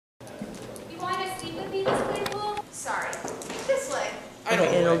Okay,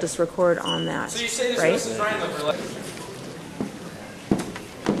 and it'll just record on that, so you say this right? is right?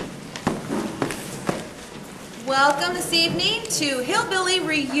 Welcome this evening to Hillbilly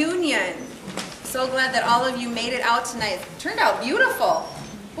Reunion. So glad that all of you made it out tonight. It turned out beautiful.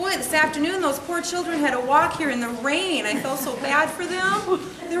 Boy, this afternoon those poor children had to walk here in the rain. I felt so bad for them.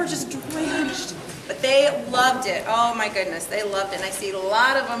 They were just drenched. But they loved it. Oh my goodness, they loved it. And I see a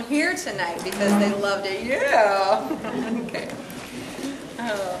lot of them here tonight because they loved it. Yeah. Okay.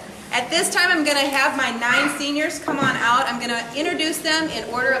 Oh. At this time, I'm going to have my 9 seniors come on out. I'm going to introduce them in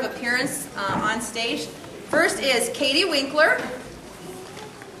order of appearance on stage. First is Katie Winkler.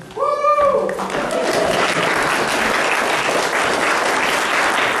 Woo!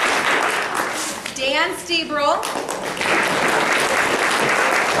 Dan Stebrel.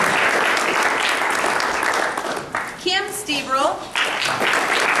 Kim Stebrel.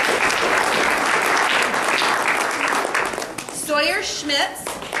 Sawyer Schmitz.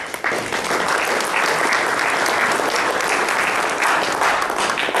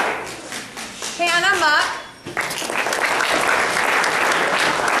 Hannah Muck.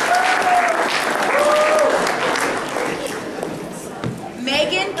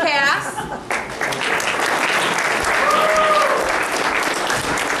 Megan Cass.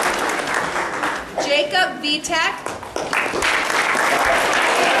 Jacob Vitek.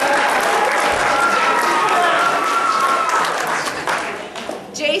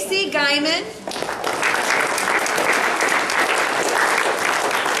 JC Guyman.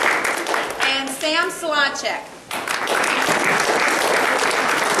 And Sam Slacek.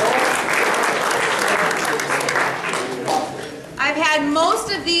 I've had most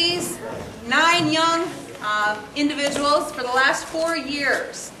of these 9 young individuals for the last 4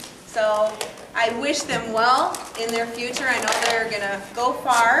 years. So I wish them well in their future. I know they're going to go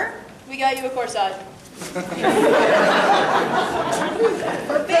far. We got you a corsage.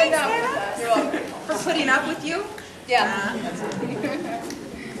 Thanks, Hannah. You're welcome. For putting up with you? Yeah.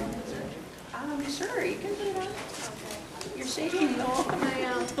 Sure, you can put it on. Okay. You're shaking though.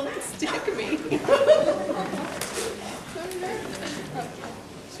 Don't stick me.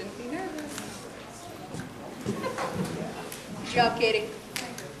 Shouldn't be nervous. Good job, Katie.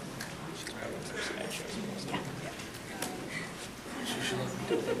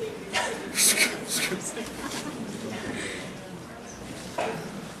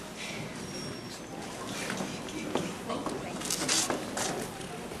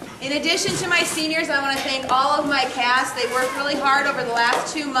 In addition to my seniors, I want to thank all of my cast. They worked really hard over the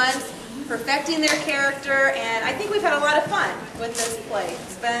last 2 months, perfecting their character, and I think we've had a lot of fun with this play.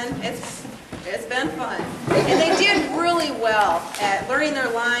 It's been fun. And they did really well at learning their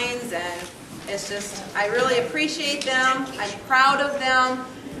lines, and it's just, I really appreciate them. I'm proud of them.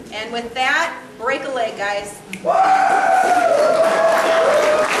 And with that, break a leg, guys.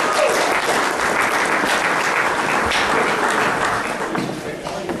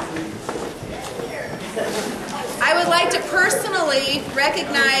 I would like to personally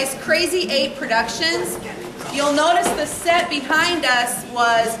recognize Crazy 8 Productions. You'll notice the set behind us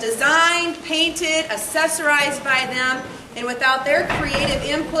was designed, painted, accessorized by them, and without their creative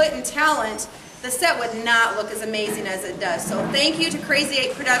input and talent, the set would not look as amazing as it does. So thank you to Crazy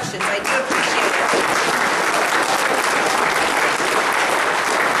 8 Productions. I do appreciate it.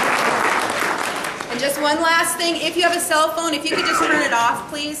 And just one last thing, if you have a cell phone, if you could just turn it off,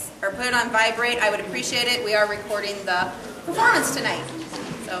 please, or put it on vibrate, I would appreciate it. We are recording the performance tonight.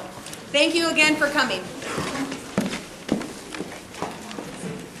 So thank you again for coming.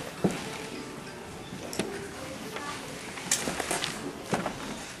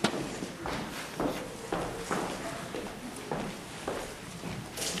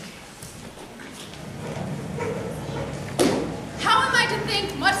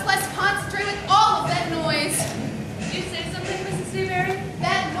 Much less concentrate with all of that noise. Did you say something, Mrs. Seabury?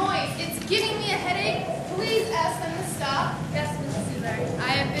 That noise, it's giving me a headache. Please ask them to stop. Yes, Mrs. Seabury.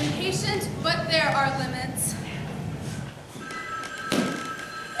 I have been patient, but there are limits.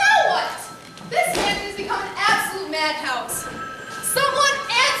 Now what? This mansion has become an absolute madhouse. Someone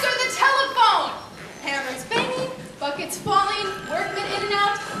answer the telephone! Hammers banging, buckets falling, workmen in and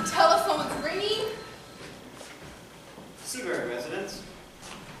out, telephones ringing. Seabury residents.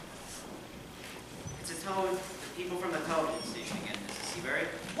 The people from the television station again, Mrs. Seabury.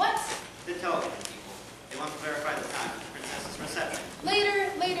 What? The television people. They want to verify the time of the princess's reception.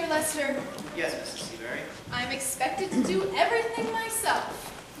 Later, Lester. Yes, Mrs. Seabury. I'm expected to do everything myself.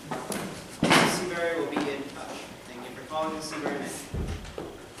 Mrs. Seabury will be in touch. Thank you for calling the Seabury Inn.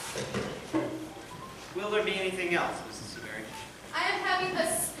 Will there be anything else, Mrs. Seabury? I am having a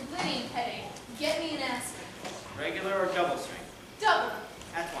splitting headache. Get me an aspirin. Regular or double strength? Double.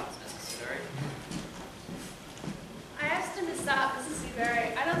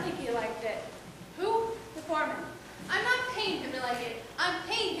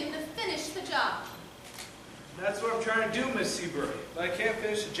 job. That's what I'm trying to do, Miss Seabury. But I can't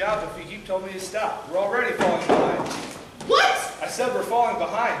finish the job if you keep telling me to stop. We're already falling behind. What? I said we're falling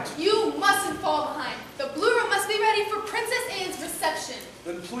behind. You mustn't fall behind. The blue room must be ready for Princess Anne's reception.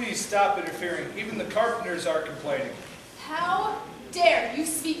 Then please stop interfering. Even the carpenters are complaining. How dare you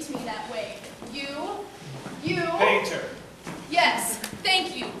speak to me that way? You... Painter. Yes,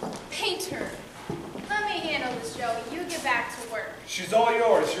 thank you. Painter. Let me handle this, Joey. You get back to work. She's all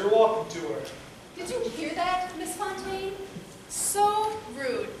yours. You're welcome to her. Did you hear that, Miss Fontaine? So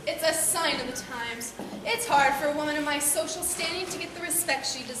rude. It's a sign of the times. It's hard for a woman of my social standing to get the respect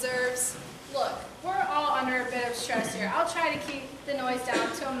she deserves. Look, we're all under a bit of stress here. I'll try to keep the noise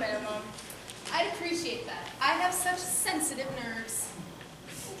down to a minimum. I'd appreciate that. I have such sensitive nerves.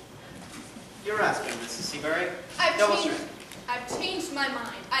 You're asking, Mrs. Seabury. I've changed my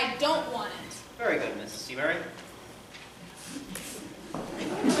mind. I don't want it. Very good, Mrs. Seabury.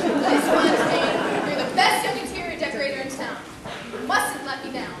 Miss Fontaine, you're the best young interior decorator in town. You mustn't let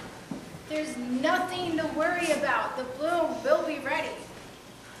me down. There's nothing to worry about. The bloom will be ready.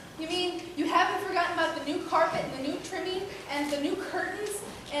 You mean you haven't forgotten about the new carpet and the new trimming and the new curtains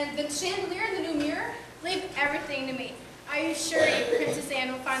and the chandelier and the new mirror? Leave everything to me. I assure you, Princess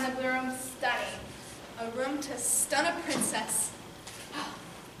Anne will find the blue room stunning. A room to stun a princess.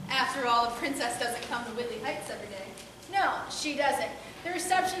 After all, a princess doesn't come to Whitley Heights every day. No, she doesn't. The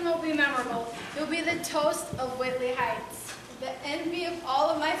reception will be memorable. You'll be the toast of Whitley Heights. The envy of all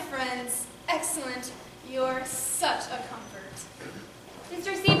of my friends. Excellent. You're such a comfort.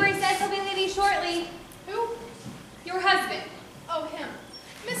 Mr. Seabury says he'll be leaving shortly. Who? Your husband. Oh, him.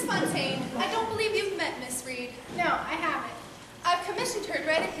 Miss Fontaine, I don't believe you've met Miss Reed. No, I haven't. I've commissioned her to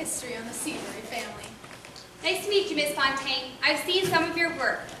write a history on the Seabury family. Nice to meet you, Miss Fontaine. I've seen some of your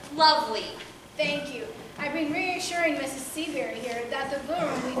work. Lovely. Thank you. I've been reassuring Mrs. Seabury here that the blue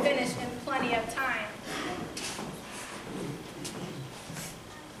room will be finished in plenty of time.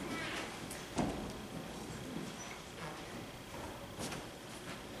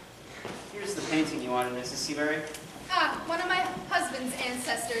 Here's the painting you wanted, Mrs. Seabury. Ah, one of my husband's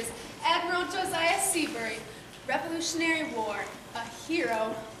ancestors, Admiral Josiah Seabury. Revolutionary War. A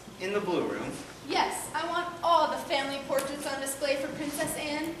hero. In the blue room. Yes, I want all the family portraits on display for Princess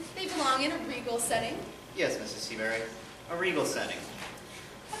Anne. They belong in a regal setting. Yes, Mrs. Seabury. A regal setting.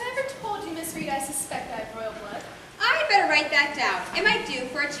 Have I ever told you, Miss Reed, I suspect I have royal blood? I'd better write that down. It might do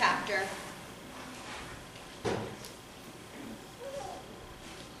for a chapter.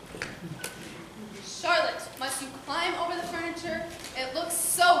 Charlotte, must you climb over the furniture? It looks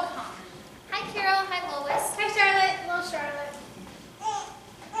so common. Hi, Carol. Hi, Lois. Hi, Charlotte. Hello, Charlotte.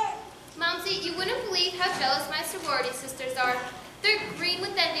 Momsy, you wouldn't believe how jealous my sorority sisters are. They're green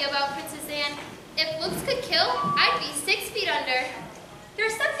with envy about Princess Anne. If looks could kill, I'd be 6 feet under.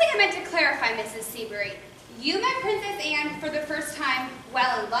 There's something I meant to clarify, Mrs. Seabury. You met Princess Anne for the first time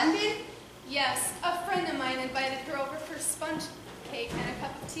while in London? Yes, a friend of mine invited her over for sponge cake and a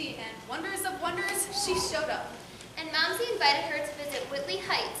cup of tea, and wonders of wonders, she showed up. And Momsy invited her to visit Whitley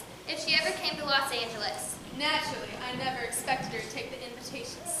Heights if she ever came to Los Angeles. Naturally, I never expected her to take the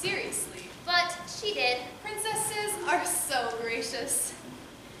invitation seriously. But she did. Princesses are so gracious.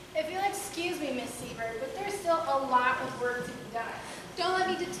 If you'll excuse me, Miss Seabury, but there's still a lot of work to be done. Don't let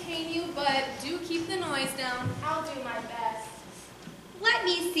me detain you, but do keep the noise down. I'll do my best. Let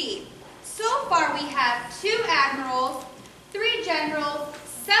me see. So far we have 2 admirals, 3 generals,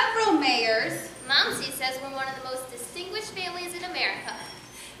 several mayors. Momsy says we're one of the most distinguished families in America.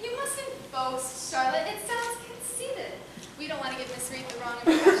 You mustn't boast, Charlotte. It sounds conceited. We don't want to give Miss Reed the wrong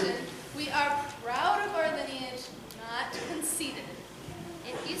impression. We are proud of our lineage, not conceited.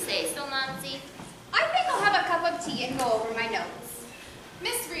 If you say so, Momsy. I think I'll have a cup of tea and go over my notes.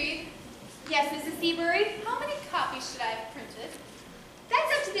 Miss Reed, Yes, Mrs. Seabury? how many copies should I have printed?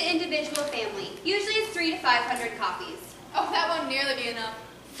 That's up to the individual family. Usually it's 300 to 500 copies. Oh, that won't nearly be enough.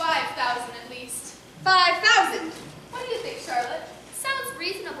 5,000 at least. 5,000. What do you think, Charlotte? Sounds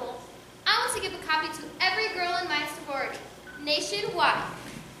reasonable. I want to give a copy to every girl in my sorority, nationwide.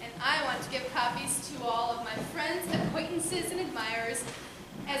 And I want to give copies to all of my friends, acquaintances, and admirers,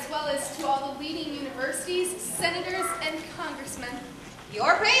 as well as to all the leading universities, senators, and congressmen.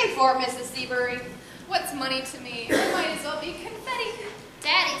 You're paying for it, Mrs. Seabury. What's money to me? It might as well be confetti.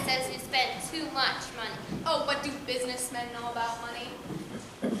 Daddy says you spend too much money. Oh, what do businessmen know about money?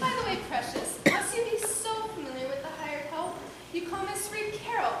 By the way, Precious, must you be so familiar with the hired help? You call Miss Reed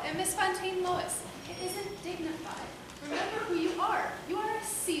Carol and Miss Fontaine Lois. It isn't dignified. Remember who you are. You are a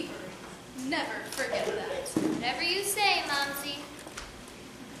Seabury. Never forget that. Whatever you say, Momsy.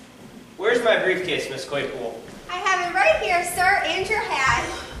 Where's my briefcase, Miss Claypool? I have it right here, sir, and your hat.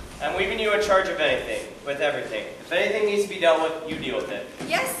 I'm leaving you in charge of anything, with everything. If anything needs to be dealt with, you deal with it.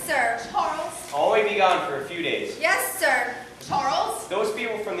 Yes, sir. Charles. I'll only be gone for a few days. Yes, sir. Charles. Those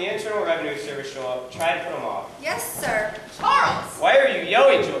people from the Internal Revenue Service show up, try to put them off. Yes, sir. Charles. Why are you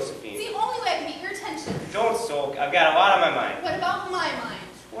yelling, It's Josephine? the only way I can get your attention. Don't sulk. I've got a lot on my mind. What about my mind?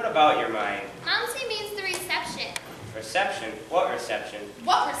 What about your mind? Momsy means the reception. Reception? What reception?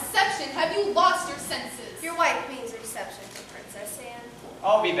 What reception? Have you lost your senses? Your wife means reception, Princess Anne.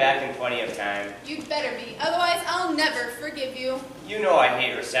 I'll be back in plenty of time. You'd better be, otherwise I'll never forgive you. You know I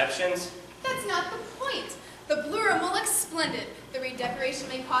hate receptions. That's not the point. The blue room will look splendid. The redecoration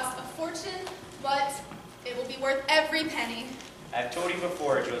may cost a fortune, but it will be worth every penny. I've told you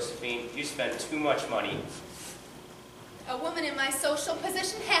before, Josephine, you spend too much money. A woman in my social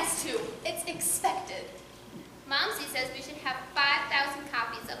position has to. It's expected. Momsy says we should have 5,000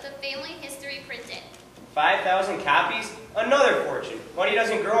 copies of the family history printed. 5,000 copies? Another fortune. Money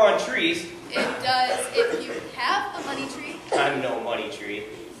doesn't grow on trees. It does if you have a money tree. I'm no money tree.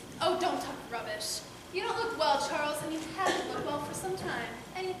 Oh, don't talk rubbish. You don't look well, Charles, and you haven't looked well for some time.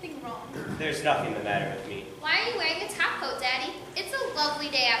 Anything wrong? There's nothing the matter with me. Why are you wearing a top coat, Daddy? It's a lovely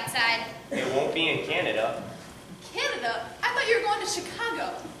day outside. It won't be in Canada. Canada? I thought you were going to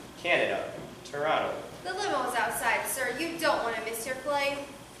Chicago. Canada. Toronto. The limo's outside, sir. You don't want to miss your play.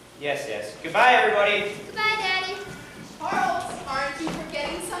 Yes, yes. Goodbye, everybody. Goodbye, Daddy. Charles, aren't you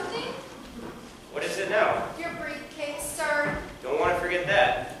forgetting something? What is it now? Your briefcase, sir. Don't want to forget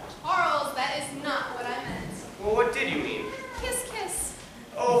that. Charles, that is not what I meant. Well, what did you mean? Kiss, kiss.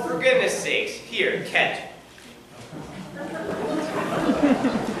 Oh, for goodness sakes. Here, catch.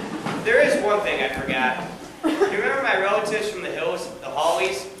 There is one thing I forgot. You remember my relatives from the hills, the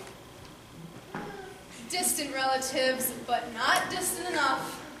Hollies? Distant relatives, but not distant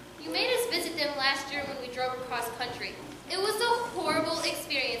enough. You made us visit them last year when we drove across country. It was a horrible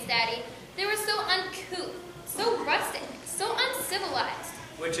experience, Daddy. They were so uncouth, so rustic, so uncivilized.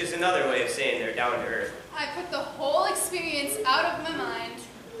 Which is another way of saying they're down to earth. I put the whole experience out of my mind.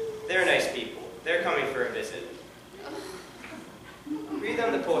 They're nice people. They're coming for a visit. Read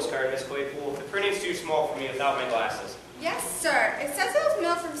them the postcard, Miss Claypool. The printing's too small for me without my glasses. Yes, sir. It says it was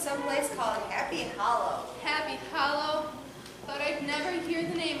mailed from some place called Happy Hollow. Happy Hollow. Thought I'd never hear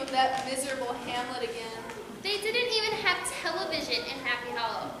the name of that miserable hamlet again. They didn't even have television in Happy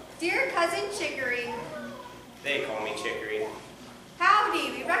Hollow. Dear Cousin Chicory. They call me Chicory.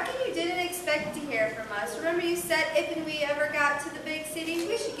 Howdy. We reckon you didn't expect to hear from us. Remember you said if and we ever got to the big city,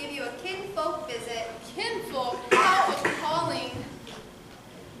 we should give you a kinfolk visit. Kinfolk? How appalling.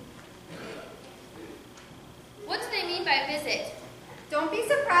 What do they mean by visit? Don't be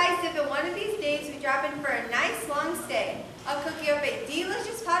surprised if in one of these days we drop in for a nice long stay. I'll cook you up a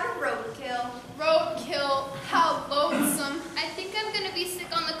delicious pot of roadkill. Roadkill? How loathsome. I think I'm going to be sick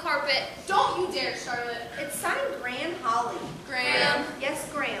on the carpet. Don't you dare, Charlotte. It's signed Graham Holly. Graham? Yes,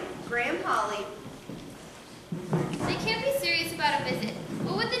 Graham. Graham Holly. They can't be serious about a visit.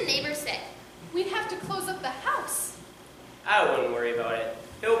 What would the neighbors say? We'd have to close up the house. I wouldn't worry about it.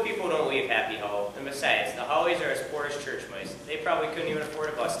 Hill people don't leave Happy Hollow. And besides, the Hollies are as poor as church mice. They probably couldn't even afford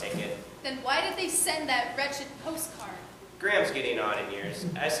a bus ticket. Then why did they send that wretched postcard? Graham's getting on in years.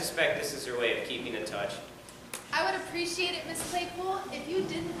 I suspect this is her way of keeping in touch. I would appreciate it, Miss Claypool, if you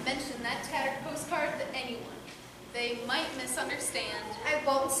didn't mention that tattered postcard to anyone. They might misunderstand. I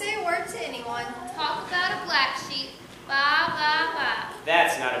won't say a word to anyone. Talk about a black sheep. Ba, ba, ba.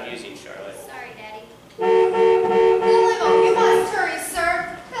 That's not amusing, Charlotte. Sorry, Daddy. The limo, you must hurry,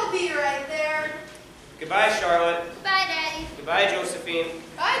 sir. They'll be right there. Goodbye, Charlotte. Goodbye, Daddy. Goodbye, Josephine.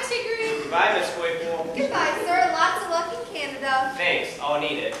 Bye, Chicory. Goodbye, Miss Claypool. Goodbye, sir. Lots of luck in Canada. Thanks, I'll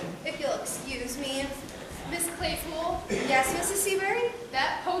need it. If you'll excuse me. Miss Claypool, Yes, Mrs. Seabury?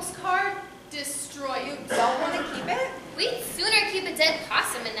 that postcard destroyed you. Don't want to keep it? We'd sooner keep a dead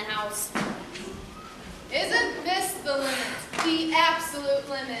possum in the house. Isn't this the limit? The absolute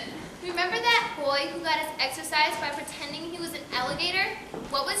limit. Remember that boy who got his exercise by pretending he was an alligator?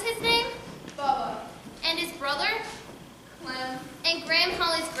 What was his name? Bubba. And his brother? Clem. And Graham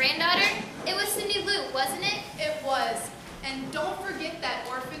Holly's granddaughter? It was Cindy Lou, wasn't it? It was. And don't forget that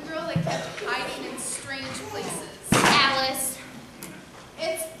orphan girl that kept hiding in strange places. Alice.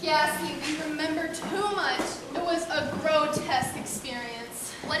 It's ghastly. We remember too much. It was a grotesque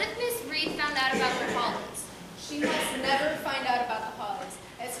experience. What if Miss Reed found out about the Hollies? She must never find out about the Hollies.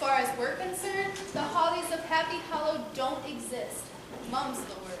 As far as we're concerned, the Hollies of Happy Hollow don't exist. Mum's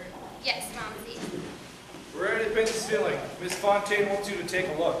the word. Yes, Momsy. We're ready to paint the ceiling. Miss Fontaine wants you to take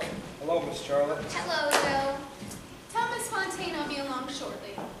a look. Hello, Miss Charlotte. Hello, Joe. Tell Miss Fontaine I'll be along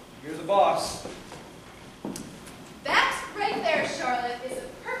shortly. You're the boss. That right there, Charlotte, is a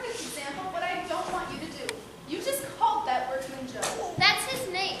perfect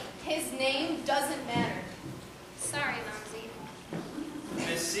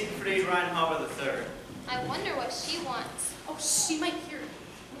she wants. Oh, she might hear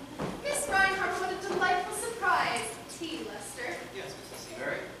me. Miss Reinhardt, what a delightful surprise. Tea, Lester. Yes, Mrs.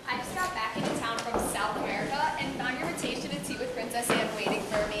 Seabury. I just got back into town from South America and found your invitation to tea with Princess Anne waiting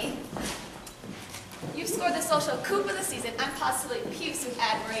for me. You've scored the social coup of the season. I'm positively puce with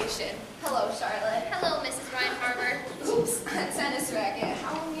admiration. Hello, Charlotte. Hello, Mrs. Reinhardt. Oops, a tennis racket.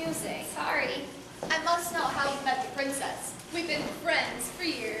 How amusing. Sorry. I must know how you met the princess. We've been friends for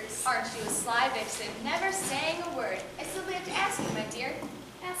years. Aren't you a sly vixen, never saying a word? I simply have to ask you, my dear.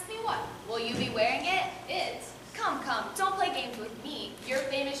 Ask me what? Will you be wearing it? It. Come, don't play games with me. Your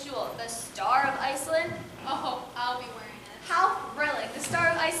famous jewel, the Star of Iceland. Oh, I'll be wearing it. How thrilling. The Star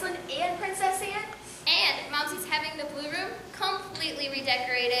of Iceland and Princess Anne? And Momsy's having the blue room completely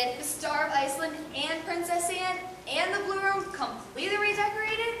redecorated. The Star of Iceland and Princess Anne and the blue room completely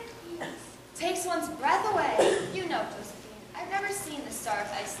redecorated? Takes one's breath away. You know, Josephine, I've never seen the Star of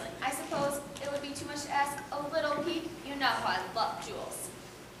Iceland. I suppose it would be too much to ask a little peek. You know how I love jewels.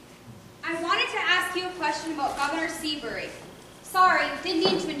 I wanted to ask you a question about Governor Seabury. Sorry, didn't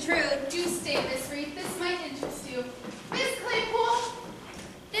mean to intrude. Do stay, Miss Reed. This might interest you. Miss Claypool!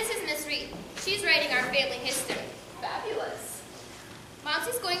 This is Miss Reed. She's writing our family history. Fabulous.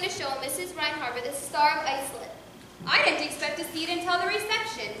 Momsy's going to show Mrs. Reinhardt the Star of Iceland. I didn't expect to see it until the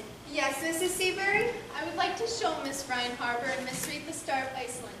reception. Yes, Mrs. Seabury? I would like to show Miss Reinhardt and Miss Reed the Star of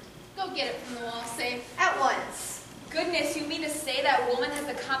Iceland. Go get it from the wall safe. At once. Goodness, you mean to say that woman has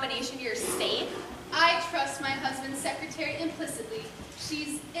a combination to your safe? I trust my husband's secretary implicitly.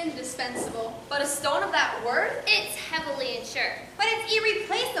 She's indispensable. But a stone of that worth? It's heavily insured. But it's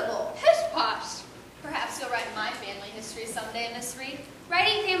irreplaceable. Pish posh. Perhaps you'll write my family history someday, Miss Reed.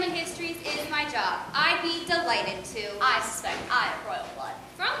 Writing family histories is my job. I'd be delighted to. I suspect I have royal blood.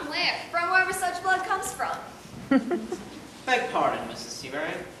 From where? From wherever such blood comes from. Beg pardon, Mrs.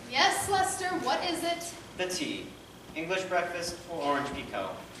 Seabury. Yes, Lester, what is it? The tea. English breakfast or orange pekoe?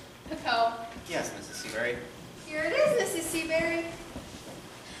 Pekoe. Yes, Mrs. Seabury. Here it is, Mrs. Seabury.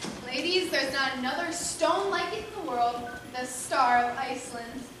 Ladies, there's not another stone like it in the world. The Star of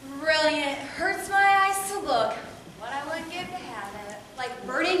Iceland. Brilliant. Hurts my eyes to look. But I wouldn't give to have it. Like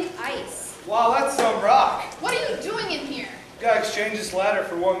burning ice. Wow, that's some rock. What are you doing in here? Gotta exchange this ladder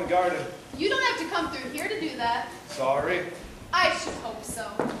for one in the garden. You don't have to come through here to do that. Sorry. I should hope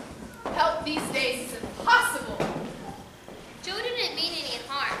so. Help these days is impossible. Joe didn't mean any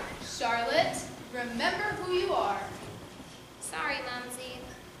harm. Charlotte, remember who you are. Sorry, Momsy.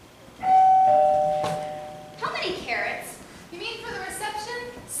 How many carrots? You mean for the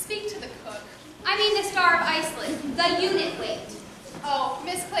reception? Speak to the cook. I mean the Star of Iceland, the unit weight. Oh,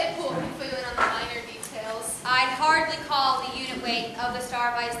 Miss Claypool can fill you in on the minor details. I'd hardly call the unit weight of the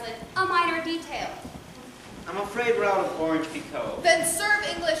Star of Iceland a minor detail. I'm afraid we're out of orange pekoe. Then serve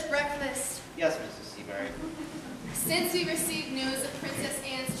English breakfast. Yes, Mrs. Seabury. Since we received news of Princess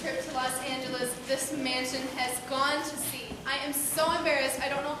Anne's trip to Los Angeles, this mansion has gone to sea. I am so embarrassed, I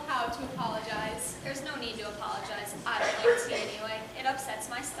don't know how to apologize. There's no need to apologize. I don't like tea anyway. It upsets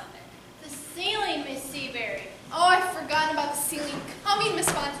my stomach. The ceiling, Miss Seabury. Oh, I've forgotten about the ceiling. Coming, Miss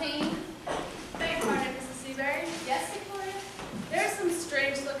Fontaine. Beg pardon, Mrs. Seabury. Yes, Victoria? There's some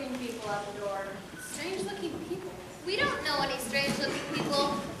strange-looking people at the door. Strange-looking people. We don't know any strange-looking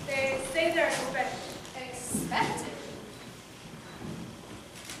people. They say they're expected. Expected?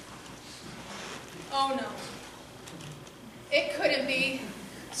 Oh, no. It couldn't be.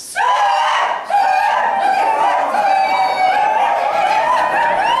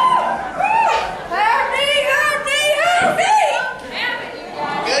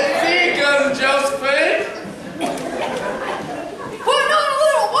 Good to see you, Cousin Josephine. Putting on a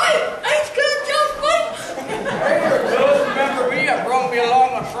little white! Ain't Cousin Josephine? Just remember me, I brought me along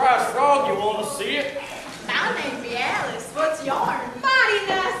a fried frog. You want to see it? My name's Alice. What's yours? Mighty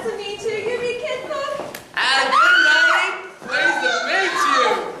nice to meet you. Give me a kiss, bud. Good night. Pleased to meet you.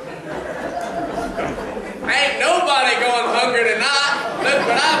 Ain't nobody going hungry tonight. Look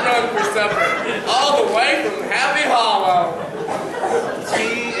what I brought for supper. All the way from Happy Hollow.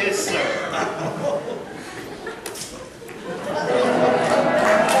 Tea is served.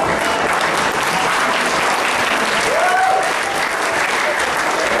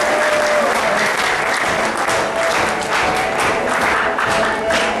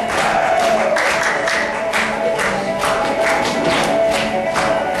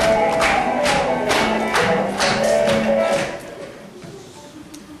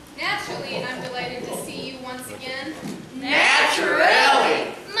 Naturally, I'm delighted to see you once again. Naturally.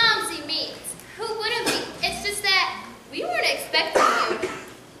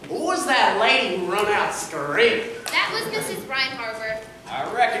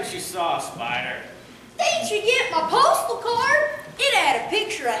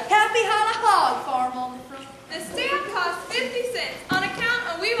 cents on account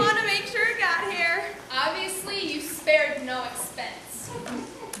of we want to make sure it got here. Obviously, you spared no expense.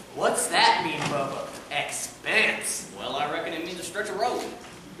 What's that mean, Bubba? Expense? Well, I reckon it means a stretch of road.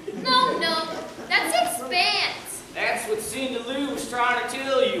 No, that's expanse. That's what Cindy Lou was trying to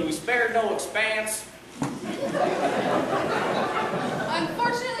tell you. We spared no expanse.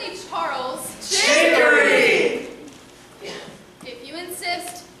 Unfortunately, Charles... Chicory! If you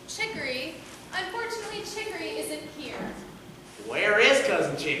insist, Chicory. Unfortunately, Chicory isn't here. Where is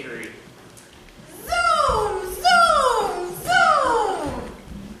Cousin Chicory? Zoom, zoom, zoom.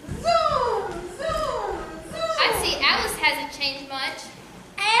 Zoom, zoom, zoom. I see Alice hasn't changed much.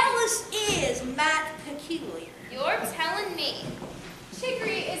 Alice is mighty peculiar. You're telling me.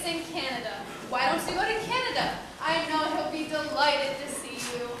 Chicory is in Canada. Why don't you go to Canada? I know he'll be delighted to see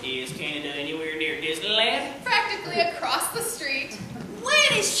you. Is Canada anywhere near Disneyland? Practically across the street.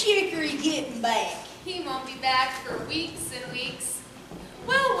 When is Chicory getting back? He won't be back for weeks and weeks.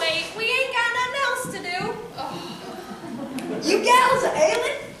 Well, wait, we ain't got nothing else to do. You gals are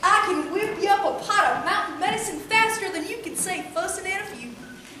ailing? I can whip you up a pot of mountain medicine faster than you can say fussing at a few.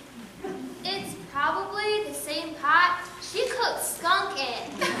 It's probably the same pot she cooked skunk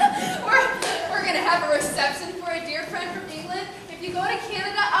in. We're gonna have a reception for a dear friend from England. If you go to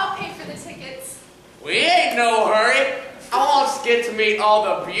Canada, I'll pay for the tickets. We ain't no hurry. I want to get to meet all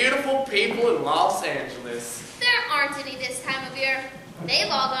the beautiful people in Los Angeles. There aren't any this time of year. They've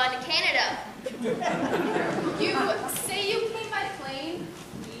all gone to Canada. You say you came by plane?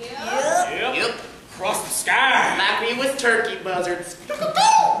 Yep. Across the sky. Like me with turkey buzzards.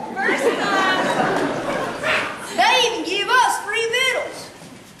 First class. They even give us free vittles.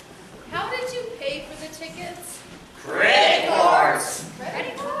 How did you pay for the tickets? Credit cards.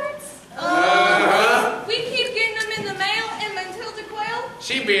 Credit cards? We keep getting them in the mail, and Matilda Quayle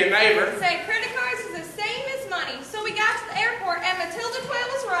She be a neighbor. said credit cards is the same as money. So we got to the airport, and Matilda Quayle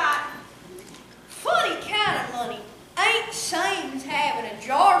was right. Funny kind of money. Ain't the same as having a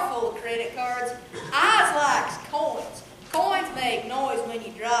jar full of credit cards. I likes coins. Coins make noise when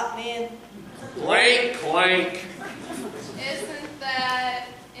you drop them in. Clank, clank. Isn't that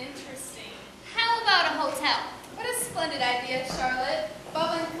interesting? How about a hotel? What a splendid idea, Charlotte.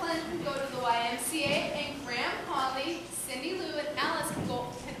 Bubba and Clint can go to the YMCA, and Graham, Holly, Cindy Lou, and Alice can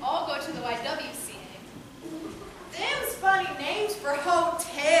all go to the YWCA. Them's funny names for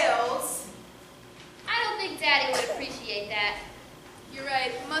hotels. I don't think Daddy would appreciate that. You're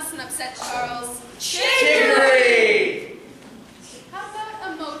right, mustn't upset Charles. Chicory! How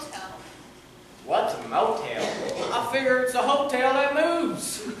about a motel? What's a motel? I figure it's a hotel that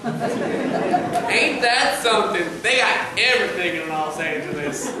moves. Ain't that something? They got everything in Los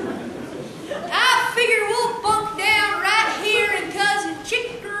Angeles. I figure we'll bunk down right here in Cousin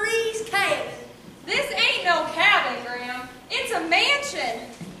Chicory's cabin. This ain't no cabin, Graham. It's a mansion.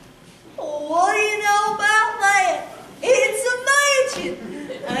 What do you know about that? It's a mansion.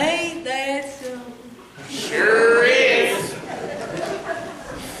 Ain't that something? Sure is.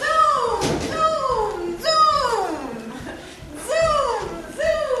 Zoom, zoom, zoom. Zoom,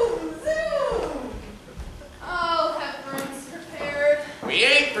 zoom, zoom. I'll have rooms prepared. We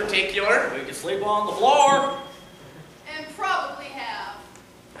ain't particular. We can sleep on the floor. And probably have.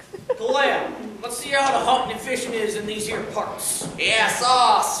 Clem, let's see how the hunting and fishing is in these here parts. Yeah, I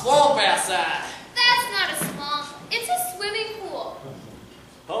saw a swamp outside. That's not a swamp. It's a swimming pool.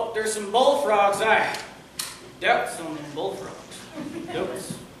 Hope there's some bullfrogs. I doubt some bullfrogs.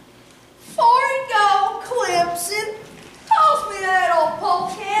 Notice. Before you go, Clemson, toss me that old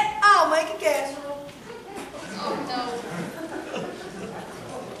polecat. I'll make a casserole. Oh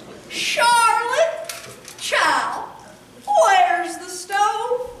Charlotte, child, where's the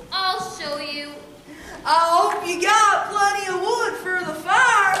stove? I'll show you. I hope you got plenty of wood for the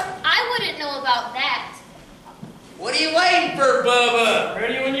fire. I wouldn't know about that. What are you waiting for, Bubba?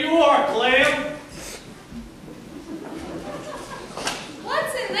 Ready when you are, Clem.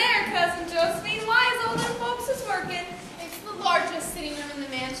 What's in there, Cousin Josephine? Why is all them folks is working? no. It's the largest sitting room in the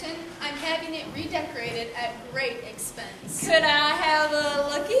mansion. I'm having it redecorated at great expense. Could I have a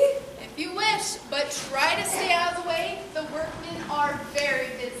lookie? If you wish, but try to stay out of the way. The workmen are very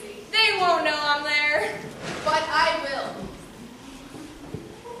busy. They won't know I'm there. But I will.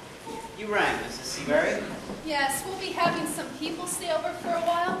 You rang, Mrs. Seabury. Yes, we'll be having some people stay over for a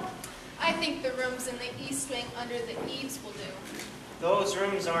while. I think the rooms in the east wing under the eaves will do. Those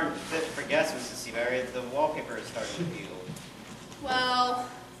rooms aren't fit for guests, Mrs. Seabury. The wallpaper is starting to peel. Well,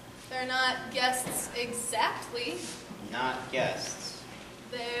 they're not guests exactly. Not guests.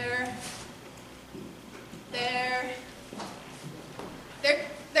 They're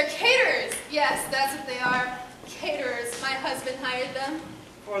caterers. Yes, that's what they are. caterers. My husband hired them.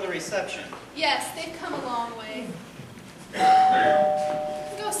 For the reception. Yes, they've come a long way.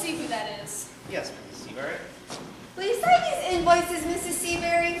 Go see who that is. Yes, Mrs. Seabury. Will you sign these invoices, Mrs.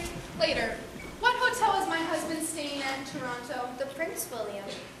 Seabury? Later. What hotel is my husband staying at in Toronto? The Prince William.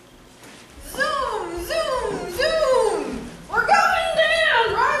 Zoom, zoom, zoom! We're going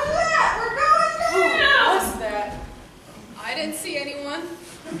down! Roger that! We're going down! What's that? I didn't see anyone.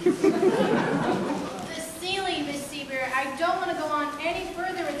 The ceiling, Miss Seabury. I don't want to go on any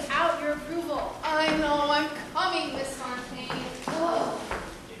further without your approval. I know, I'm coming, Miss Fontaine. Oh.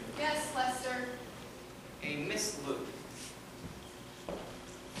 Yes, Lester. A Miss Lou.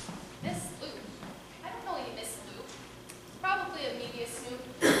 Miss Lou. I don't know any Miss Lou. Probably a media snoop.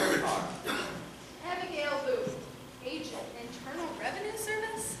 Abigail Lou. Agent, Internal Revenue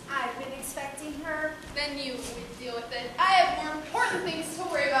Service? I've been expecting her. Then you would deal with it. I have more important things to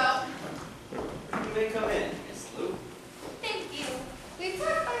worry about. You may come in, Miss Lou. Thank you. We've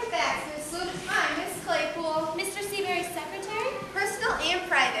talked my facts, Miss Lou. I'm Miss Claypool. Mr. Seabury's secretary? Personal and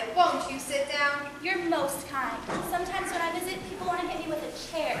private. Won't you sit down? You're most kind. Sometimes when I visit, people want to hit me with a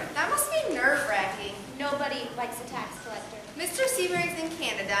chair. That must be nerve-wracking. Nobody likes a tax collector. Mr. Seabury's in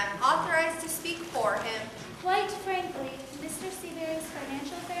Canada. I'm authorized to speak for him. Quite frankly, Mr. Seabury's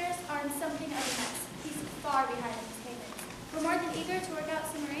financial affairs are in something of a mess. He's far behind in his payments. We're more than eager to work out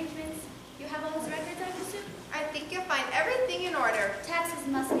some arrangements. You have all his records, I presume? I think you'll find everything in order. Taxes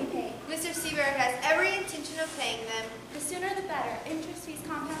must be paid. Mr. Seabury has every intention of paying them. The sooner the better. Interest fees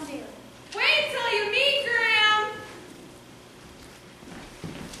compound daily. Wait till you meet Graham!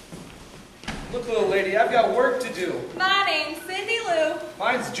 Look, little lady, I've got work to do. My name's Cindy Lou.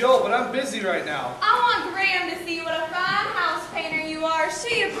 Mine's Joe, but I'm busy right now. I want Graham to see what a fine house painter you are.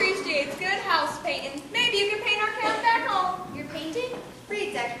 She appreciates good house painting. Maybe you can paint our cabin back home. You're painting?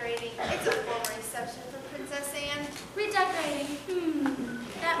 Redecorating. It's a formal reception for Princess Anne. Redecorating.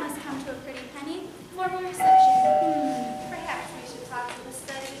 That must come to a pretty penny. Formal reception. Perhaps we should talk to the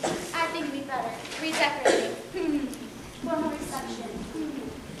study. I think we'd better. Redecorating. Formal reception.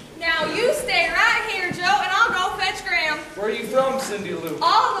 Now you stay right here, Joe, and I'll go fetch Graham. Where are you from, Cindy Lou?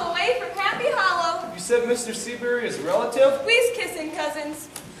 All the way from Happy Hollow. You said Mr. Seabury is a relative? We's kissing cousins.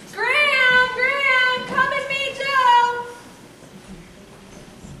 Graham, come and meet Joe.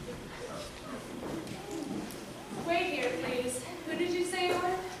 Wait here, please. Who did you say you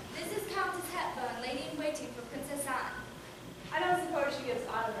were? This is Countess Hepburn, lady in waiting for Princess Anne. I don't suppose she gives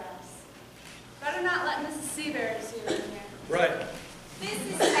autographs. Better not let Mrs. Seabury see her in here. Right. This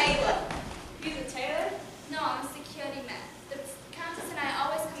is Taylor. You the Taylor? No, I'm a security man. The Countess and I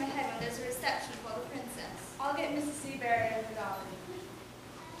always come ahead when there's a reception for the princess. I'll get Mrs. Seabury and her daughter.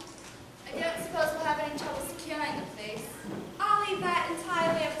 I don't suppose we'll have any trouble securing the place. I'll leave that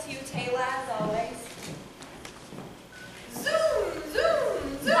entirely up to you, Taylor, as always. Zoom, zoom,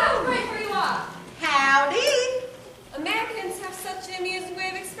 zoom. Right where you are. Howdy. Americans have such an amusing way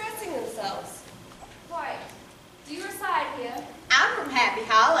of expressing themselves. Quite. Do you reside here? I'm from Happy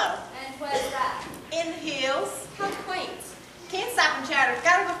Hollow. And where's that? In the hills. How quaint. Can't stop and chatter.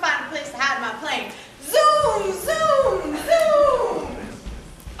 Gotta go find a place to hide my plane. Zoom, zoom, zoom.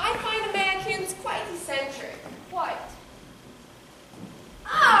 I find Americans quite eccentric. Quite.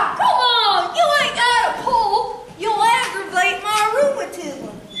 Ah, come on. You ain't got a pull. You'll aggravate my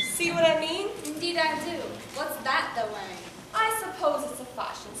rheumatism. See what I mean? Indeed I do. What's that they're wearing? I suppose it's a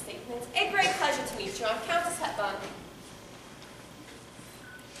fashion statement. A great pleasure to meet you. I'm Countess Hepburn.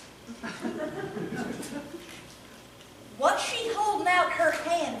 What's she holding out her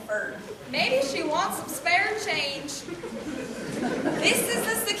hand for? Maybe she wants some spare change. This is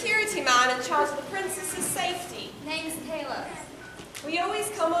the security man in charge of the princess's safety. Name's Taylor. We always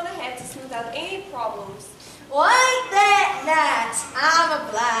come on ahead to smooth out any problems. Well, ain't that nice? I'm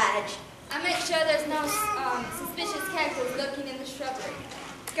obliged. I make sure there's no suspicious characters lurking in the shrubbery.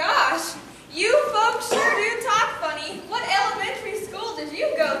 Gosh, you folks sure do talk funny. What elementary school did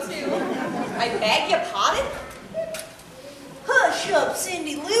you go to? I beg your pardon? Hush up,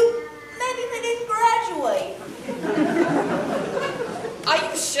 Cindy Lou. Maybe they didn't graduate. Are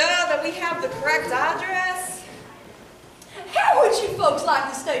you sure that we have the correct address? How would you folks like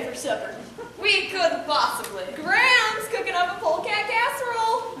to stay for supper? We couldn't possibly. Graham's cooking up a polecat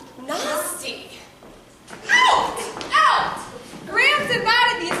casserole. Nasty. Out! Out! Graham's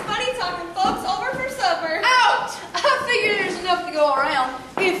invited these funny-talking folks over for supper. Out! I figure there's enough to go around,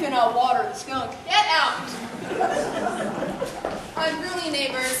 if and I'll water the skunk. Get out. Unruly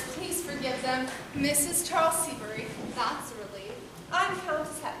neighbors, please forgive them. Mrs. Charles Seabury. That's a relief. I'm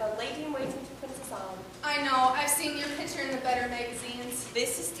Countess Hepburn, lady in waiting to Princess song. I know. I've seen your picture in the better magazines.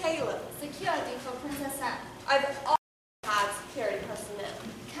 This is Taylor. Security for Princess Anne. I've always had security personnel.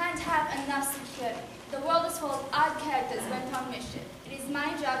 Can't have enough security. The world is full of odd characters bent on mission. It is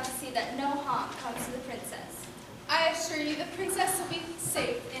my job to see that no harm comes to the princess. I assure you the princess will be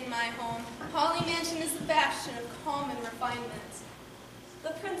safe in my home. Holly Mansion is the bastion of calm and refinement.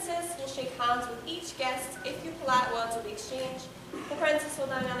 The princess will shake hands with each guest if you polite words will be exchanged. The princess will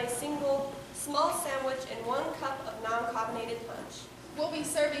dine on a single small sandwich and 1 cup of non-carbonated punch. We'll be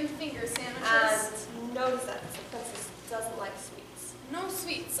serving finger sandwiches. And no desserts. The princess doesn't like sweets. No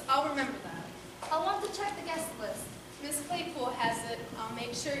sweets. I'll remember that. I'll want to check the guest list. Miss Claypool has it. I'll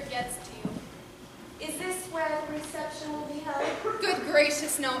make sure it gets to you. Is this where the reception will be held? Good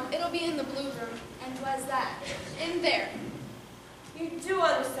gracious, no. It'll be in the blue room. And where's that? In there. You do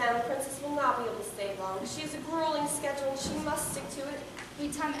understand the princess will not be able to stay long. She has a grueling schedule and she must stick to it. We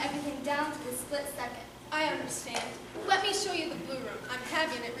time everything down to the split second. I understand. Let me show you the blue room. I'm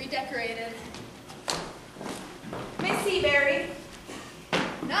having it redecorated. Miss Seabury.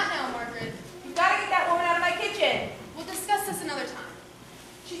 Not now, Margaret. You've got to get that woman out of my kitchen. We'll discuss this another time.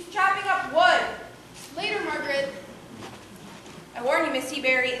 She's chopping up wood. Later, Margaret. I warn you, Miss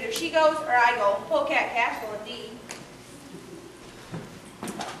Seabury, either she goes or I go. Polecat cash will indeed.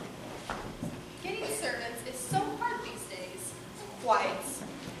 Getting servants is so hard these days. Quite.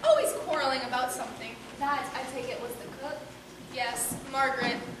 Always quarreling about something. That, I take it, was the cook? Yes,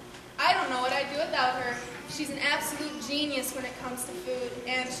 Margaret. I don't know what I'd do without her. She's an absolute genius when it comes to food,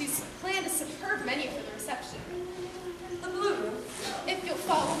 and she's planned a superb menu for the reception. The blue room. If you'll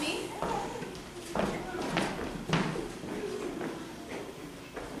follow me.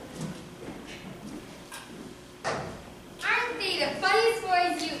 Aren't they the funniest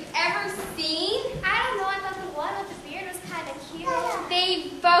boys you've ever seen? I don't know, I thought the one with the beard was kind of cute.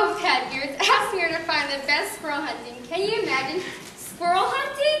 They both had beards. Asked me where to find the best squirrel hunting. Can you imagine squirrel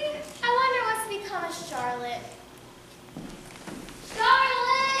hunting? I wonder what's become of Charlotte.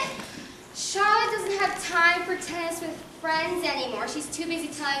 Charlotte! Charlotte doesn't have time for tennis with friends anymore. She's too busy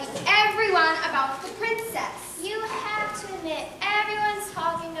telling everyone about the princess. You have to admit, everyone's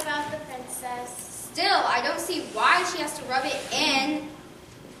talking about the princess. Still, I don't see why she has to rub it in.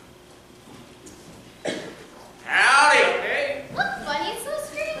 Howdy! Hey. Look, Bunny, it's those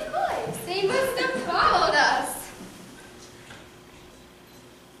strange boys. They must have followed us.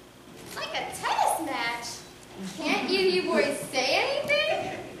 Like a tennis match. Can't either of you boys say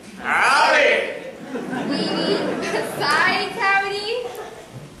anything? Howdy! Besides, howdy?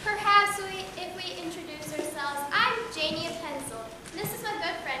 Perhaps if we introduce ourselves, I'm Janie of Pencil. This is my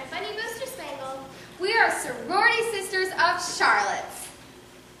good friend, Bunny Booster Spangle. We are sorority sisters of Charlotte.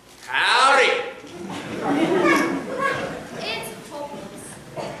 Howdy! It's hopeless.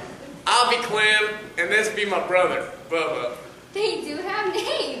 I'll be Clem, and this be my brother, Bubba. They do have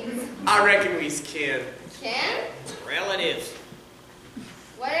names. I reckon we's kin. Ken? Relatives.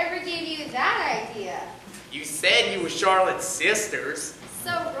 Whatever gave you that idea? You said you were Charlotte's sisters.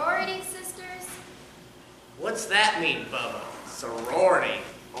 Sorority sisters. What's that mean, Bubba? Sorority.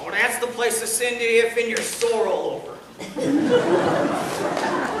 Oh, that's the place to send you if you're sore all over.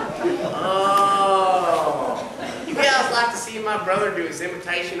 Oh. You guys like to see my brother do his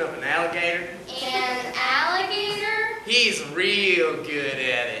imitation of an alligator? An alligator? He's real good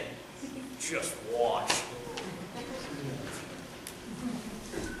at it. Just watch.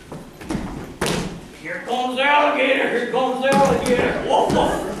 Here comes the alligator, here comes the alligator. Woof,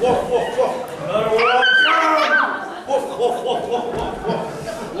 woof, woof, woof, woof. Better watch out. Woof, woof, woof, woof, woof, woof.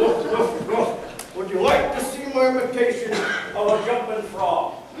 Woof, woof, woof. Would you like to see my imitation of a jumping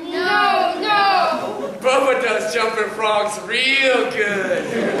frog? No, no. Bubba does jumping frogs real good.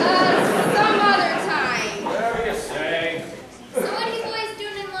 Some other time. Whatever you say. So what are you boys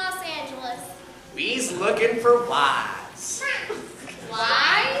doing in Los Angeles? We's looking for wives.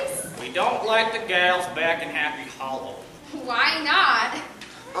 Wise? We don't like the gals back in Happy Hollow. Why not?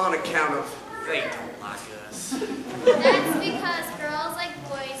 On account of they don't like us. That's because girls like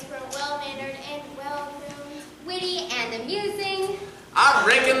boys who are well-mannered and well-groomed. Witty and amusing. I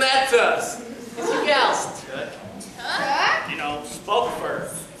reckon that's us. It's you gals, Tut. Tuck? You know, spoke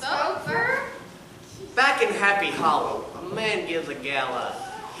first. Gopher? Back in Happy Hollow, a man gives a gal a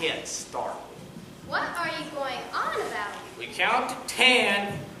head start. What are you going on about? We count to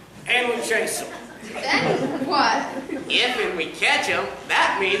 10 and we chase them. Then what? If and we catch him,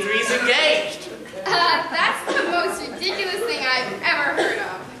 that means we's engaged. That's the most ridiculous thing I've ever heard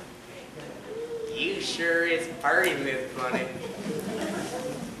of. You sure is pretty, Miss Bunny.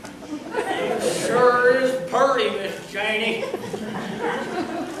 Sure is pretty, Miss Janie.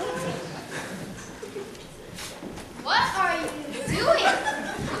 What are you doing?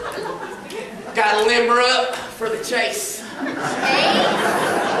 Gotta limber up for the chase. Hey?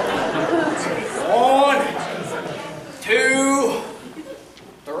 1, 2,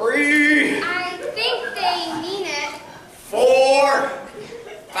 3. I think they mean it. 4,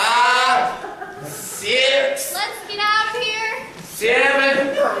 5, 6. Let's get out of here. 7,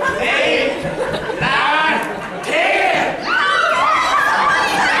 8, 9, 10.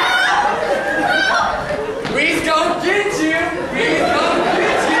 We's gonna get you. We's gonna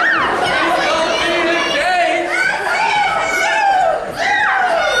get you. We's gonna be the game.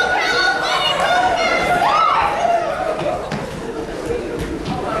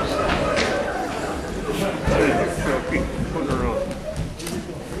 Put her on.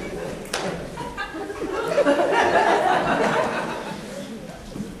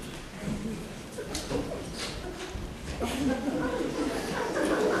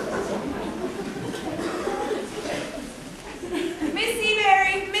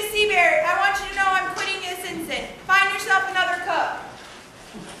 Miss Seaberry, I want you to know I'm quitting this instant. Find yourself another cup.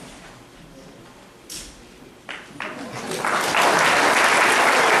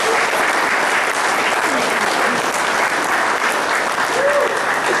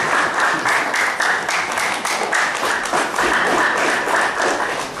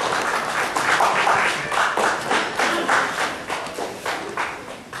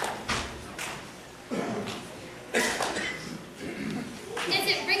 Is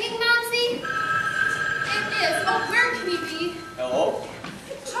it ringing, Momsy? It is. Oh, where can he be? Hello?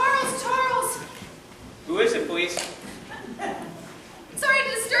 Charles! Who is it, please? Sorry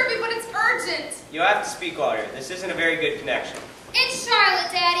to disturb you, but it's urgent. You'll have to speak louder. This isn't a very good connection. It's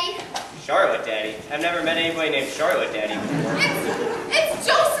Charlotte, Daddy. Charlotte, Daddy? I've never met anybody named Charlotte, Daddy before. It's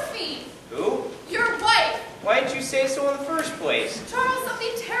Josephine, Who? your wife. Why didn't you say so in the first place? Charles, something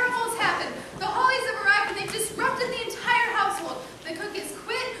terrible has happened. The Hollies have arrived and they've disrupted the entire household. The cook has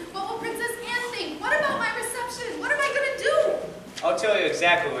quit. What will Princess Anne think? What about my reception? What am I going to do? I'll tell you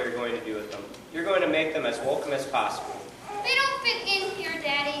exactly what you're going to do with them. You're going to make them as welcome as possible. They don't fit in here,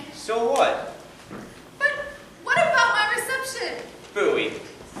 Daddy. So what? But what about my reception? Phooey.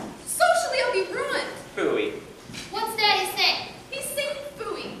 Socially, I'll be ruined. Phooey. What's Daddy saying? He's saying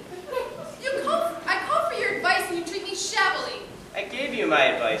phooey. I call for your advice and you treat me shabbily. I gave you my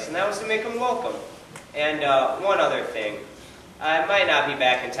advice, and that was to make them welcome. And one other thing. I might not be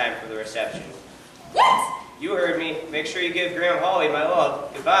back in time for the reception. What? You heard me. Make sure you give Graham Holly my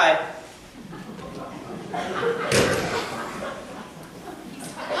love. Goodbye.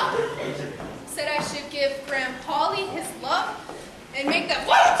 Said I should give Graham Holly his love and make that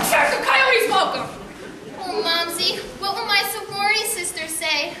wild church of coyotes welcome. Oh, Momsy, what will my sorority sisters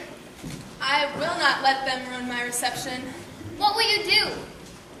say? I will not let them ruin my reception. What will you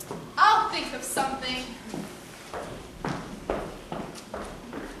do? I'll think of something.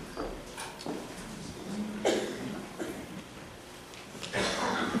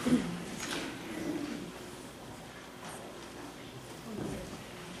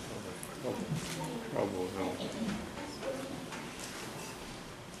 Trouble, no.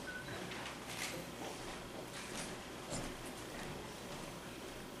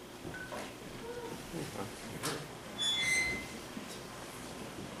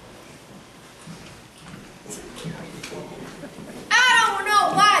 I don't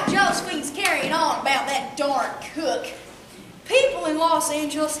know why Josephine's carrying on about that darn cook. People in Los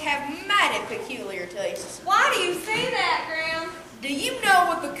Angeles have mighty peculiar tastes. Why do you say that, Graham? Do you know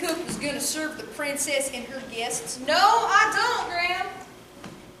what the cook was going to serve the princess and her guests? No, I don't, Graham.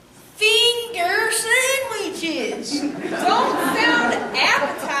 Finger sandwiches. Don't sound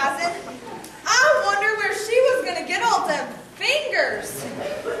appetizing. I wonder where she was going to get all them fingers.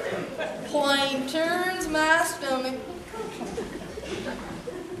 Plain turns my stomach.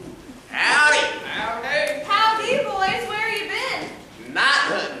 Howdy. Howdy. Howdy, boys. Where you been? Night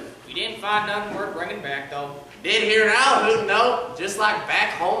hunting. We didn't find nothing worth bringing back, though. Did hear an owl hooting, though, just like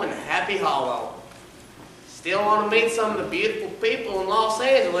back home in Happy Hollow. Still want to meet some of the beautiful people in Los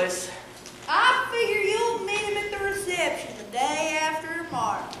Angeles. I figure you'll meet them at the reception the day after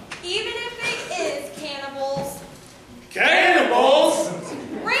tomorrow. Even if they is cannibals. Cannibals?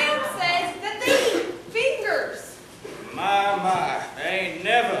 Graham says that they eat fingers. My, they ain't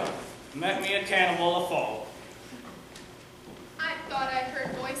never met me a cannibal afore. I thought I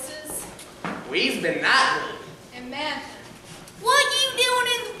heard voices. We've been night hunting. Imagine. What you doing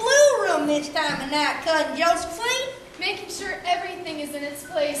in the blue room this time of night, Cousin Josephine? Making sure everything is in its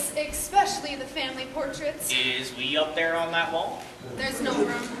place, especially the family portraits. Is we up there on that wall? There's no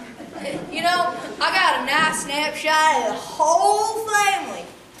room. You know, I got a nice snapshot of the whole family,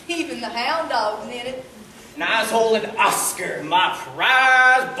 even the hound dogs in it. And I was holding Oscar, my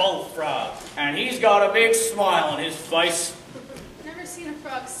prize bullfrog. And he's got a big smile on his face. Never seen a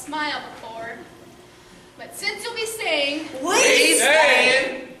frog smile before. But since you'll be staying... We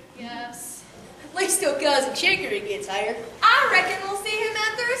staying? Yes. At least till Cousin Chicory gets here. I reckon we'll see him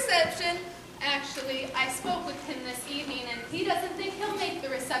at the reception. Actually, I spoke with him this evening, and he doesn't think he'll make the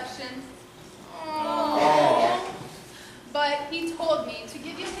reception. Aww. But he told me to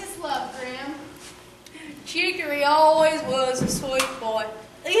give you his love, Graham. Chicory always was a sweet boy,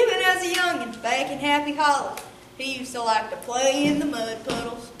 even as a youngin' back in Happy Hollow. He used to like to play in the mud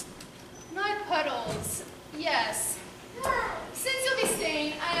puddles. Mud puddles, yes. Since you'll be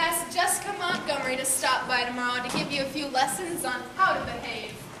staying, I asked Jessica Montgomery to stop by tomorrow to give you a few lessons on how to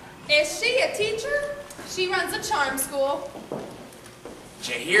behave. Is she a teacher? She runs a charm school.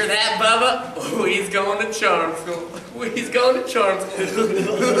 Did you hear that, Bubba? Oh, he's going to charm school. He's going to charm school. She'll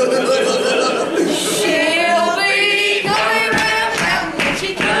be coming round mountain when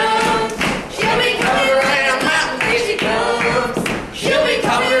she comes. She'll be coming round mountain when she comes. She'll be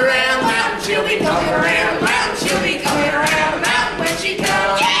coming around mountain. She'll be coming around mountain. She'll be coming around mountain when she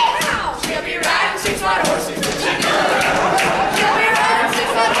comes. Yeah! She'll be riding 6 white horses when she comes. She'll be riding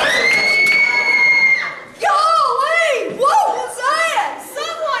 6 white horses when she comes. Golly! What was that?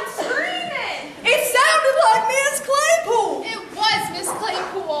 Someone screaming! It sounded like Miss Claypool. It was Miss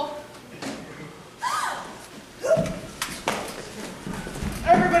Claypool.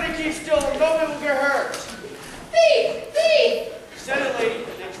 Everybody keep still or nobody will get hurt. Thief! Thief! Said it, lady.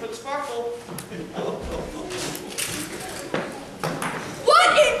 Thanks for the sparkle. What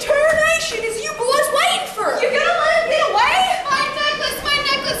in tarnation is you boys waiting for? You gonna let him get away? My necklace! My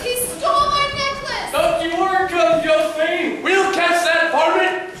necklace! He stole my necklace! Don't you worry, Cousin Josephine. We'll catch that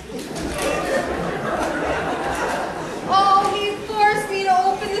varmint. Oh, he forced me to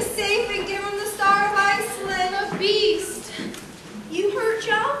open the safe and give him the Star of Iceland. The beast! You hurt,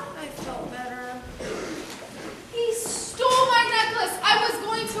 Joe? I felt better. He stole my necklace! I was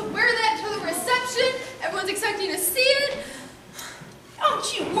going to wear that to the reception. Everyone's expecting to see it. Don't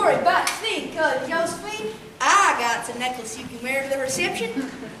you worry about a thing, Cousin Josephine. I got a necklace you can wear to the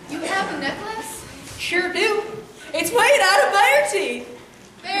reception. You have a necklace? Sure do. It's made out of bear teeth.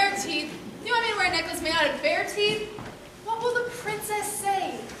 Bear teeth. You want me to wear a necklace made out of bear teeth? What will the princess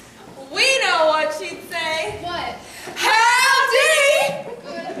say? We know what she'd say. What? Howdy!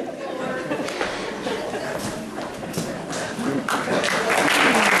 Good Lord.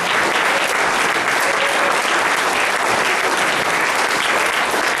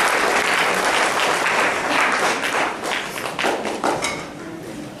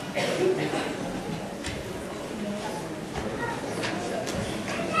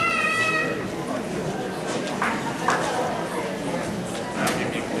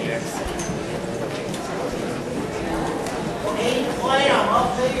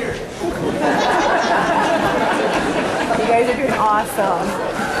 You guys are doing awesome.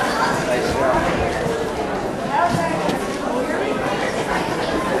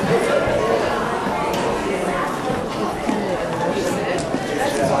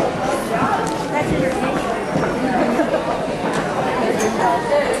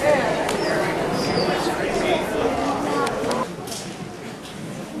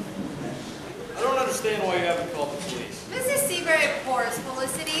 I don't understand why you haven't called the police. Mrs. Seabury abhors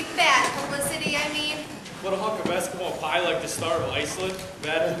publicity, bad publicity, I mean. What a hunk of Eskimo pie like the Star of Iceland?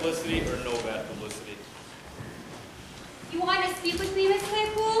 Bad publicity or no bad publicity? You want to speak with me, Miss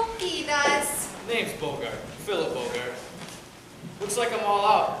Claypool? He does. Name's Bogart. Philip Bogart. Looks like I'm all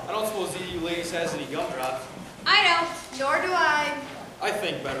out. I don't suppose either of you ladies has any gumdrops. I don't. Nor do I. I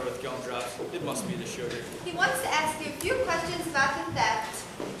think better with gumdrops. It must be the sugar. He wants to ask you a few questions about the theft.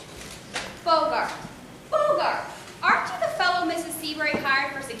 Bogart. Bogart. Aren't you the fellow Mrs. Seabury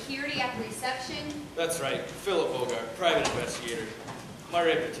hired for security at the reception? That's right. Philip Bogart, private investigator. My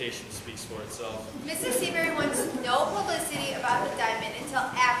reputation speaks for itself. Mrs. Seabury wants no publicity about the diamond until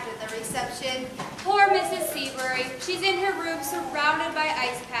after the reception. Poor Mrs. Seabury. She's in her room surrounded by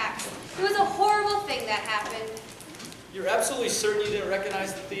ice packs. It was a horrible thing that happened. You're absolutely certain you didn't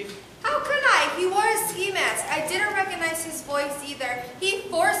recognize the thief? How could I? He wore a ski mask. I didn't recognize his voice either. He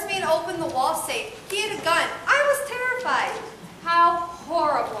forced me to open the wall safe. He had a gun. I was terrified. How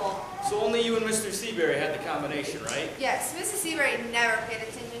horrible. So only you and Mr. Seabury had the combination, right? Yes, Mrs. Seabury never paid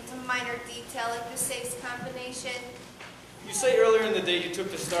attention to minor detail like the safe's combination. You say earlier in the day you took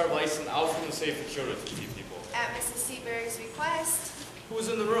the Star of Iceland out from the safe and showed it to the people. At Mrs. Seabury's request. Who was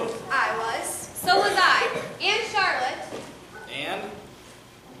in the room? I was. So was I. And Charlotte. And?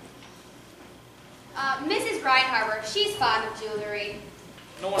 Mrs. Reinhardt. She's fond of jewelry.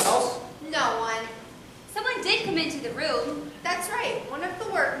 No one else? No one. Someone did come into the room. That's right, one of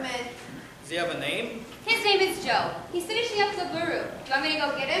the workmen. Does he have a name? His name is Joe. He's finishing up the blue room. Do you want me to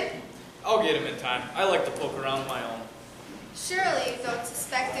go get him? I'll get him in time. I like to poke around my own. Surely you don't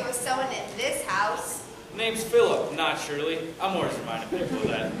suspect it was someone in this house. Name's Philip, not Shirley. I'm always reminding people of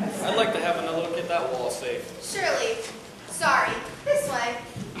that. I'd like to have another look at that wall safe. Surely. Sorry, this way.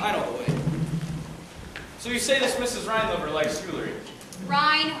 I know the way. So you say this Mrs. Rhinelander likes jewelry?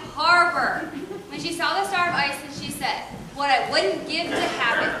 Rhine Harbor. When she saw the Star of Iceland, she said, "What I wouldn't give to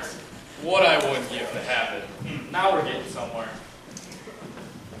have it." What I wouldn't give to have it. Now we're getting somewhere.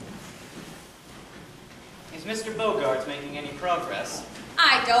 Is Mr. Bogart's making any progress?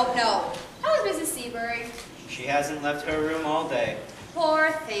 I don't know. How is Mrs. Seabury? She hasn't left her room all day.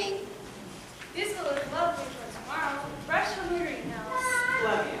 Poor thing. These will look lovely for tomorrow. Fresh from the greenhouse.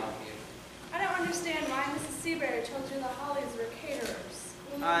 Let me help you. I don't understand why Mrs. Seabury told you the Hollies were caterers.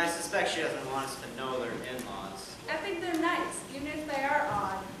 I suspect she doesn't want us to know they're in-laws. I think they're nice, even if they are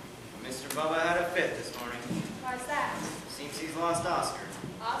odd. Mr. Bubba had a fit this morning. Why's that? Seems he's lost Oscar,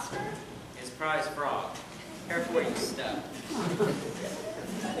 Oscar? his prize frog. Careful where you step.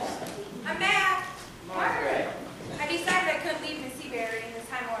 I'm back. Margaret. I decided I couldn't leave Miss Seabury in this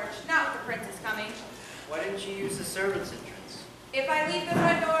high march, not with the princess coming. Why didn't you use the servants' entrance? If I leave the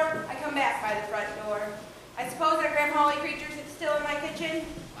front door, I come back by the front door. I suppose our Graham Holly creatures is still in my kitchen.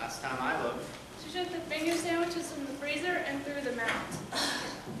 Last time I looked. She took the finger sandwiches from the freezer and threw them out.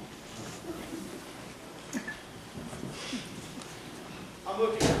 I'm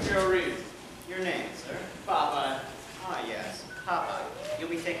looking for Joe Reed. Your name, sir? Popeye. Ah, yes. Popeye. You'll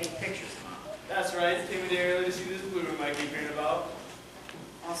be taking pictures tomorrow. That's right. Came in here early to see this blue room I keep hearing about.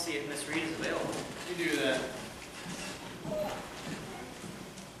 I'll see if Miss Reed is available. You do that.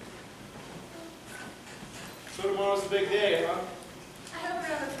 So tomorrow's a big day, huh? I hope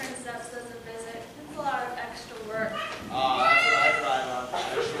another princess doesn't visit. It's a lot of extra work. That's what I thrive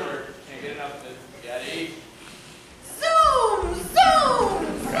on. Extra work. Can't get enough of it. Gotta eat. Zoom! Zoom!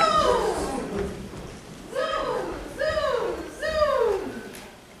 Zoom! Zoom! Zoom! Zoom!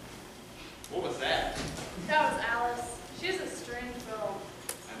 What was that? That was Alice. She's a strange girl.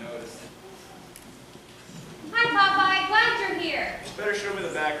 I noticed. Hi, Popeye. Glad you're here. Better show me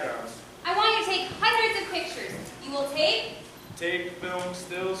the backgrounds. I want you to take hundreds of pictures. You will take? Tape, film,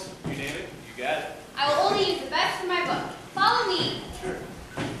 stills, you name it, you got it. I will only use the best from my book. Follow me. Sure.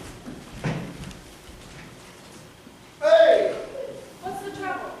 Hey! What's the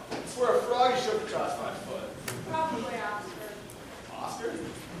trouble? It's where a frog shook across my foot. Probably Oscar. Oscar?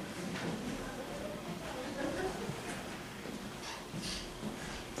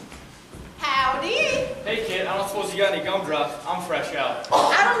 Howdy! Hey kid, I don't suppose you got any gumdrops. I'm fresh out.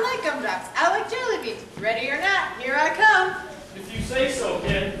 I don't like gumdrops. I like jelly beans. Ready or not, here I come. If you say so,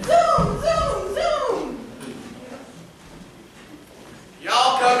 kid. Zoom! Zoom! Zoom!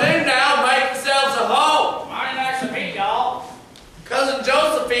 Y'all come in now, make yourselves at home. Mighty nice to meet y'all. Cousin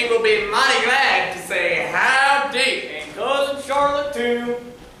Josephine will be mighty glad to say howdy. And Cousin Charlotte, too.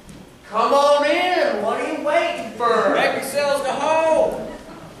 Come on in, what are you waiting for? Make yourselves to home.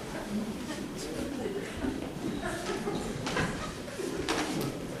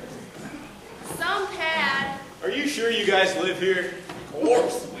 Some pad. Are you sure you guys live here? Of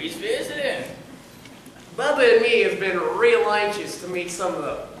course, we's visiting. Bubba and me have been real anxious to meet some of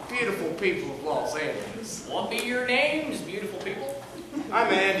the beautiful people of Los Angeles. What be your names, beautiful people? I'm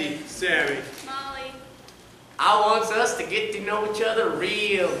Andy. Sammy. Molly. I wants us to get to know each other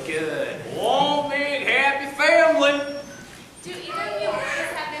real good. One big happy family. Do either of you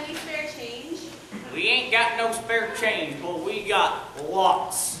boys have any spare change? We ain't got no spare change, but we got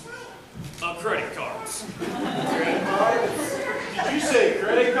lots of credit cards. Credit cards? Did you say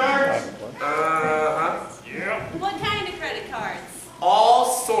credit cards? Uh-huh. Yeah. What kind of credit cards? All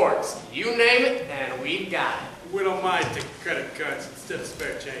sorts. You name it, and we got it. We don't mind taking credit cards instead of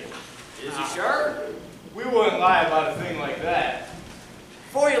spare change. Is he sure? We wouldn't lie about a thing like that.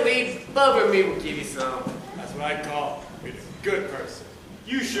 Before you leave, Bubba and me will give you some. That's what I call being a good person.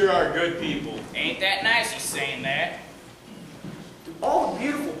 You sure are good people. Ain't that nice he's saying that? Do all the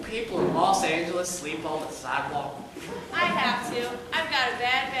beautiful people in Los Angeles sleep on the sidewalk? I have to. I've got a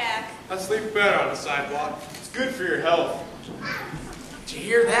bad back. I sleep better on the sidewalk. It's good for your health. Did you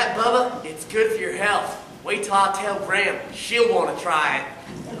hear that, Bubba? It's good for your health. Wait till I tell Graham. She'll want to try it.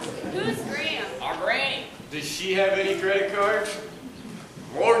 Who's Graham? Our granny. Does she have any credit cards?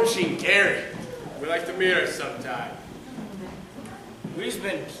 More than she can carry. We'd like to meet her sometime. We's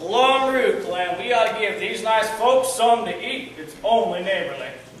been plumb rude, Clem. We ought to give these nice folks something to eat. It's only neighborly.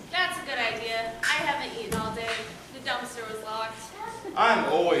 That's a good idea. I haven't eaten all day. The dumpster was locked. I'm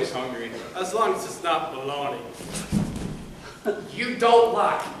always hungry, as long as it's not bologna. You don't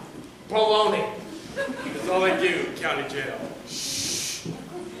like bologna. That's all I do in county jail.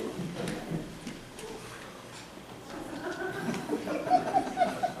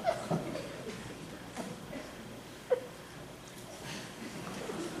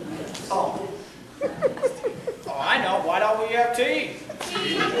 Oh, I know. Why don't we have tea?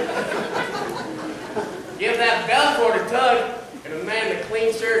 Give that bell cord a tug, and a man in a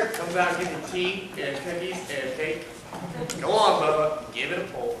clean shirt comes out and gives you tea and cookies and cake. Go on, Bubba. Give it a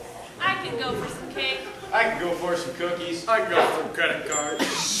pull. I can go for some cake. I can go for some cookies. I can go for a credit card.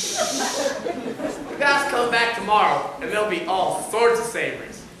 You guys come back tomorrow, and there'll be all sorts of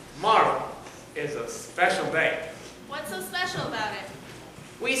savories. Tomorrow is a special day. What's so special about it?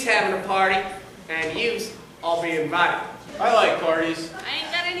 We's having a party, and you's all be invited. I like parties. I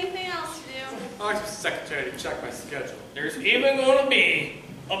ain't got anything else to do. I like the secretary to check my schedule. There's even going to be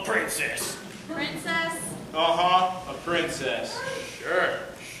a princess. Princess? Uh-huh, a princess. Sure.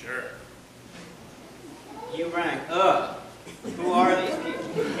 You rang up. Who are these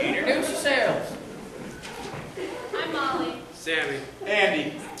people? Introduce yourselves. I'm Molly. Sammy.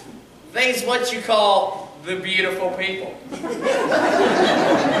 Andy. They's what you call the beautiful people.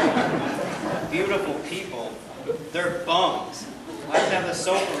 Beautiful people? They're bums. I have to have the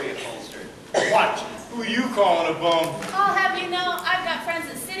sofa reupholstered. What? Who you calling a bum? I'll have you know, I've got friends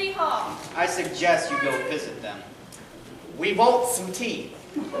at City Hall. I suggest you go visit them. We want some tea.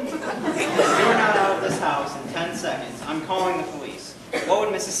 If you're not out of this house in 10 seconds, I'm calling the police. What would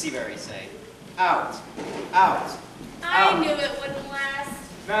Mrs. Seabury say? Out. Out. I knew it wouldn't last.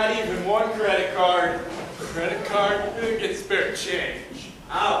 Not even one credit card. Credit card? Who gets spare change?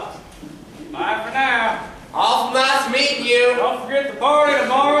 Out. Bye for now. Awful nice meeting you. Don't forget the party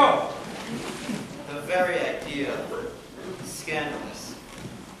tomorrow. The very idea. Scandalous.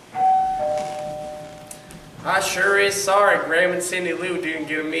 I sure is sorry Graham and Cindy Lou didn't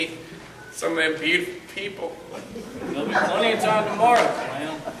get to meet some of them beautiful people. There'll be plenty of time tomorrow,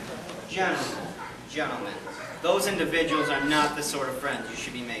 Clem. Gentlemen, those individuals are not the sort of friends you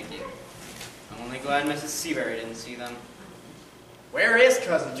should be making. I'm only glad Mrs. Seabury didn't see them. Where is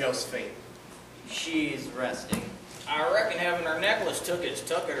Cousin Josephine? She's resting. I reckon having her necklace took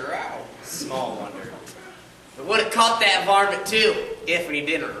her out. Small wonder. We would have caught that varmint too, if he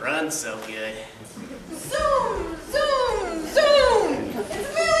didn't run so good. Zoom, zoom, zoom! It's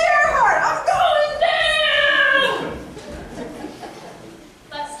Billy Earhart! I'm going down!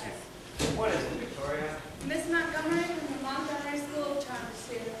 Lester. What is it, Victoria? Miss Montgomery from the Montgomery School of Charm is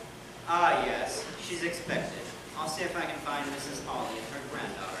here. Ah, yes. She's expected. I'll see if I can find Mrs. Hawley and her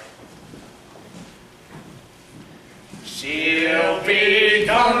granddaughter. She'll be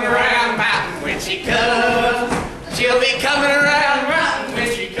coming around mountain when she comes. She'll be coming around mountain when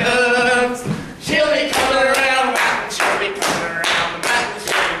she comes. She'll be coming around mountain. She'll be coming around the mountain.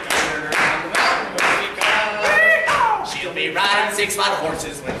 She'll be coming around the mountain when she comes. She'll be riding 6 white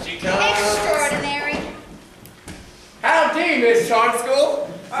horses when she comes. Extraordinary. Howdy, Miss Charm School.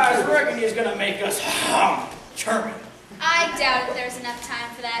 I reckon he's gonna make us charming. I doubt if there's enough time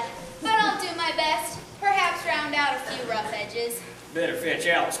for that, but I'll do my best. Perhaps round out a few rough edges. Better fetch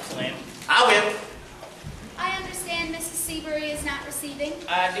Alice, Clem. I will. I understand Mrs. Seabury is not receiving.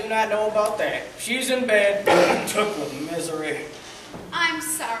 I do not know about that. She's in bed, took with misery. I'm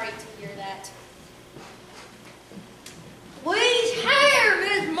sorry to hear that. Please hire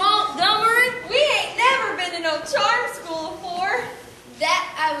Miss Montgomery. We ain't never been to no charm school before.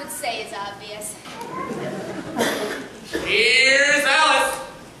 That, I would say, is obvious. Here's Alice.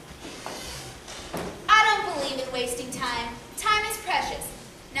 I don't believe in wasting time. Time is precious.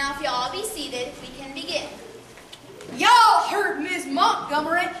 Now, if you'll all be seated, we can begin. Y'all heard Miss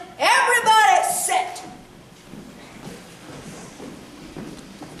Montgomery. Everybody sit.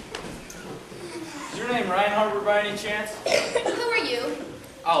 Is your name Reinhardt by any chance? Who are you?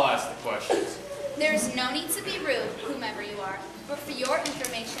 I'll ask the questions. There's no need to be rude, whomever you are. But for your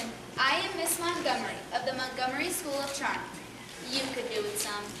information, I am Miss Montgomery of the Montgomery School of Charm. You could do with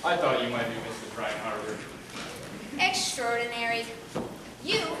some. I thought you might be Mrs. Reinhardt. Extraordinary.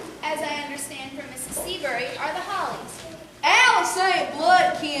 You, as I understand from Mrs. Seabury, are the Hollies. Alice ain't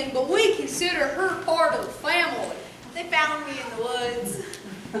blood kin, but we consider her part of the family. They found me in the woods.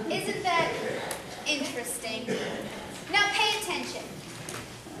 Isn't that interesting? Now pay attention.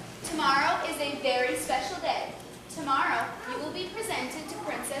 Tomorrow is a very special day. Tomorrow, you will be presented to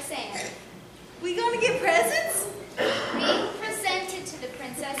Princess Anne. We gonna get presents? Being presented to the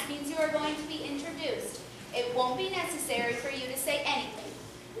princess means you are going to be introduced. It won't be necessary for you to say anything.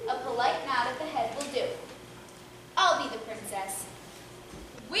 A polite nod of the head will do. I'll be the princess.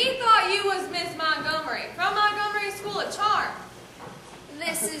 We thought you was Miss Montgomery, from Montgomery School of Charm.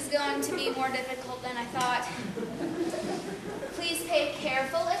 This is going to be more difficult than I thought. Please pay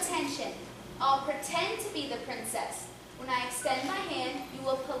careful attention. I'll pretend to be the princess. When I extend my hand, you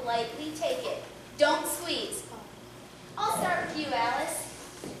will politely take it. Don't squeeze. I'll start with you, Alice.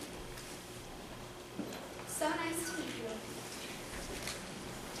 So nice to meet you.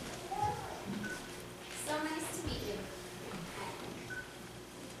 So nice to meet you.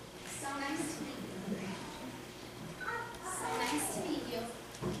 So nice to meet you. So nice to meet you.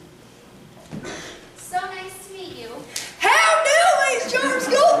 So nice to meet you. How do, Miss Charm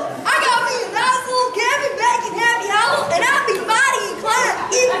School? I got me a nice little cabin back in Happy Hollow, and I'd be mighty inclined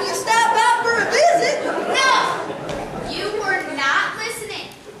if you stop by for a visit. No! You were not listening.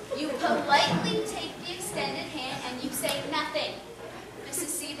 You politely take the extended hand and you say nothing. Mrs.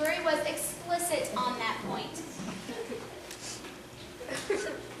 Seabury was explicit on that point.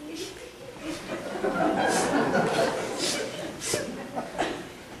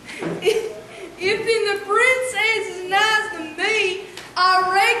 If then the princess is nice to me, I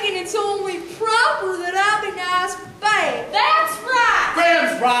reckon it's only proper that I be nice back. That's right!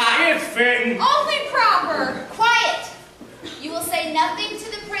 Graham's right. It's fitting. Only proper. Quiet! You will say nothing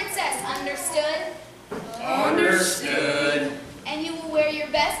to the princess, understood? Understood. And you will wear your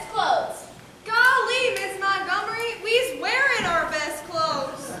best clothes. Golly, Miss Montgomery, we's wearing our best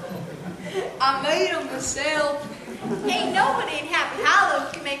clothes. I made them myself. Ain't nobody in Happy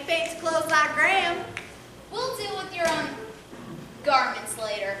Hollow can make fancy clothes like Graham. We'll deal with your own garments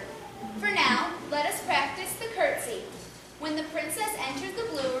later. For now, let us practice the curtsy. When the princess enters the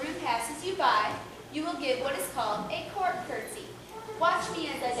blue room and passes you by, you will give what is called a court curtsy. Watch me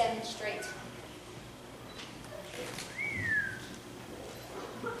as I demonstrate.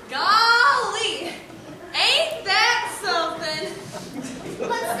 Golly, ain't that something?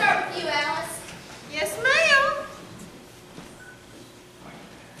 Let's start with you, Alice. Yes, ma'am.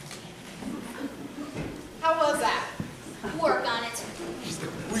 How was that? Work on it.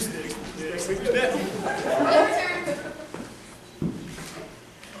 Next. Your turn.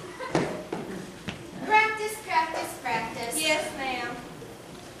 Practice, practice, practice. Yes, ma'am.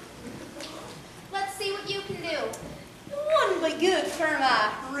 Let's see what you can do. Wouldn't be good for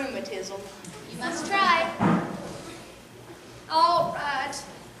my rheumatism. You must try. All right.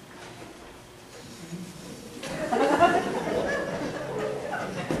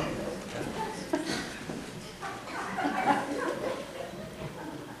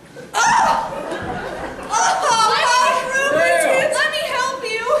 Let me help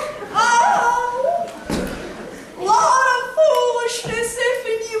you. Lot of foolishness,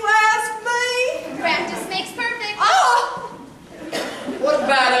 if you ask me. Practice makes perfect. What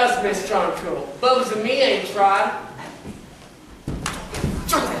about us, Miss Charm School? Bubbles and me ain't tried.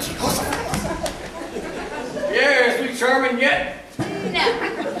 Yes, we charming yet.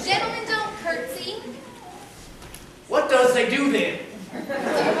 No, gentlemen don't curtsy. What does they do then? A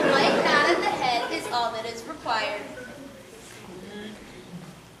polite nod of the head is all that is required.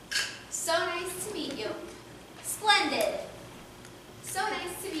 So nice to meet you. Splendid. So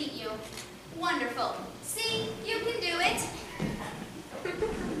nice to meet you. Wonderful. See, you can do it.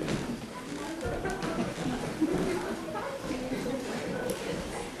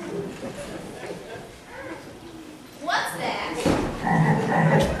 What's that?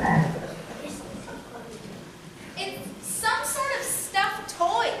 It's some sort of stuffed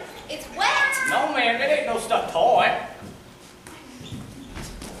toy. It's wet. No, man, that ain't no stuffed toy.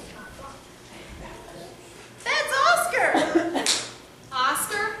 That's Oscar.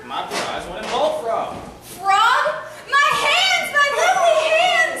 Oscar? My prize went in bullfrog. Frog? My hands! My lovely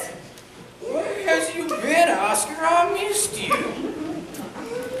hands! Where has you been, Oscar? I missed you.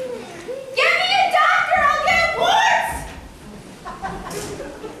 Give me a doctor! I'll get warts!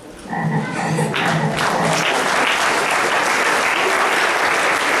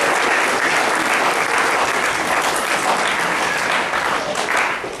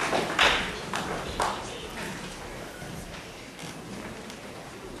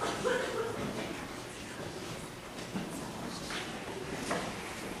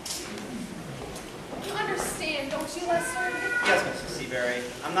 You understand, don't you, Lester? Yes, Mrs. Seabury.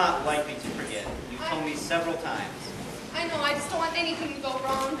 I'm not likely to forget. You told me several times. I know, I just don't want anything to go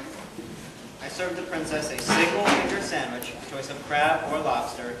wrong. I served the princess a single finger sandwich, choice of crab or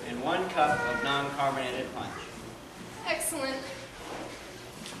lobster, and 1 cup of non-carbonated punch. Excellent.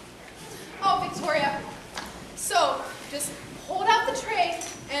 Oh, Victoria. So, just hold out the tray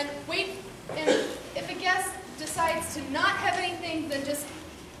and wait, and if a guest decides to not have anything, then just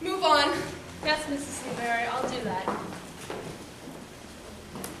move on. Yes, Mrs. Seabury, I'll do that.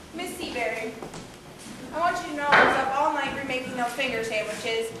 finger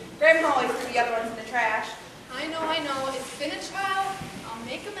sandwiches. Grandma always threw the other ones in the trash. I know. It's been a trial. I'll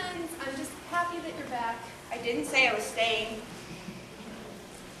make amends. I'm just happy that you're back. I didn't say I was staying.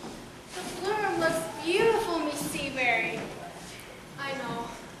 The blue room looks beautiful, Miss Seabury. I know.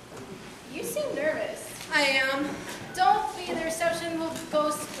 You seem nervous. I am. Don't be. The reception will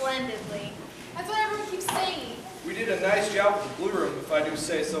go splendidly. That's what everyone keeps saying. We did a nice job with the blue room, if I do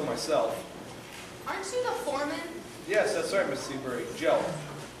say so myself. Aren't you the foreman? Yes, that's right, Miss Seabury. Joe.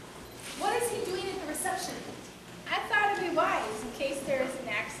 What is he doing at the reception? I thought it'd be wise in case there is an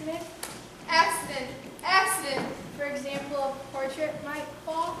accident. Accident. For example, a portrait might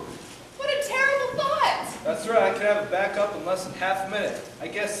fall. What a terrible thought. That's right, I could have it back up in less than half a minute. I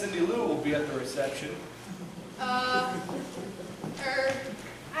guess Cindy Lou will be at the reception. I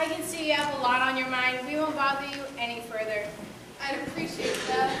can see you have a lot on your mind. We won't bother you any further. I'd appreciate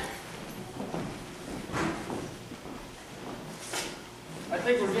that. I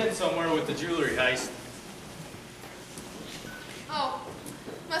think we're getting somewhere with the jewelry heist. Oh,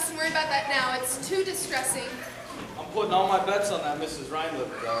 mustn't worry about that now. It's too distressing. I'm putting all my bets on that Mrs. Reinlip,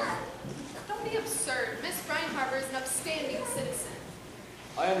 though. Don't be absurd. Miss Reinhardt is an upstanding citizen.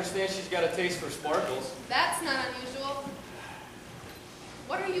 I understand she's got a taste for sparkles. That's not unusual.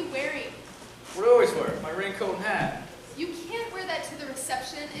 What are you wearing? What do I always wear? My raincoat and hat. You can't wear that to the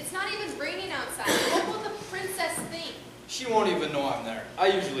reception. It's not even raining outside. What will the princess think? She won't even know I'm there. I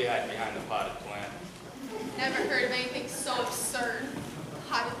usually hide behind the potted plant. Never heard of anything so absurd.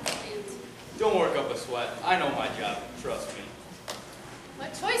 Potted plant. Don't work up a sweat. I know my job. Trust me.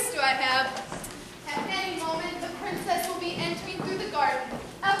 What choice do I have? At any moment, the princess will be entering through the garden.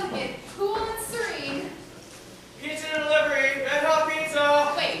 Elegant, cool, and serene. Pizza delivery, red hot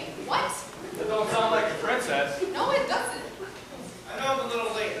pizza. Wait, what? That don't sound like a princess. No, it doesn't. I know I'm a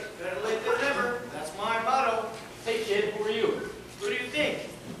little late. Better late than never. That's my motto. Hey kid, who are you? Who do you think?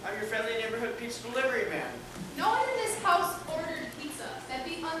 I'm your friendly neighborhood pizza delivery man. No one in this house ordered pizza. That'd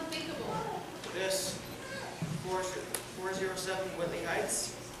be unthinkable. This 407 Whitley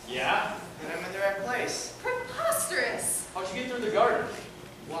Heights. Yeah? And I'm in the right place. Preposterous. How'd you get through the garden?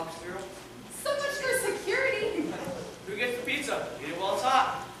 Walk through. So much for security. Who gets the pizza? Eat it while it's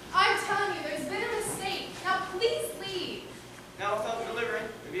hot. I'm telling you, there's been a mistake. Now please leave. Now without delivering,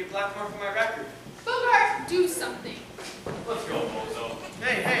 maybe a black mark for my record. Bogart, do something. Let's go, Bozo.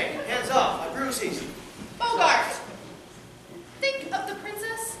 Hey, hands off. I bruise easy. Bogart! Think of the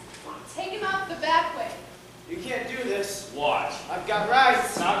princess. Take him out the back way. You can't do this. Watch. I've got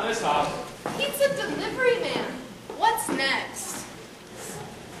rights. Not in this house. Pizza delivery man. What's next?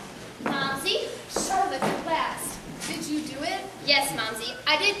 Momsy? Charlotte, at last. Did you do it? Yes, Momsy.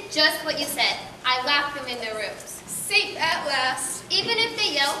 I did just what you said. I locked them in their rooms. Safe at last. Even if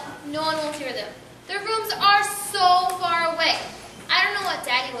they yell, no one will hear them. Their rooms are so far away. I don't know what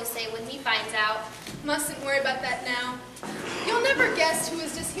Daddy will say when he finds out. Mustn't worry about that now. You'll never guess who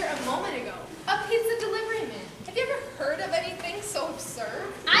was just here a moment ago. A pizza delivery man. Have you ever heard of anything so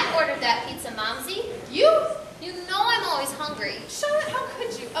absurd? I ordered that pizza, Momsy. You? You know I'm always hungry. Charlotte, how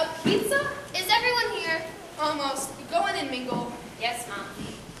could you? A pizza? Is everyone here? Almost. Go in and mingle. Yes,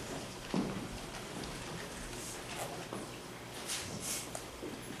 Momsy.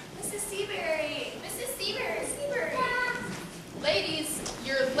 Mrs. Seabury. Mrs. Seabury. Ladies,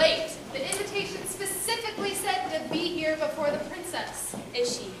 you're late. The invitation specifically said to be here before the princess.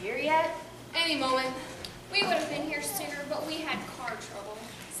 Is she here yet? Any moment. We would have been here sooner, but we had car trouble.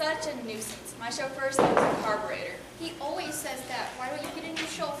 Such a nuisance. My chauffeur said it was a carburetor. He always says that. Why don't you get a new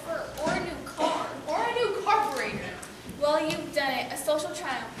chauffeur or a new car? Or a new carburetor. Well, you've done it. A social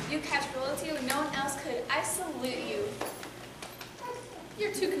triumph. You catch royalty when no one else could. I salute you.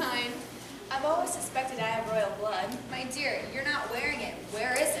 You're too kind. I've always suspected I have royal blood. My dear, you're not wearing it.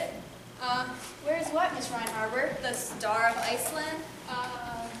 Where is it? Where's what, Miss Reinhardt? The Star of Iceland?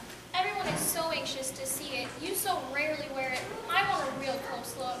 Everyone is so anxious to see it. You so rarely wear it. I want a real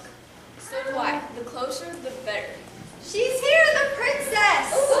close look. So do I. The closer, the better. She's here, the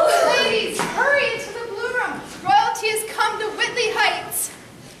princess! Ooh, ladies, hurry into the blue room. Royalty has come to Whitley Heights.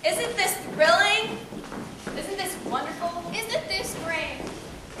 Isn't this thrilling? Isn't this wonderful? Isn't this grand?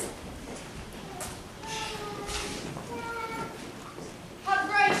 How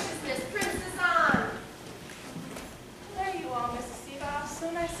graciousness, Princess Anne. There you are, Mrs. Seabass.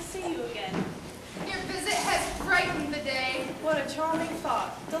 So nice to see you again. Your visit has brightened the day. What a charming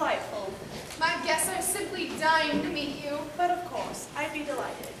thought. Delightful. My guests are simply dying to meet you. But of course, I'd be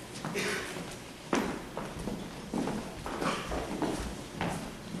delighted.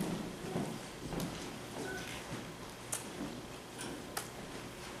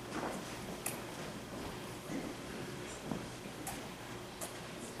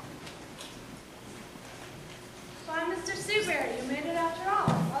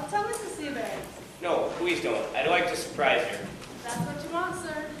 please don't. I'd like to surprise her. That's what you want,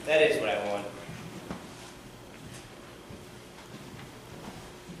 sir. That is what I want.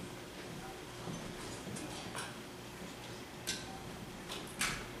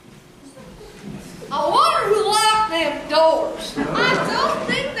 I wonder who locked them doors. I don't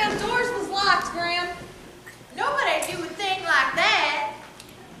think them doors was locked, Graham. Nobody do a thing like that.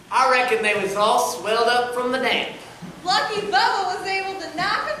 I reckon they was all swelled up from the damp. Lucky Bubba was able to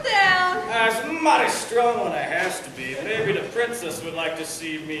knock them down. It's a mighty strong one, it has to be. Maybe the princess would like to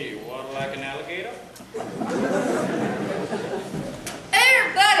see me. Water like an alligator?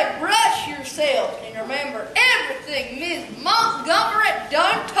 Everybody brush yourselves and remember everything Miss Montgomery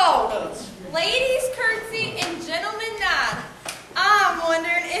done told us. Ladies curtsy and gentlemen nod. I'm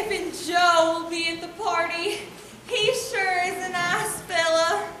wondering if Joe will be at the party. He sure is a nice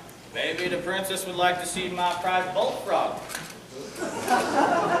fella. Maybe the princess would like to see my prize bullfrog.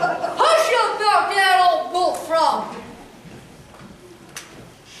 Hush up about that old bullfrog.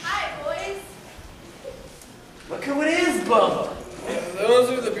 Hi, boys. Look who it is, Bubba. Those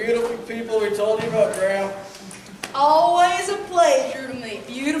are the beautiful people we told you about, Graham. Always a pleasure to meet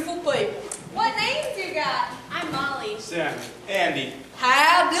beautiful people. What names you got? I'm Molly. Sam, Andy.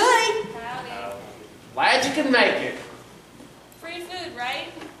 Howdy. Howdy. Glad you can make it. Free food, right?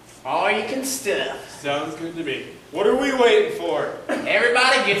 All you can stuff. Sounds good to me. What are we waiting for?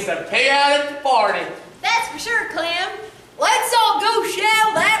 Everybody gets a pay out at the party. That's for sure, Clem. Let's all go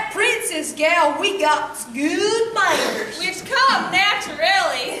show that princess gal we got good manners. Which come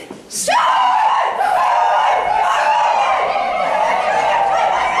naturally.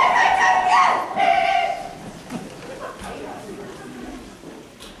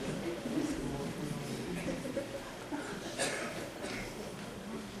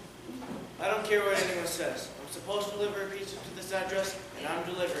 I don't care what anyone says. I'm supposed to deliver a pizza to this address, and I'm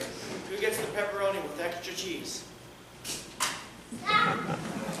delivering. Who gets the pepperoni with extra cheese?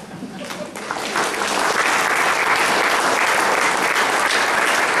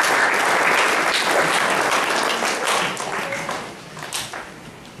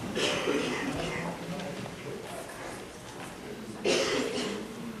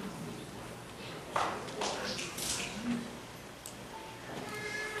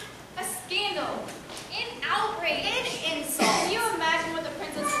 A scandal. An outrage. An insult. Can you imagine what the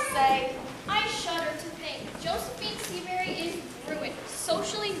princess will say? I shudder to think. Josephine Seabury is ruined.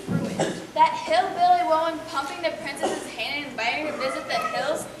 Socially ruined. That hillbilly woman pumping the princess's hand and inviting her to visit the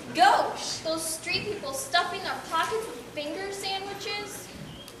hills? Gosh! Those street people stuffing their pockets with finger sandwiches?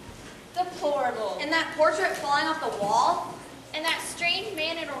 Deplorable. And that portrait falling off the wall? And that strange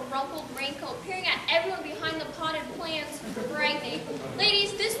man in a rumpled raincoat peering at everyone behind the potted plants, frightening.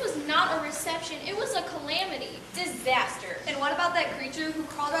 Ladies, this was not a reception. It was a calamity. Disaster. And what about that creature who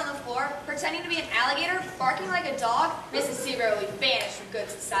crawled on the floor, pretending to be an alligator, barking like a dog? Mrs. Seabury will be banished from good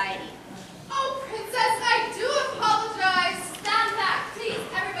society. Oh, Princess, I do apologize. Stand back, please.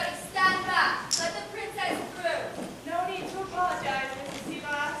 Everybody, stand back. Let the princess through. No need to apologize, Mrs.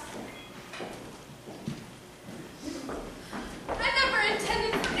 Seabass. I never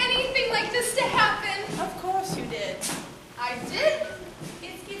intended for anything like this to happen. Of course you did. I did?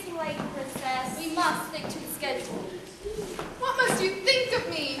 It's getting late, Princess. We must stick to the schedule. What must you think of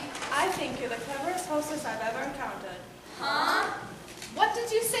me? I think you're the cleverest hostess I've ever encountered. Huh? What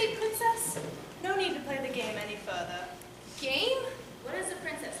did you say, Princess? No need to play the game any further. Game? What is the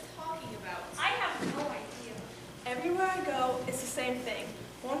princess talking about? I have no idea. Everywhere I go, it's the same thing.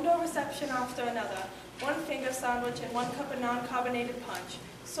 One door reception after another. One finger sandwich and one cup of non-carbonated punch.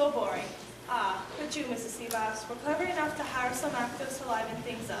 So boring. Ah, but you, Mrs. Seabass, were clever enough to hire some actors to liven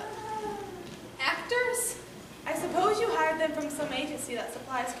things up. Actors? I suppose you hired them from some agency that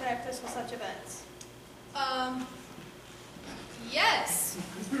supplies characters for such events. Yes.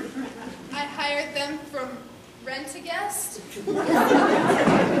 I hired them from Rent-A-Guest.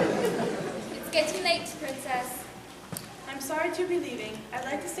 It's getting late, Princess. I'm sorry to be leaving. I'd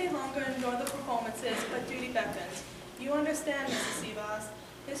like to stay longer and enjoy the performances, but duty beckons. You understand, Mrs. Seabass.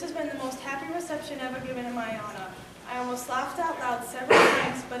 This has been the most happy reception ever given in my honor. I almost laughed out loud several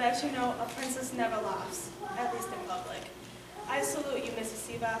times, but as you know, a princess never laughs, at least in public. I salute you, Mrs.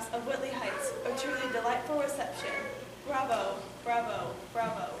 Seabass of Whitley Heights, a truly delightful reception. Bravo, bravo,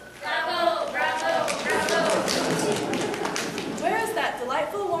 bravo. Bravo, bravo, bravo. Where is that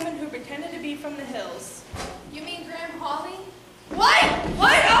delightful woman who pretended to be from the hills? You mean Graham Hawley? Wait,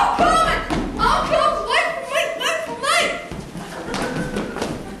 I'm coming! Wait for me!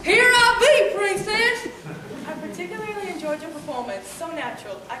 Here I be, princess! I particularly enjoyed your performance, so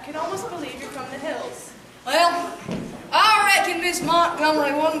natural. I can almost believe you're from the hills. Well, all reckon Miss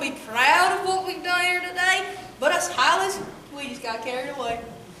Montgomery wouldn't be proud of what we've done here today, but us Hollies, we just got carried away.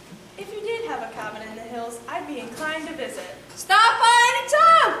 If you did have a cabin in the hills, I'd be inclined to visit. Stop by any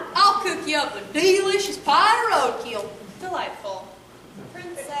time. I'll cook you up a delicious pie of roadkill. Delightful.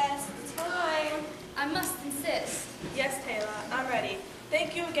 Princess, time. I must insist. Yes, Taylor, I'm ready.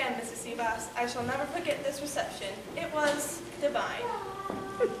 Thank you again, Mrs. Seabass. I shall never forget this reception. It was divine.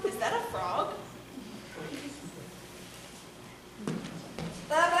 Is that a frog?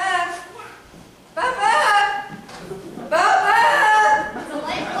 Bye-bye. Bye-bye. Bye-bye. It's a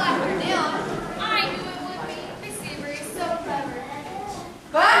delightful afternoon. I knew it would be. Miss Seabury is so clever.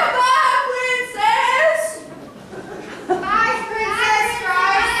 Bye-bye, princess. Bye, Princess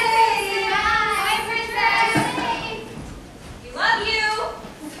Rosie. Bye, Princess. We love you.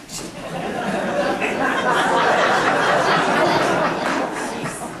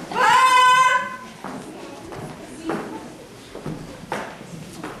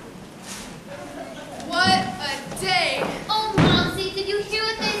 What a day! Oh, Momsy, did you hear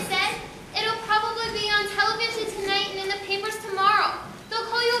what they said? It'll probably be on television tonight and in the papers tomorrow. They'll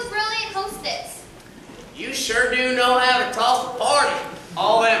call you a brilliant hostess. You sure do know how to toss a party.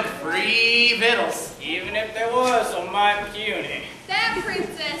 All them free victuals. Even if there was some might puny. That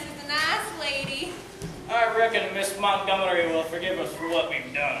princess is a nice lady. I reckon Miss Montgomery will forgive us for what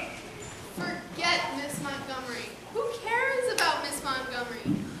we've done. Forget Miss Montgomery. Who cares about Miss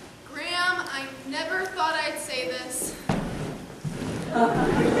Montgomery? Graham, I never thought I'd say this.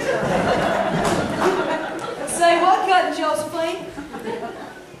 Say what, Cousin Josephine?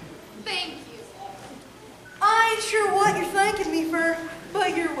 Thank you. I ain't sure what you're thanking me for,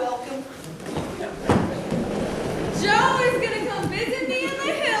 but you're welcome. Joe is gonna come visit me in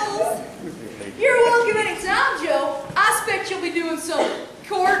the hills. You're welcome anytime, Joe. I expect you'll be doing some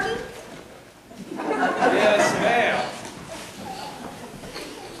courting. Yes, ma'am.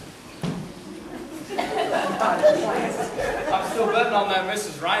 I'm still betting on that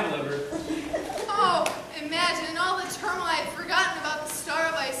Mrs. Rhineliver. Oh, imagine all the turmoil I'd forgotten about the Star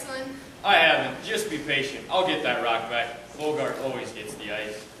of Iceland. I haven't. Just be patient. I'll get that rock back. Bogart always gets the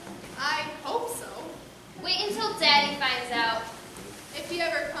ice. I hope so. Wait until Daddy finds out. If he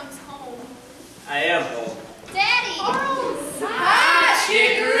ever comes home. I am home. Daddy! Charles! Hi,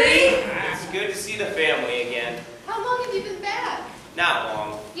 Chicory! It's good to see the family again. How long have you been back? Not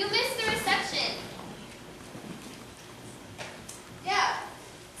long. You missed the reception. Yeah.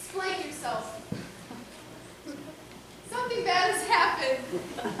 Explain yourself. Something bad has happened.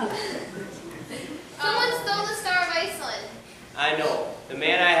 Someone stole the Star of Iceland. I know. The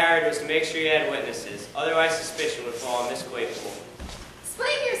man I hired was to make sure he had witnesses. Otherwise, suspicion would fall on Miss Claypool.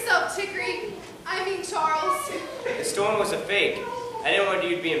 Explain yourself, Chicory. I mean Charles. The stone was a fake. I didn't want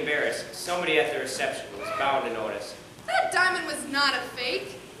you to be embarrassed. Somebody at the reception was bound to notice. That diamond was not a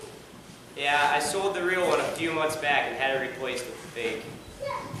fake. Yeah, I sold the real one a few months back and had it replaced with the fake.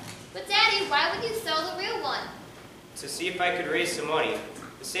 But Daddy, why would you sell the real one? To see if I could raise some money.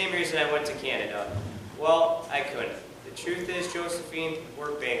 The same reason I went to Canada. Well, I couldn't. The truth is, Josephine,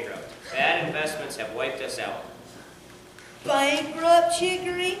 we're bankrupt. Bad investments have wiped us out. Bankrupt,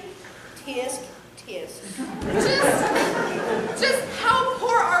 Chicory? Tisk, tisk. Just how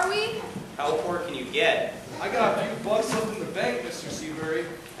poor are we? How poor can you get? I got a few bucks left in the bank, Mr. Seabury.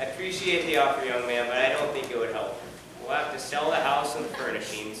 I appreciate the offer, young man, but I don't think it would help. We'll have to sell the house and the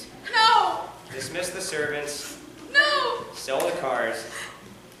furnishings. No! Dismiss the servants. No! Sell the cars.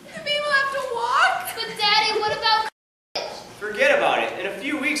 The people have to walk? But Daddy, what about college? Forget about it. In a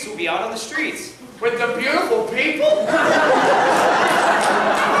few weeks, we'll be out on the streets. With the beautiful people?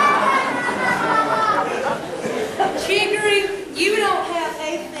 Chicory, you don't have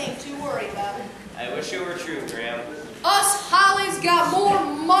anything to worry about. I wish it were true, Graham. Us Hollies got more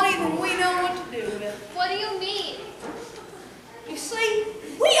money than we know what to do with. What do you mean? You see,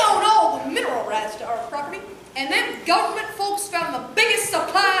 we own all the mineral rights to our property, and them government folks found the biggest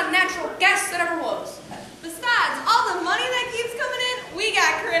supply of natural gas that ever was. Besides, all the money that keeps coming in, we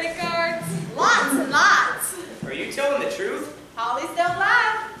got credit cards. Lots and lots. Are you telling the truth? Hollies don't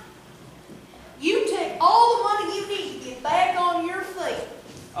lie. You take all the money you need to get back on your feet.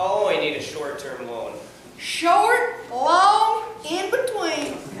 I'll only need a short-term loan. Short, long, in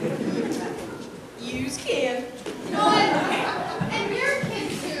between. Use Ken. And your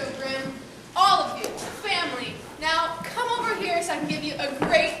kids too, Grim. All of you. Family. Now, come over here so I can give you a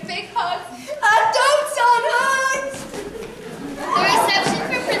great big hug. I don't son hugs! The reception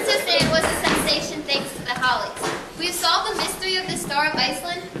for Princess Anne was a sensation thanks to the Hollies. We've solved the mystery of the Star of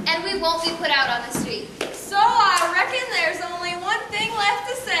Iceland, and we won't be put out on the street. So I reckon there's only one thing left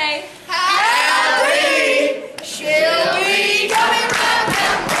to say. Happy shall we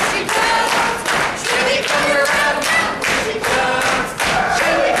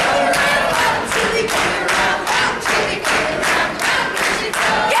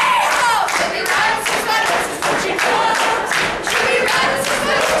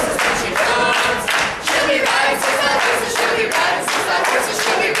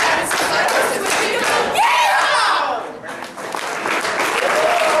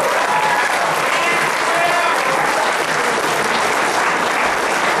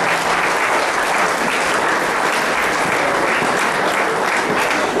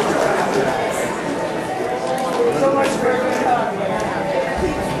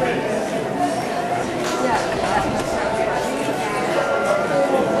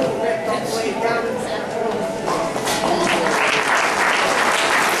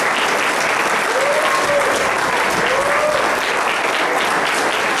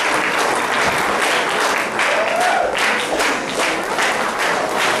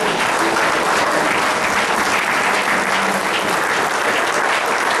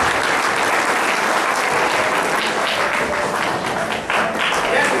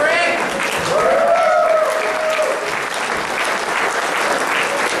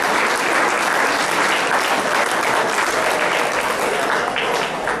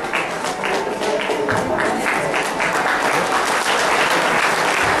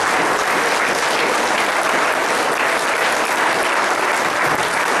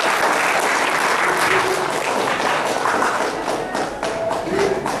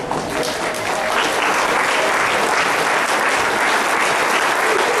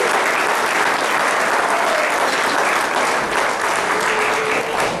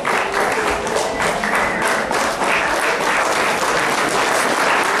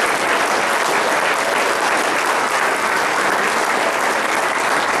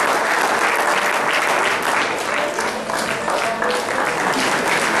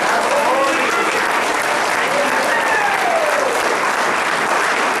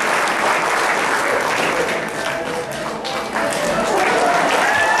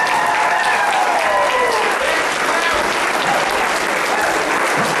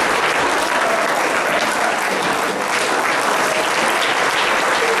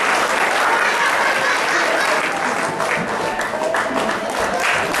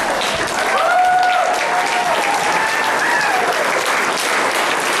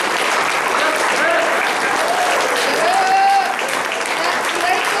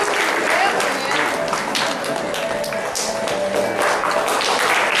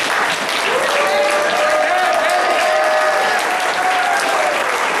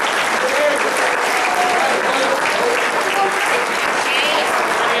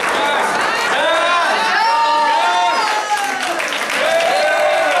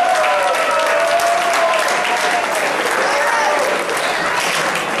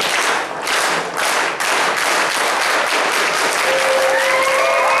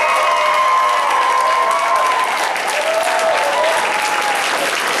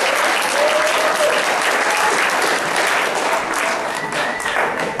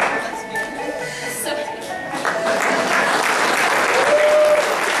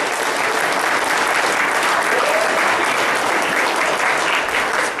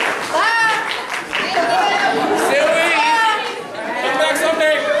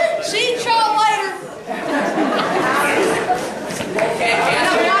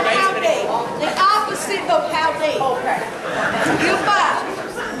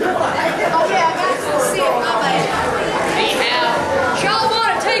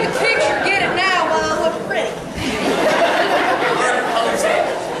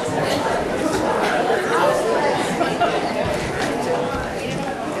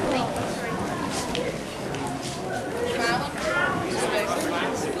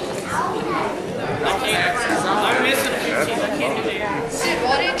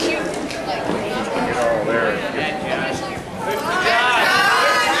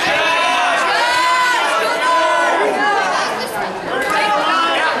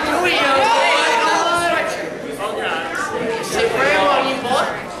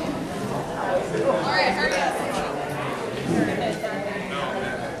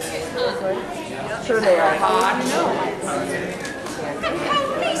seriously. Sure they are. How would you know?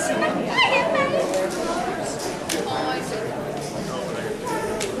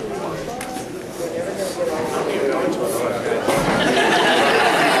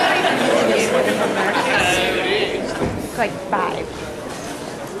 It's like 5.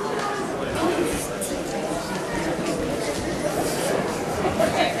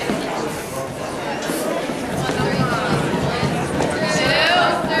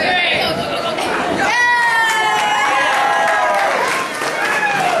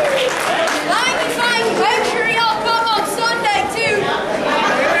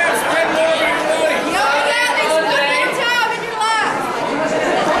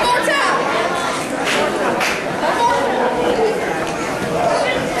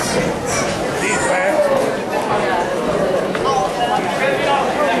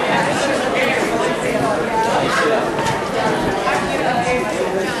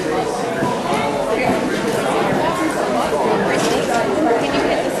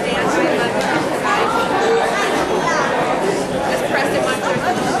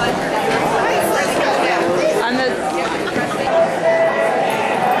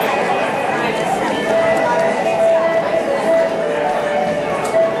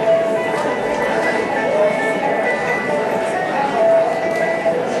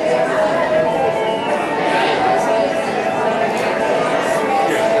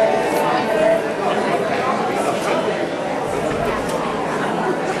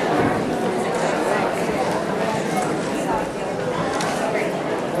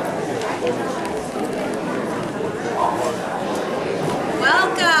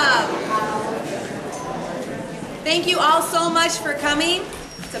 Thank you all so much for coming.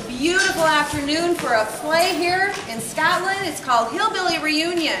 It's a beautiful afternoon for a play here in Scotland. It's called Hillbilly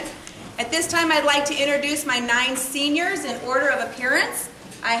Reunion. At this time, I'd like to introduce my 9 seniors in order of appearance.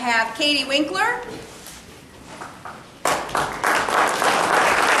 I have Katie Winkler,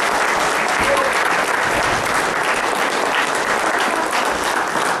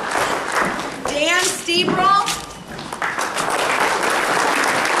 Dan Steebrel,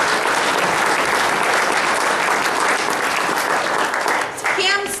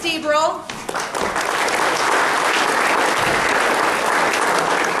 Kim Steebrel,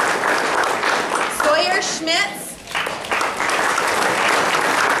 Sawyer Schmitz,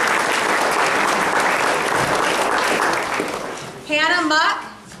 Hannah Muck,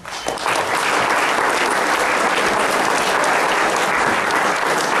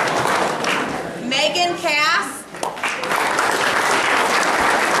 Megan Cass,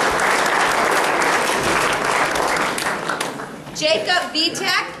 Jacob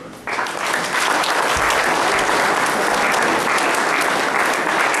Vitek,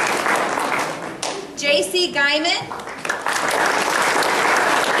 JC Guyman,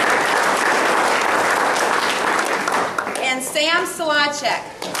 and Sam Solacek.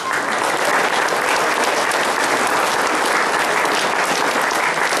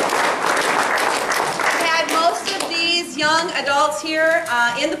 I've had most of these young adults here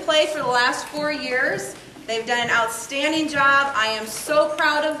in the play for the last 4 years. They've done an outstanding job. I am so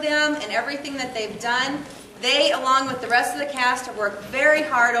proud of them and everything that they've done. They, along with the rest of the cast, have worked very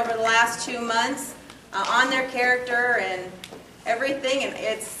hard over the last 2 months on their character and everything, and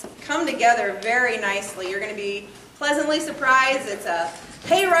it's come together very nicely. You're going to be pleasantly surprised. It's a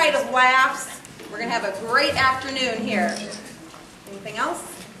hayride of laughs. We're going to have a great afternoon here. Anything else?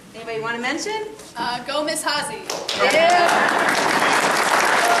 Anybody want to mention? Go Miss Hazy.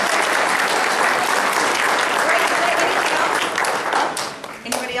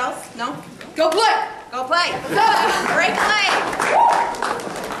 Anybody else? No? Go play! Go play! Great play!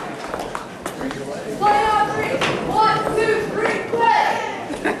 Play on 3. 1, 2, 3, play!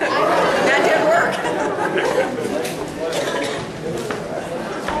 That didn't work.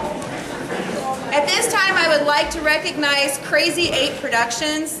 At this time, I would like to recognize Crazy 8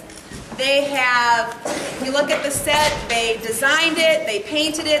 Productions. They have, if you look at the set, they designed it, they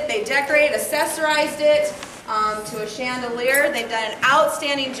painted it, they decorated, accessorized it to a chandelier. They've done an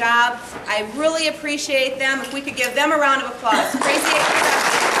outstanding job. I really appreciate them. If we could give them a round of applause. Crazy 8 Productions.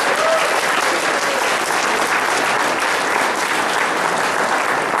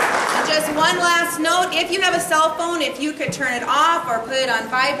 Just one last note, if you have a cell phone, if you could turn it off or put it on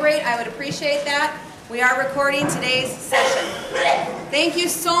vibrate, I would appreciate that. We are recording today's session. Thank you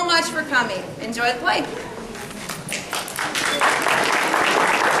so much for coming. Enjoy the play.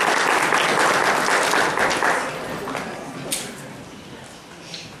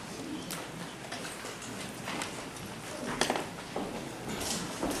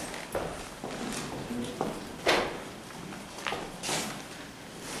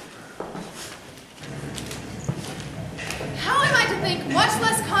 think, much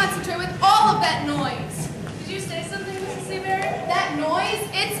less concentrate with all of that noise. Did you say something, Mrs. Seabury? That noise,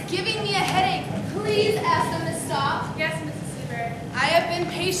 it's giving me a headache. Please ask them to stop. Yes, Mrs. Seabury. I have been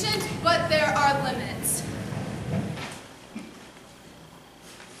patient, but there are limits.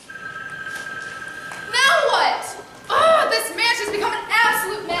 Now what? Oh, this mansion has become an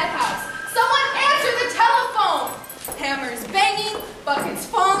absolute madhouse. Someone answer the telephone. Hammers banging, buckets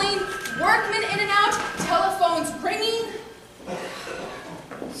falling, workmen in and out, telephones ringing.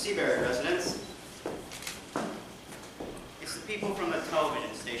 Seabury residents. It's the people from the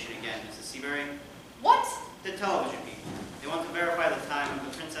television station again, Mrs. Seabury. What? The television people. They want to verify the time of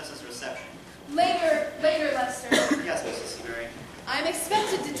the princess's reception. Later, Lester. Yes, Mrs. Seabury. I'm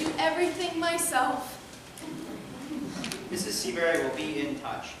expected to do everything myself. Mrs. Seabury will be in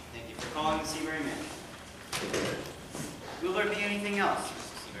touch. Thank you for calling the Seabury Mansion. Will there be anything else,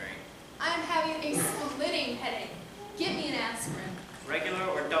 Mrs. Seabury? I'm having a splitting headache. Give me an aspirin. Regular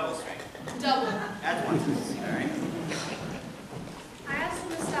or double strength? Double. Add one, Mrs. Seabury. I asked him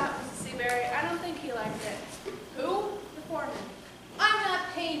to stop, Mrs. Seabury. I don't think he liked it. Who? The foreman. I'm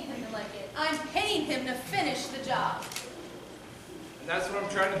not paying him to like it. I'm paying him to finish the job. And that's what I'm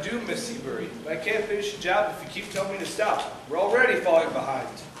trying to do, Miss Seabury. But I can't finish the job if you keep telling me to stop. We're already falling behind.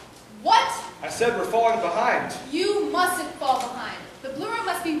 What? I said we're falling behind. You mustn't fall behind. The Blue Room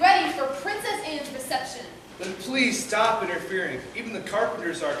must be ready for Princess Anne's reception. Then please stop interfering. Even the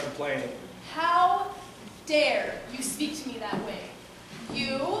carpenters are complaining. How dare you speak to me that way?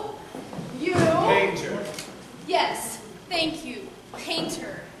 You... Painter. Yes, thank you,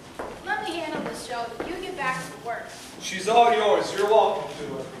 painter. Let me handle this show. You get back to work. She's all yours. You're welcome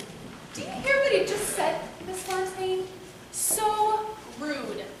to her. Do you hear what he just said, Miss Fontaine? So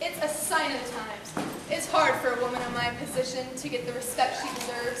rude. It's a sign of the times. It's hard for a woman in my position to get the respect she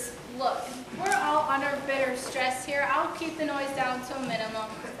deserves. Look, we're all under bitter stress here. I'll keep the noise down to a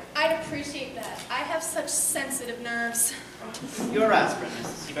minimum. I'd appreciate that. I have such sensitive nerves. Your aspirin, Mrs.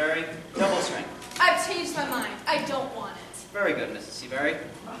 Seabury. Double strength. I've changed my mind. I don't want it. Very good, Mrs. Seabury.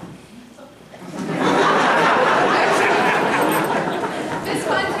 Miss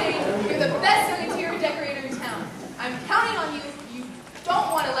Fontaine, you're the best young interior decorator in town. I'm counting on you. You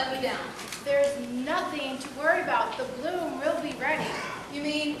don't want to let me down. There's nothing to worry about. The bloom will be ready. You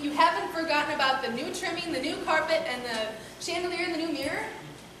mean you haven't forgotten about the new trimming, the new carpet, and the chandelier and the new mirror?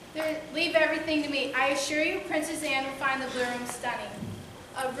 Leave everything to me. I assure you, Princess Anne will find the blue room stunning.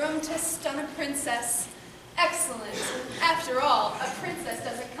 A room to stun a princess. Excellent. After all, a princess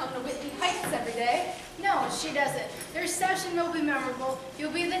doesn't come to Whitney Heights every day. No, she doesn't. The reception will be memorable.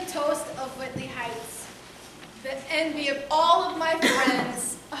 You'll be the toast of Whitley Heights. The envy of all of my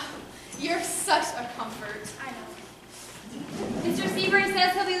friends. Oh, you're such a comfort. I know. Mr. Seabury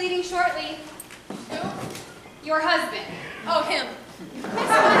says he'll be leaving shortly. Who? Your husband. Oh, him. Miss Fontaine.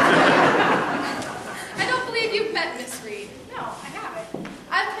 I don't believe you've met Miss Reed. No, I haven't.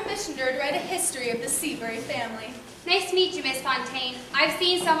 I've commissioned her to write a history of the Seabury family. Nice to meet you, Miss Fontaine. I've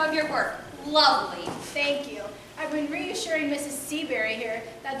seen some of your work. Lovely. Thank you. I've been reassuring Mrs. Seabury here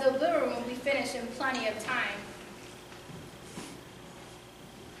that the blue room will be finished in plenty of time.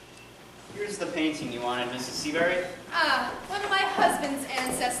 Here's the painting you wanted, Mrs. Seabury. Ah, one of my husband's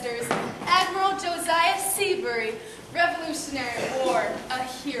ancestors, Admiral Josiah Seabury, Revolutionary War, a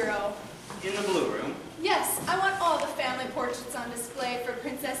hero. In the blue room. Yes, I want all the family portraits on display for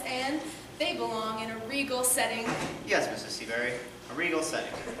Princess Anne. They belong in a regal setting. Yes, Mrs. Seabury. A regal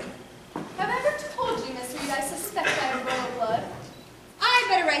setting. Have I ever told you, Miss Reed, I suspect I have royal blood? I'd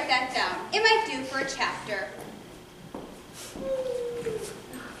better write that down. It might do for a chapter.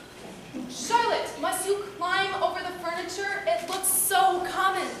 Charlotte, must you climb over the furniture? It looks so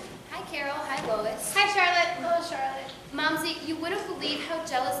common. Hi, Carol. Hi, Lois. Hi, Charlotte. Hello, Charlotte. Momsy, you wouldn't believe how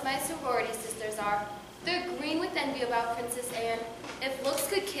jealous my sorority sisters are. They're green with envy about Princess Anne. If looks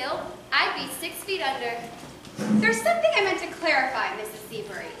could kill, I'd be 6 feet under. There's something I meant to clarify, Mrs.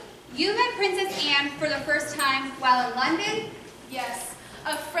 Seabury. You met Princess Anne for the first time while in London? Yes,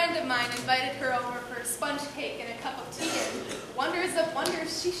 a friend of mine invited her over for a sponge cake and a cup of tea, and wonders of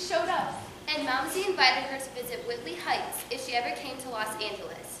wonders, she showed up. And Momsy invited her to visit Whitley Heights if she ever came to Los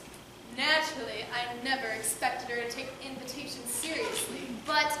Angeles. Naturally, I never expected her to take the invitation seriously.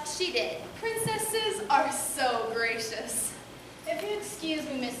 But she did. Princesses are so gracious. If you excuse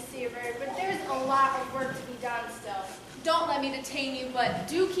me, Mrs. Seabury, but there's a lot of work to be done still. Don't let me detain you, but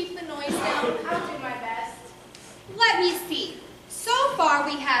do keep the noise down. I'll do my best. Let me see. So far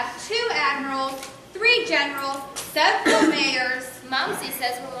we have 2 admirals, 3 generals, several mayors. Momsy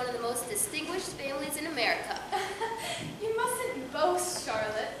says we're one of the most distinguished families in America. You mustn't boast,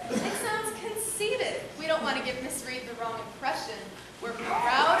 Charlotte. It sounds conceited. We don't want to give Miss Reed the wrong impression. We're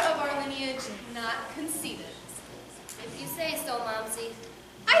proud of our lineage, not conceited. If you say so, Momsy.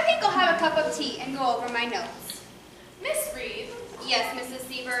 I think I'll have a cup of tea and go over my notes. Miss Reed. Yes, Mrs.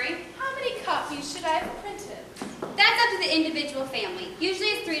 Seabury. How many copies should I have printed? That's up to the individual family. Usually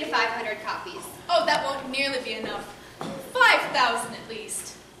it's 300 to 500 copies. Oh, that won't nearly be enough. 5,000 at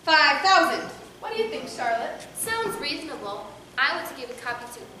least. 5,000. What do you think, Charlotte? Sounds reasonable. I want to give a copy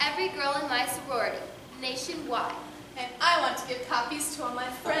to every girl in my sorority, nationwide. And I want to give copies to all my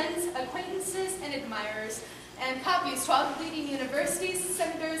friends, acquaintances, and admirers, and copies to all the leading universities,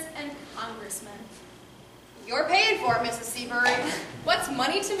 senators, and congressmen. You're paying for it, Mrs. Seabury. What's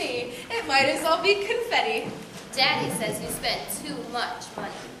money to me? It might as well be confetti. Daddy says you spend too much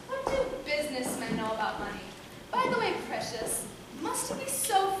money. What do businessmen know about money? By the way, Precious, must you be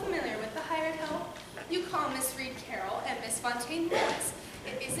so familiar with the hired help? You call Miss Reed Carroll and Miss Fontaine Morris.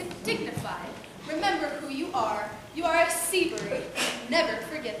 It isn't dignified. Remember who you are. You are a Seabury. Never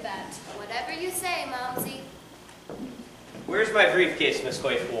forget that. Whatever you say, Momsy. Where's my briefcase, Miss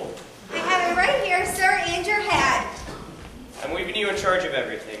Claypool? I have it right here, sir, and your hat. I'm leaving you in charge of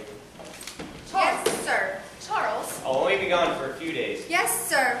everything. Yes, sir. Charles. I'll only be gone for a few days. Yes,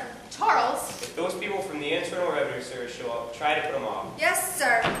 sir. Charles. If those people from the Internal Revenue Service show up, try to put them off. Yes,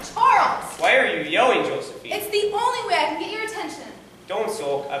 sir. Charles! Why are you yelling, Josephine? It's the only way I can get your attention. Don't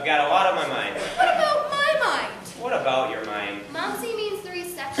sulk. I've got a lot on my mind. What about my mind? What about your mind? Momsy means the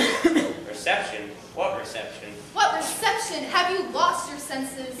reception. Reception? What reception? What reception? Have you lost your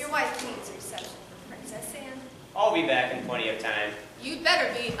senses? Your wife needs reception for Princess Anne. I'll be back in plenty of time. You'd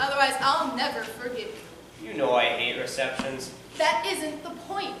better be, otherwise I'll never forgive you. You know I hate receptions. That isn't the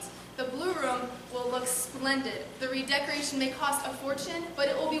point. The blue room will look splendid. The redecoration may cost a fortune, but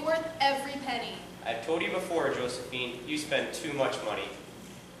it will be worth every penny. I've told you before, Josephine, you spend too much money.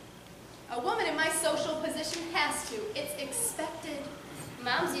 A woman in my social position has to. It's expected.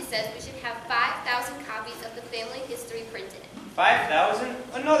 Momsy says we should have 5,000 copies of the family history printed. 5,000?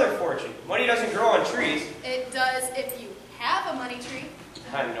 Another fortune. Money doesn't grow on trees. It does if you have a money tree.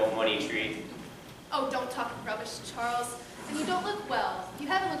 I'm no money tree. Oh, don't talk rubbish, Charles. And you don't look well. You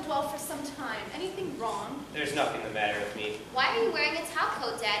haven't looked well for some time. Anything wrong? There's nothing the matter with me. Why are you wearing a top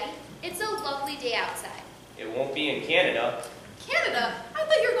coat, Daddy? It's a lovely day outside. It won't be in Canada. Canada? I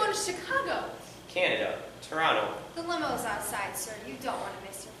thought you were going to Chicago. Canada. Toronto. The limo's outside, sir. You don't want to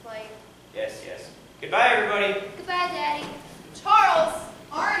miss your flight. Yes, yes. Goodbye, everybody. Goodbye, Daddy. Charles,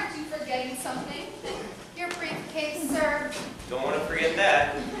 aren't you forgetting something? Your briefcase, sir. Don't want to forget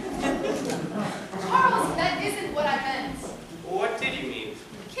that. Charles, that isn't what I meant. What did you mean?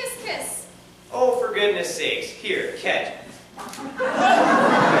 Kiss, kiss. Oh, for goodness sakes. Here, catch.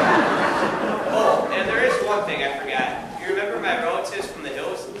 Oh, and there is one thing I forgot. You remember my relatives from the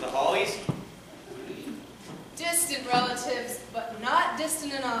hills, the Hollies? Distant relatives, but not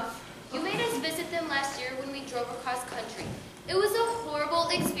distant enough. You made us visit them last year when we drove across country. It was a horrible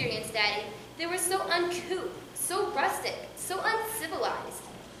experience, Daddy. They were so uncouth, so rustic, so uncivilized.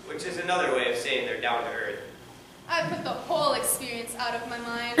 Which is another way of saying they're down to earth. I put the whole experience out of my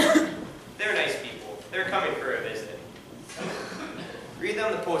mind. They're nice people. They're coming for a visit. Read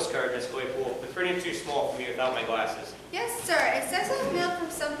them the postcard, Miss Claypool. The printing's too small for me without my glasses. Yes, sir. It says it was mailed from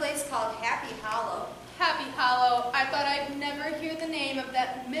someplace called Happy Hollow. Happy Hollow. I thought I'd never hear the name of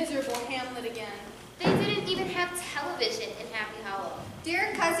that miserable hamlet again. They didn't even have television in Happy Hollow.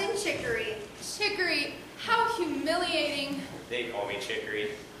 Dear Cousin Chicory. Chicory, how humiliating. They call me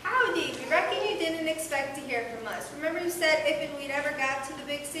Chicory. Howdy. We reckon you didn't expect to hear from us. Remember you said if and we'd ever got to the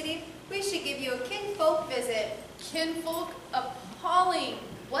big city, we should give you a kinfolk visit. Kinfolk? Appalling.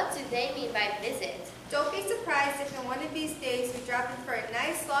 What do they mean by visit? Don't be surprised if in one of these days we drop in for a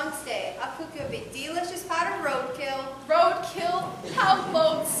nice long stay. I'll cook you up a delicious pot of roadkill. Roadkill? How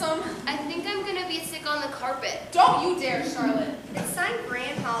loathsome. I think I'm going to be sick on the carpet. Don't you dare, Charlotte. It's signed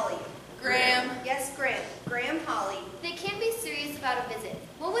Graham Holly. Graham? Yes, Graham. Graham Holly. They can't be serious about a visit.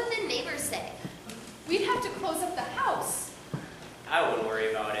 What would the neighbors say? We'd have to close up the house. I wouldn't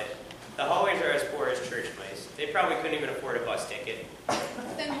worry about it. The Hollies are as poor as church mice. They probably couldn't even afford a bus ticket.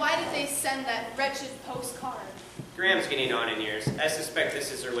 Then why did they send that wretched postcard? Graham's getting on in years. I suspect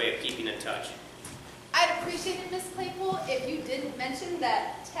this is their way of keeping in touch. I'd appreciate it, Miss Claypool, if you didn't mention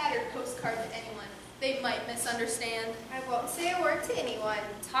that tattered postcard to anyone. They might misunderstand. I won't say a word to anyone.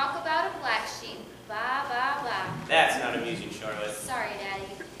 Talk about a black sheep. Blah, blah, blah. That's not amusing, Charlotte. Sorry, Daddy.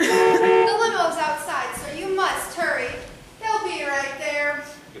 The limo's outside, so you must hurry. He'll be right there.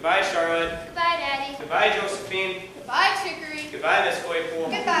 Goodbye, Charlotte. Goodbye, Daddy. Goodbye, Josephine. Goodbye, Chicory. Goodbye, Miss Claypool.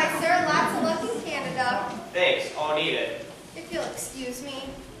 Goodbye, sir. Lots of luck in Canada. Thanks. I'll need it. If you'll excuse me.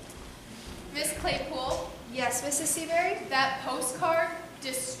 Miss Claypool, Yes, Mrs. Seabury? That postcard,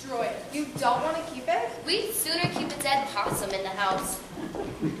 destroy it. You don't want to keep it? We'd sooner keep a dead possum in the house.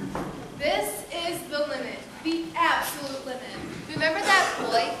 This is the limit. The absolute limit. Remember that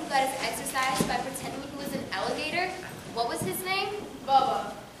boy who got his exercise by pretending he was an alligator? What was his name?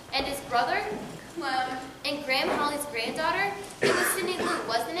 Bubba. And his brother? Clem. And Graham Holly's granddaughter? It was Cindy Lou,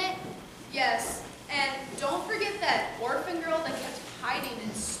 wasn't it? Yes. And don't forget that orphan girl that kept hiding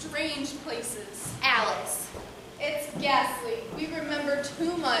in strange places. Alice. It's ghastly. We remember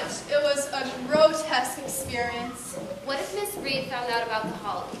too much. It was a grotesque experience. What if Miss Reed found out about the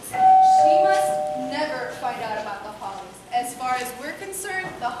Hollies? She must never find out about the Hollies. As far as we're concerned,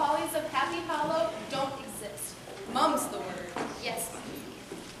 the Hollies of Happy Hollow don't exist. Mum's the word. Yes, Mum.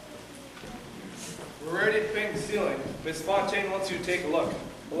 We're ready to paint the ceiling. Miss Fontaine wants you to take a look.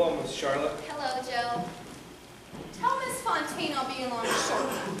 Hello, Miss Charlotte. Hello, Joe. Tell Miss Fontaine I'll be along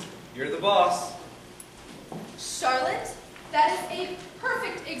shortly. You're the boss. Charlotte, that is a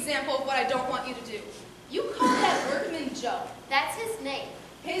perfect example of what I don't want you to do. You call that workman Joe. That's his name.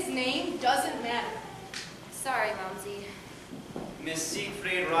 His name doesn't matter. Sorry, Momsy. Miss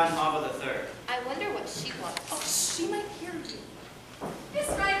Siegfried Ronhaber III. I wonder what she wants. Oh, she might hear you. Miss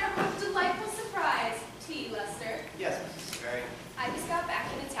Reinhardt, what a delightful surprise. Tea, Lester. Yes, Mrs. Seabury. I just got back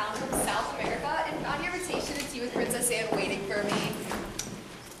into town from South America and found your invitation to tea with Princess Anne waiting for me.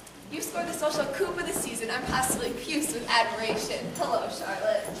 You scored the social coup of the season. I'm positively puce with admiration. Hello,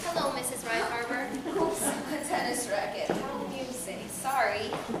 Charlotte. Hello, Mrs. Reinhardt. Oops, a tennis racket. How amusing. Sorry.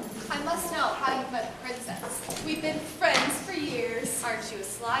 I must know how you've met the princess. We've been friends for years. Aren't you a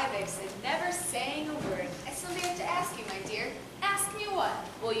sly vixen, never saying a word? I have something to ask you, my dear. Ask me what?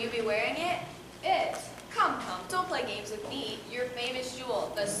 Will you be wearing it? It. Come, don't play games with me. Your famous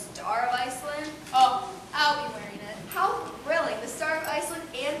jewel, the Star of Iceland. Oh, I'll be wearing it. How thrilling. The Star of Iceland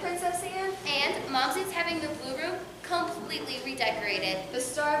and Princess Anne? And Momsy's having the blue room completely redecorated. The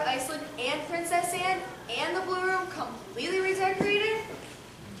Star of Iceland and Princess Anne and the blue room completely redecorated?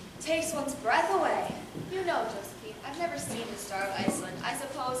 Takes one's breath away. You know, Josephine, I've never seen the Star of Iceland. I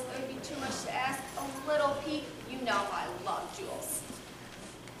suppose it would be too much to ask. A little peek. You know I love jewels.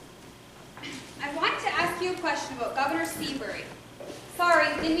 I wanted to ask you a question about Governor Seabury. Sorry,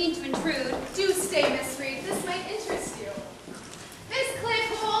 didn't mean to intrude. Do stay, Miss Reed. This might interest you. Miss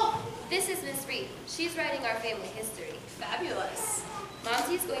Claypool! This is Miss Reed. She's writing our family history. Fabulous.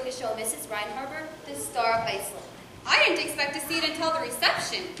 Momsy's going to show Mrs. Reinhardt the Star of Iceland. I didn't expect to see it until the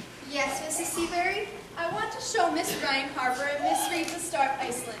reception. Yes, Mrs. Seabury? I want to show Miss Reinhardt and Miss Reed the Star of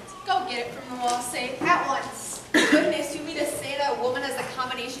Iceland. Go get it from the wall safe at once. Goodness, you mean to say that woman has a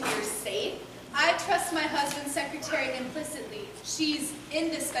combination to your safe? I trust my husband's secretary implicitly. She's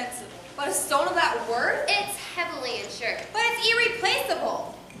indispensable. But a stone of that worth? It's heavily insured. But it's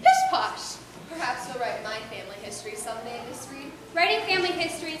irreplaceable. Pish-posh. Perhaps you'll write my family history someday, Miss Reed. Writing family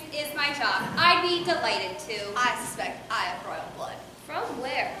histories is my job. I'd be delighted to. I suspect I have royal blood. From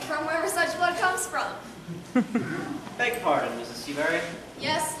where? From wherever such blood comes from. Beg pardon, Mrs. Seabury.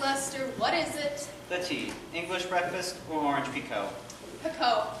 Yes, Lester, what is it? The tea. English breakfast or orange pekoe?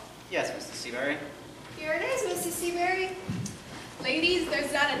 Pekoe. Yes, Mrs. Seabury. Here it is, Mrs. Seabury. Ladies,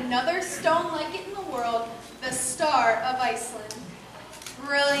 there's not another stone like it in the world. The Star of Iceland.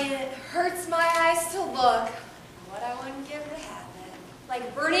 Brilliant. It hurts my eyes to look. What I wouldn't give to have it.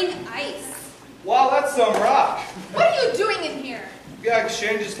 Like burning ice. Wow, that's some rock. What are you doing in here? We gotta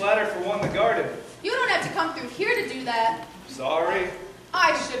exchange this ladder for one in the garden. You don't have to come through here to do that. Sorry.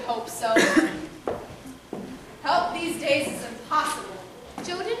 I should hope so. Help these days is impossible.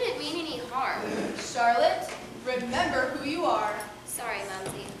 Joe didn't mean any harm. Charlotte, remember who you are. Sorry,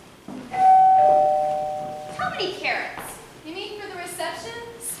 Momsy. How many carats? You mean for the reception?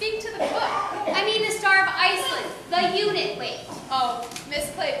 Speak to the cook. I mean the Star of Iceland, the unit weight. Oh,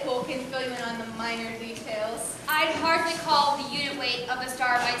 Miss Claypool can fill you in on the minor details. I'd hardly call the unit weight of the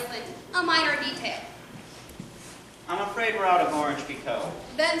Star of Iceland a minor detail. I'm afraid we're out of orange pekoe.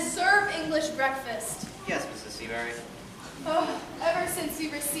 Then serve English breakfast. Yes, Mrs. Seabury. Oh, ever since we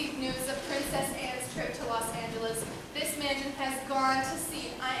received news of Princess Anne's trip to Los Angeles, this mansion has gone to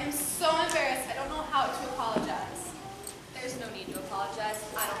seed. I am so embarrassed, I don't know how to apologize. There's no need to apologize.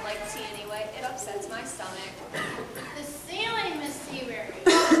 I don't like tea anyway. It upsets my stomach. The ceiling, Miss Seabury.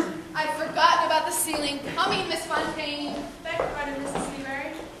 I'd forgotten about the ceiling. Coming, Miss Fontaine. Beg your pardon, Mrs.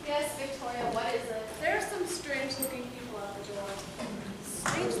 Seabury. Yes, Victoria, what is it? There are some strange-looking people out the door.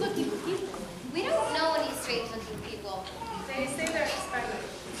 Strange-looking people? We don't know any strange-looking people. They say they're expected.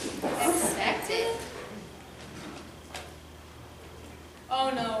 Expected?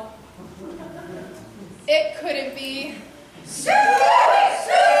 Oh no. It couldn't be.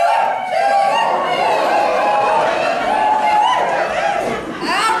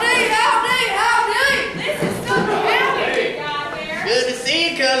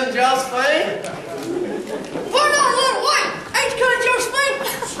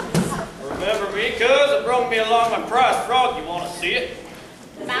 me along my prize frog. You want to see it?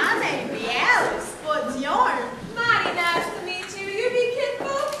 My name is Alice. What's yours? Mighty nice to meet you. You be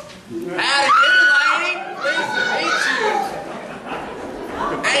kinfolk? Howdy, lady. Pleased to meet you.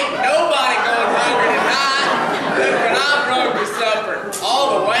 Ain't nobody going hungry tonight. Look what I brought for supper,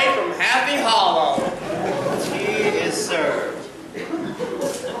 all the way from Happy Hollow. Tea is served.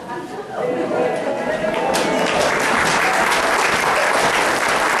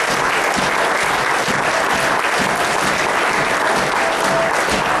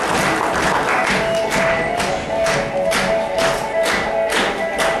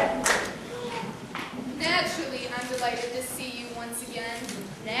 Naturally, I'm delighted to see you once again.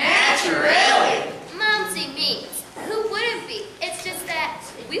 Naturally. Mumsy me. Who wouldn't be? It's just that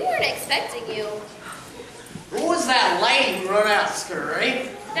we weren't expecting you. Who was that lady who run out scurry?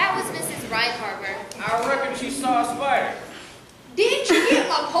 That was Mrs. Reinhardt. I reckon she saw a spider. Didn't you get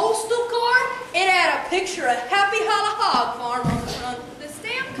my postal card? It had a picture of Happy Hollow Hog Farm on the front. The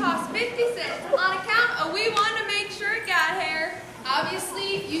stamp cost 50 cents on account of we wanted to make sure it got here.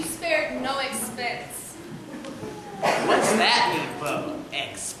 Obviously, you spared no expense. What's that mean, Bubba?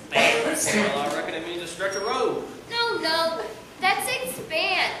 Expense. Well, I reckon it means a stretch of road. No, that's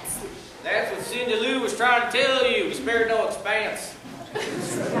expanse. That's what Cindy Lou was trying to tell you. We spared no expense.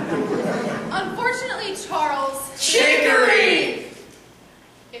 Unfortunately, Charles... Chicory!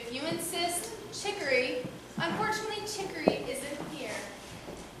 If you insist, Chicory. Unfortunately, Chicory isn't here.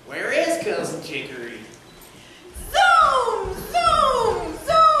 Where is Cousin Chicory? Zoom! Zoom!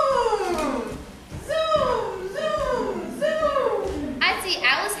 Zoom! Zoom! Zoom! Zoom! I see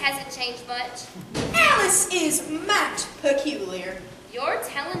Alice hasn't changed much. Alice is might peculiar. You're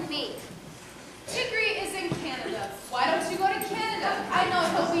telling me. Chicory is in Canada. Why don't you go to Canada? I know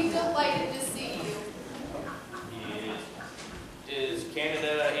he'll be delighted to see you. Is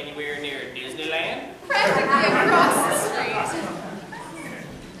Canada anywhere near Disneyland? Practically across the street.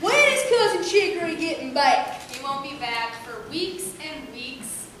 When is Cousin Chicory getting back? He won't be back for weeks and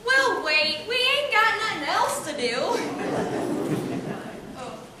weeks. Well, wait. We ain't got nothing else to do.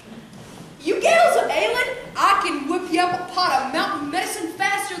 Oh. You gals are ailing. I can whip you up a pot of mountain medicine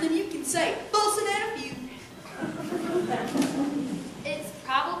faster than you can say fussing at a few. It's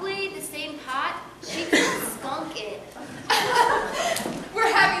probably the same pot she got skunk in.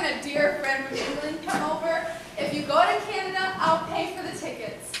 We're having a dear friend from England come over. If you go to Canada, I'll pay for the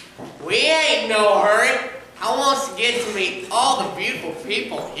tickets. We ain't no hurry. I want to get to meet all the beautiful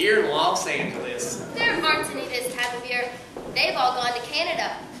people here in Los Angeles. There aren't any this time of year. They've all gone to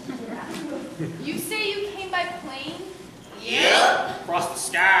Canada. You say you came by plane? Yep. Across the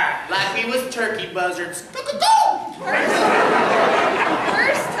sky. Like we was turkey buzzards. First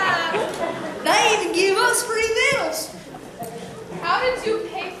time. They even give us free meals. How did you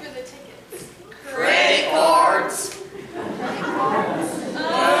pay for the tickets? Credit cards.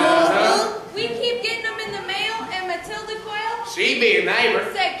 We keep getting them in the mail, and Matilda Quayle She be a neighbor.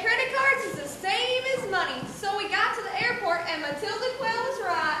 said credit cards is the same as money. So we got to the airport, and Matilda Quayle was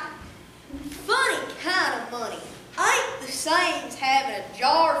right. Funny kind of money. Ain't the same as having a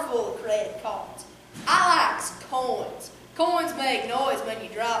jar full of credit cards. I likes coins. Coins make noise when you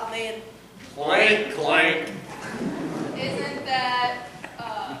drop them in. Clank, clank. Isn't that,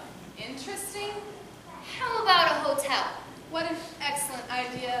 interesting? How about a hotel? What an excellent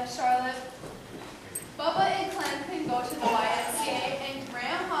idea, Charlotte. Bubba and Clem can go to the YMCA, and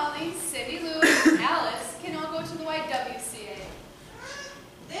Graham, Holly, Cindy Lou, and Alice can all go to the YWCA.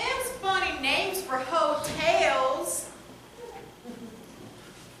 Them's funny names for hotels.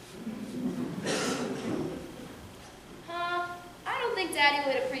 Huh? I don't think Daddy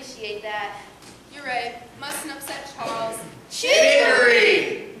would appreciate that. You're right. Mustn't upset Charles.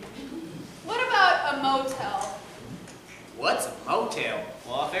 Chicory! What about a motel? What's a motel?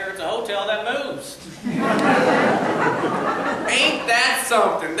 Well, I figure it's a hotel that moves. Ain't that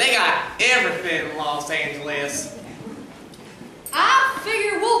something? They got everything in Los Angeles. I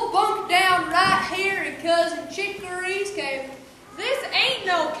figure we'll bunk down right here in Cousin Chicory's cabin. This ain't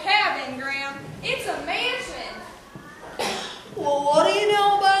no cabin, Graham. It's a mansion. Well, what do you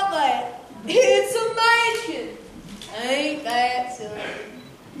know about that? It's a mansion. Ain't that silly?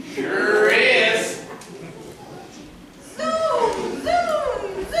 Sure is. Zoom,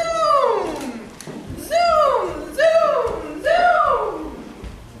 zoom, zoom. Zoom, zoom, zoom.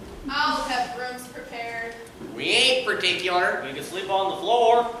 I'll have rooms prepared. We ain't particular. We can sleep on the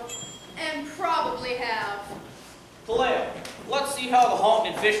floor. And probably have. Clem, let's see how the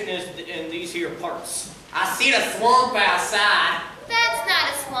haunting and fishing is in these here parts. I see the swamp outside. That's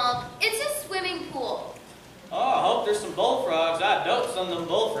not a swamp. It's a swimming pool. Oh, I hope there's some bullfrogs. I dope some of them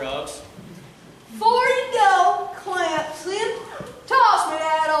bullfrogs. Before you go, Clemson, toss me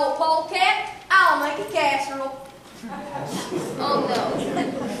that old polecat. I'll make a casserole. Oh no.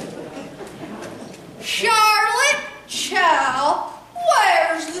 Charlotte, child,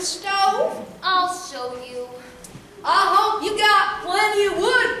 where's the stove? I'll show you. I hope you got plenty of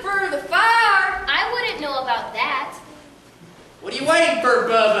wood for the fire. I wouldn't know about that. What are you waiting for,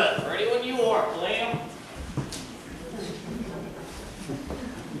 Bubba? Ready when you are, Clem.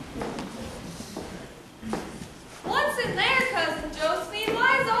 What's in there, Cousin Josephine?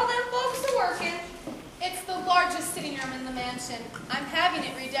 Why is all them folks a-working? It's the largest sitting room in the mansion. I'm having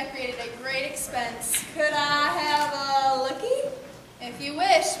it redecorated at great expense. Could I have a lookie? If you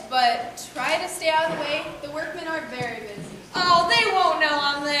wish, but try to stay out of the way. The workmen are very busy. Oh, they won't know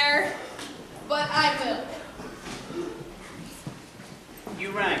I'm there. But I will. You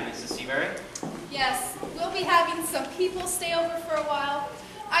rang, Mrs. Seabury. Yes, we'll be having some people stay over for a while.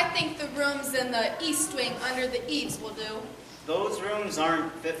 I think the rooms in the east wing under the eaves will do. Those rooms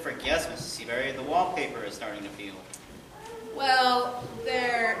aren't fit for guests, Mrs. Seabury. The wallpaper is starting to peel. Well,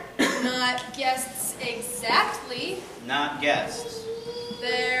 they're not guests exactly. Not guests.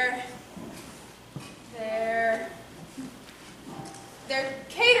 They're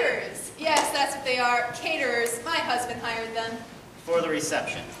caterers. Yes, that's what they are, caterers. My husband hired them. For the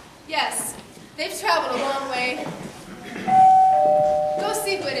reception. Yes, they've traveled a long way. Go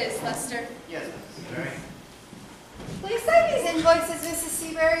see who it is, Lester. Yes, Mrs. Seabury. Will you sign these invoices, Mrs.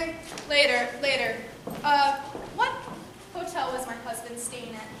 Seabury? Later. What hotel was my husband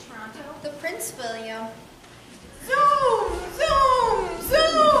staying at in Toronto? The Prince William. Zoom, zoom,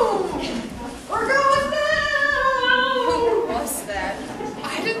 zoom! We're going down! Who was that?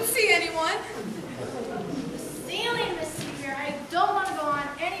 I didn't see anyone. Ceiling, Miss Seabury. I don't want to go on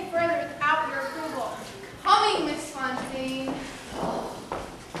any further without your approval. Coming, Miss Fontaine.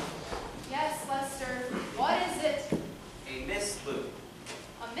 Yes, Lester. What is it? A Miss Lou.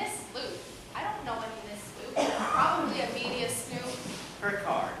 A Miss Lou. I don't know any Miss Lou. Probably a media snoop. Her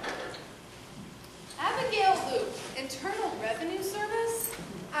card. Abigail Lou, Internal Revenue Service?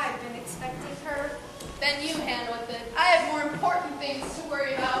 I've been expecting her. Then you handle with it. I have more important things to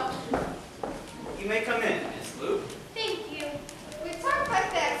worry about. You may come in, Miss Lou. Thank you. We talked by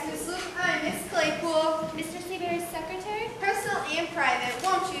fax, Miss Luke. I'm Miss Claypool. Mr. Seabury's secretary? Personal and private.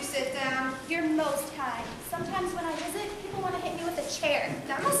 Won't you sit down? You're most kind. Sometimes when I visit, people want to hit me with a chair.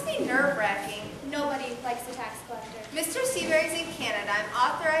 That must be nerve-wracking. Nobody likes a tax collector. Mr. Seabury's in Canada. I'm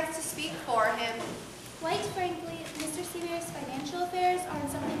authorized to speak for him. Quite frankly, Mr. Seabury's financial affairs are in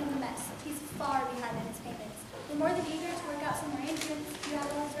something of a mess. He's far behind in his payments. We're more than eager to work out some arrangements. You have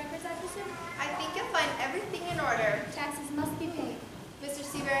all his records, I presume? I think you'll find everything in order. Taxes must be paid. Mr.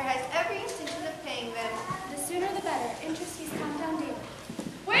 Seabury has every intention of paying them. The sooner the better. Interest fees come down daily.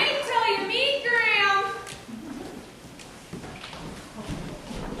 Wait till you meet Graham.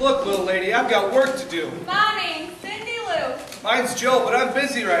 Look, little lady, I've got work to do. My name's Cindy Lou. Mine's Joe, but I'm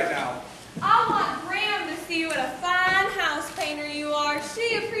busy right now. I want Graham to see what a fine house painter you are.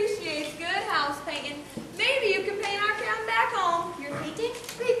 She appreciates good house painting. Maybe you can paint our town back home. You're painting?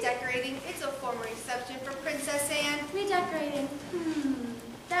 Redecorating. It's a formal reception for Princess Anne. Redecorating.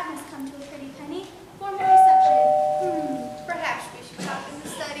 That must come to a pretty penny. Formal reception. Perhaps we should stop in the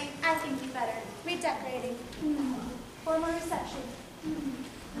study. I think you better. Redecorating. Formal reception.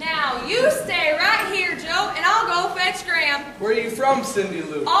 Now, you stay right here, Joe, and I'll go fetch Graham. Where are you from, Cindy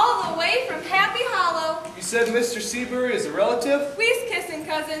Lou? All the way from Happy Hollow. You said Mr. Seabury is a relative? We's kissing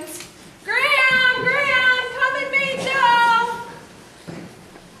cousins. Graham, come and meet Joe.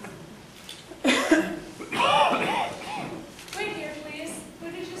 Wait here, please.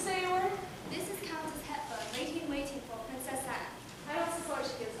 Who did you say you were? This is Countess Hetba, waiting for Princess Anne. I don't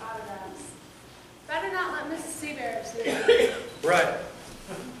suppose she gives autographs. Better not let Mrs. Seabury see it. Right.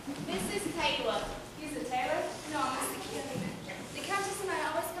 This is Taylor. He's a tailor? No, I'm a security manager. The Countess and I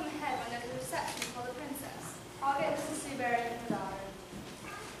always come ahead when there's a reception for the princess. I'll get Mrs. Seabury and her daughter.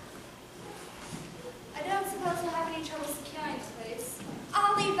 I don't suppose we'll have any trouble securing this place.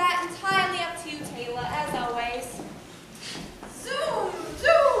 I'll leave that entirely up to you, Taylor, as always. Zoom!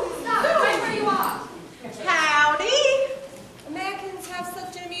 Stop! Right where you are! Howdy! Americans have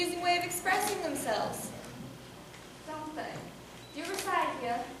such an amusing way of expressing themselves. Don't they? You reside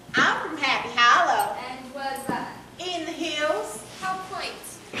here. I'm from Happy Hollow. And where's that? In the hills. How quaint.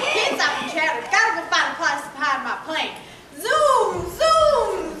 Kids up and chatter. Gotta go find a place to hide my plane. Zoom,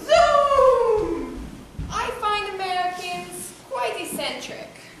 zoom, zoom! I find Americans quite eccentric.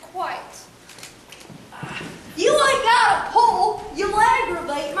 Quite. You ain't got a pull. You'll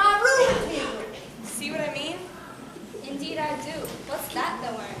aggravate my rheumatism. See what I mean? Indeed I do. What's that,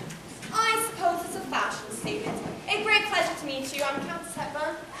 though, I suppose it's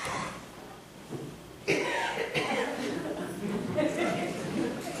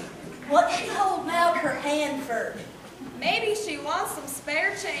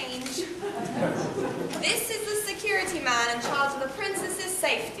spare change. This is the security man in charge of the princess's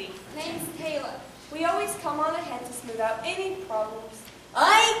safety. Name's Taylor. We always come on ahead to smooth out any problems.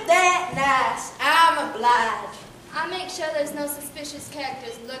 Ain't that nice? I'm obliged. I make sure there's no suspicious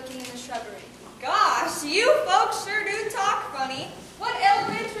characters lurking in the shrubbery. Gosh, you folks sure do talk funny. What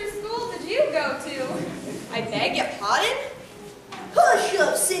elementary school did you go to? I beg your pardon? Hush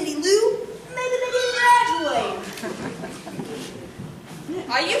up, Cindy Lou. Maybe they didn't graduate.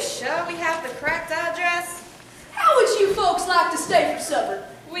 Are you sure we have the correct address? How would you folks like to stay for supper?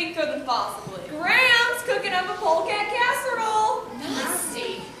 We couldn't possibly. Graham's cooking up a polecat casserole.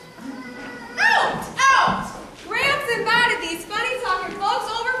 Nasty. Out! Out! Graham's invited these funny-talking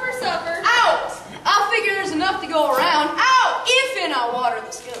folks over for supper. Out! I figure there's enough to go around. Out! If and I'll water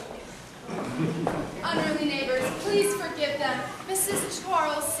the skunk. Unruly neighbors, please forgive them. Mrs.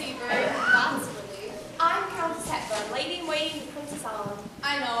 Charles Seabury. That's relief. I'm Countess Hepburn, lady-in-waiting to Princess Anne.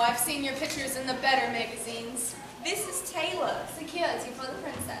 I know, I've seen your pictures in the better magazines. This is Taylor. Security for the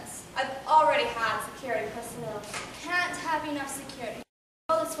princess. I've already had security personnel. Can't have enough security.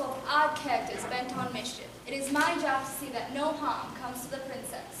 The world is full of odd characters bent on mischief. It is my job to see that no harm comes to the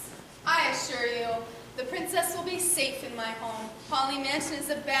princess. I assure you, the princess will be safe in my home. Holly Mansion is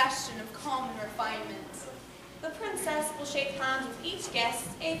a bastion of calm and refinement. The princess will shake hands with each guest,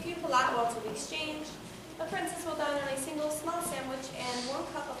 a few polite words will be exchanged. The princess will dine on a single small sandwich and 1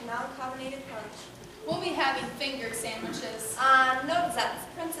 cup of non-carbonated punch. We'll be having finger sandwiches. No desserts.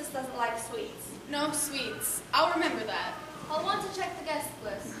 Princess doesn't like sweets. No sweets. I'll remember that. I'll want to check the guest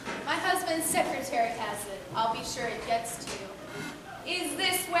list. My husband's secretary has it. I'll be sure it gets to you. Is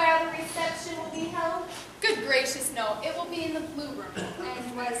this where the reception will be held? Good gracious, no. It will be in the blue room.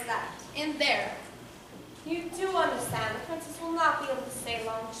 And where's that? In there. You do understand the princess will not be able to stay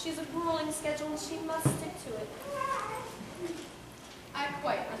long. She's a grueling schedule and she must stick to it. I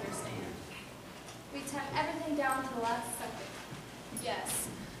quite understand. We tap everything down to the last second. Yes.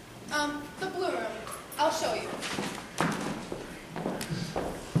 The blue room. I'll show you.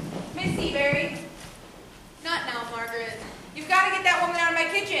 Miss Seabury. Not now, Margaret. You've got to get that woman out of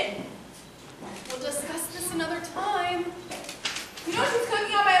my kitchen. We'll discuss this another time. You know she's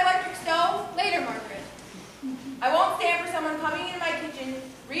cooking on my electric stove? Later, Margaret. I won't stand for someone coming into my kitchen,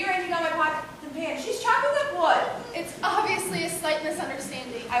 rearranging all my pots and pans. She's chopping up wood. It's obviously a slight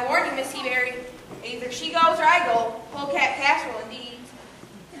misunderstanding. I warned you, Miss Seabury. Either she goes or I go. Polecat casserole, indeed.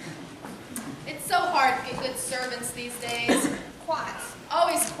 It's so hard to get good servants these days. Quite.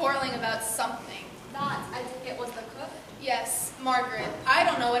 Always quarreling about something. That, I think it was the cook. Yes, Margaret. I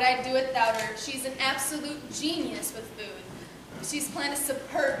don't know what I'd do without her. She's an absolute genius with food. She's planned a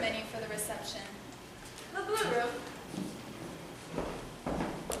superb menu for the reception. The blue room.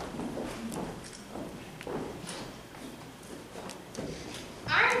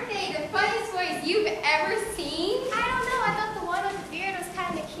 Aren't they the funniest boys you've ever seen? I don't know. I thought the one with the beard was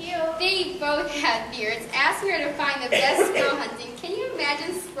kind of cute. They both had beards. Asking her to find the best squirrel hunting. Can you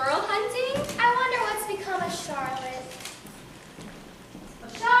imagine squirrel hunting? I wonder what's become of Charlotte.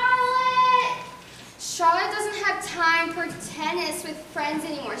 Charlotte! Charlotte doesn't have time for tennis with friends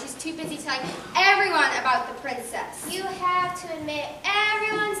anymore. She's too busy telling everyone about the princess. You have to admit,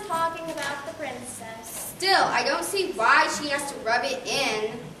 everyone's talking about the princess. Still, I don't see why she has to rub it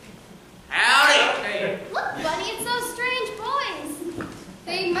in. Howdy! Hey. Look, Bunny, it's those strange boys.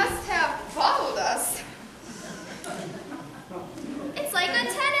 They must have followed us. It's like a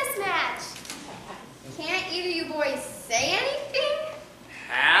tennis match. Can't either you boys say anything?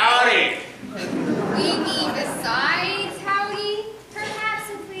 Howdy! We mean besides howdy? Perhaps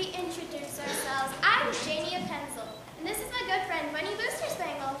if we introduce ourselves. I'm Janie of Pencil, and this is my good friend Bunny Booster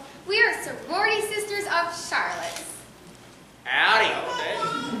Spangle. We are sorority sisters of Charlotte. Howdy!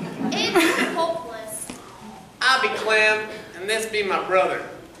 It's hopeless. I'll be Clem, and this be my brother,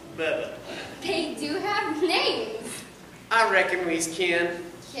 Bubba. They do have names. I reckon we's kin.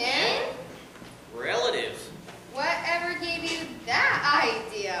 Ken? Relatives. Whatever gave you that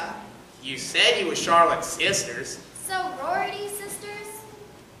idea? You said you was Charlotte's sisters. Sorority sisters?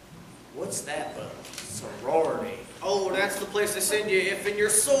 What's that, Bubba? Sorority. Oh, that's the place to send you if and you're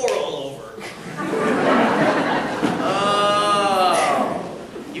sore all over. Oh.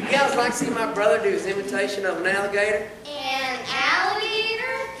 You guys like to see my brother do his imitation of an alligator? An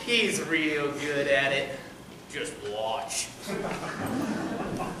alligator? He's real good at it. Just watch.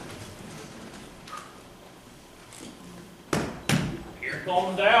 Here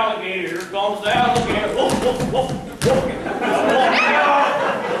comes the alligator, here comes the alligator. Woof, woof, woof, woof.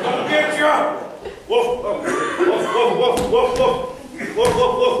 I'll get you. Woof, woof, woof, woof, woof, woof, woof,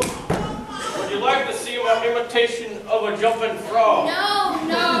 woof, woof. Would you like to see my imitation of a jumping frog? No,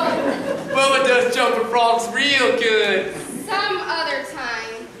 jumping frogs real good. Some other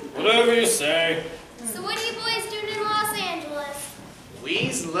time. Whatever you say. So what are you boys doing in Los Angeles?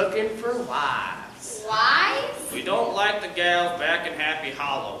 We's looking for wives. Wives? We don't like the gals back in Happy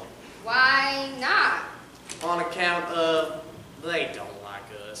Hollow. Why not? On account of they don't like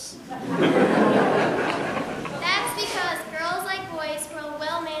us. That's because girls like boys who are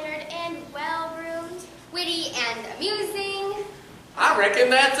well-mannered and well-groomed. Witty and amusing. I reckon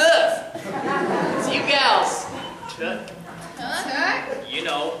that's us. It's you gals. Chuck. You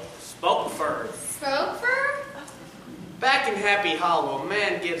know, spoke first. Spoke for? Back in Happy Hollow, a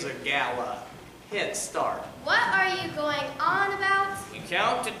man gives a gal a head start. What are you going on about? We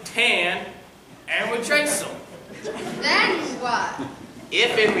count to 10 and we chase them. Then what?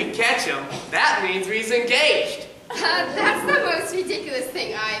 If and we catch him, that means we's engaged. That's the most ridiculous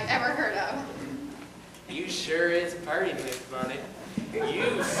thing I've ever heard of. You sure is pretty, Miss Bunny.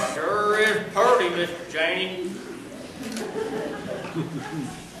 You sure is pretty, Mr. Janie.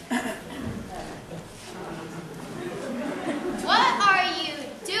 What are you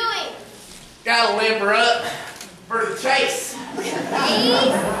doing? Gotta limber up for the chase. 1,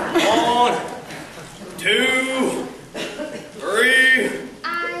 2, 3. I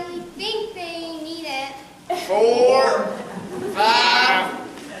think they need it. 4, 5,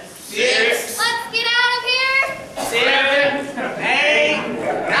 6. Let's get out of here. 7, 8,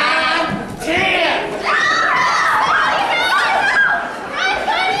 9, 10.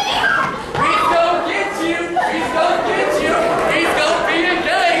 He's gonna get you. He's gonna get you. He's gonna be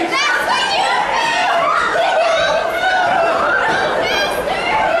engaged. That's what you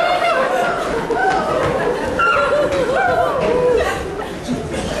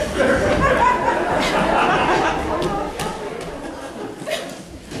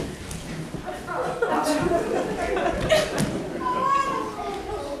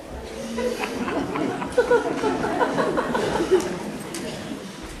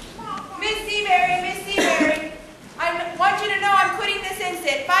Miss Seabury, I want you to know I'm quitting this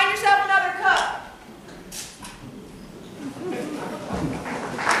instant. Find yourself another cup.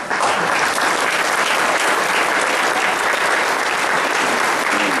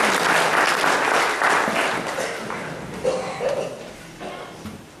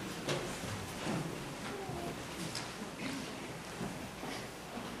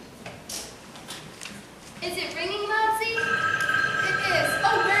 Is it ringing, Mopsy? It is.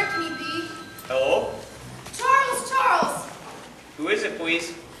 Oh, where can he be? Hello? Charles! Who is it,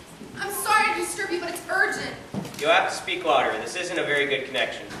 please? I'm sorry to disturb you, but it's urgent. You'll have to speak louder. This isn't a very good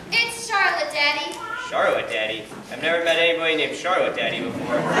connection. It's Charlotte, Daddy. Charlotte Daddy? I've never met anybody named Charlotte Daddy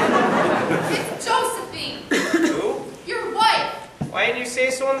before. It's Josephine, Who? your wife. Why didn't you say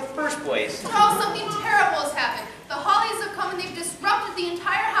so in the first place? Charles, something terrible has happened. The Hollies have come and they've disrupted the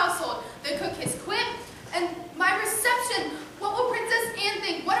entire household. The cook has quit, and my reception. What will Princess Anne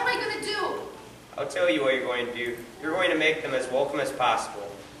think? What am I going to do? I'll tell you what you're going to do. You're going to make them as welcome as possible.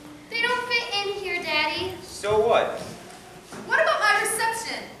 They don't fit in here, Daddy. So what? What about my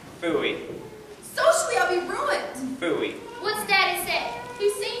reception? Phooey. Socially, I'll be ruined. Phooey. What's Daddy say?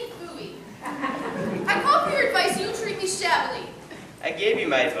 He's saying phooey. I call for your advice. You treat me shabbily. I gave you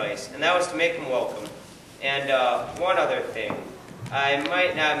my advice, and that was to make them welcome. And one other thing. I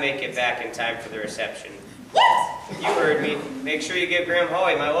might not make it back in time for the reception. What? You heard me. Make sure you give Graham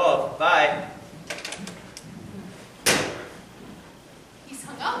Holly my love. Bye. He's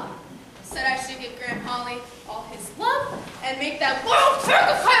hung up. Said I should give Graham Holly all his love and make that little pack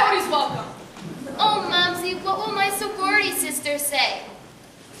of coyotes welcome. Oh, Mumsy, what will my sorority sister say?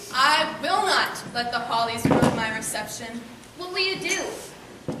 I will not let the Hollies ruin my reception. What will you do?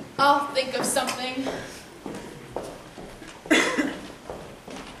 I'll think of something.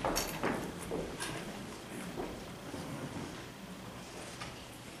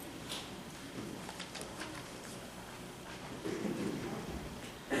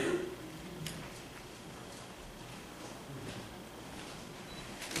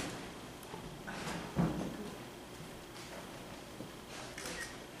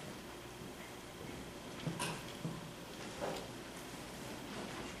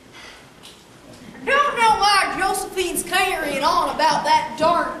 Don't know why Josephine's carrying on about that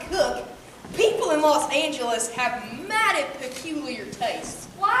darn cook. People in Los Angeles have mighty peculiar tastes.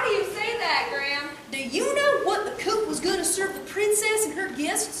 Why do you say that, Graham? Do you know what the cook was going to serve the princess and her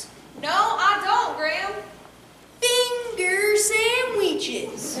guests? No, I don't, Graham. Finger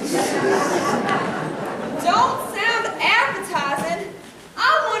sandwiches. Don't sound appetizing.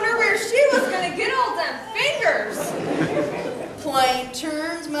 I wonder where she was going to get all them fingers. Plain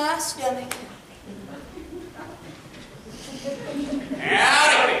turns my stomach.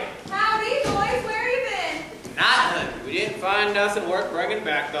 Howdy. Howdy, boys. Where finding us and work bringing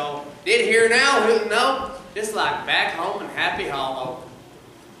back, though. Did hear now, who know? Just like back home in Happy Hollow.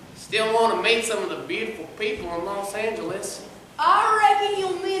 Still want to meet some of the beautiful people in Los Angeles. I reckon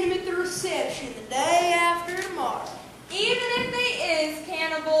you'll meet him at the reception the day after tomorrow. Even if they is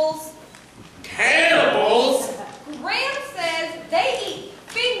cannibals. Cannibals? Graham says they eat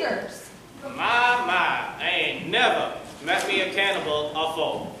fingers. My, I ain't never met me a cannibal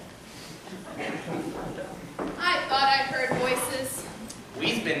afore. I thought I heard voices.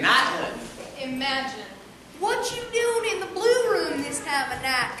 We've been night hunting. Imagine. What you doing in the blue room this time of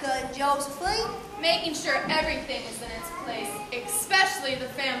night, Cousin Josephine? Making sure everything is in its place, especially the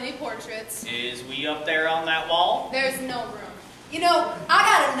family portraits. Is we up there on that wall? There's no room. You know, I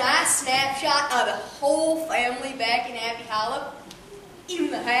got a nice snapshot of the whole family back in Happy Hollow.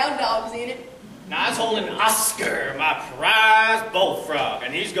 Even the hound dog's in it. Now I was holding Oscar, my prize bullfrog,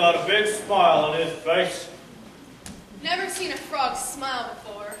 and he's got a big smile on his face. Never seen a frog smile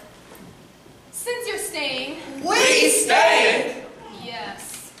before. Since you're staying... We staying?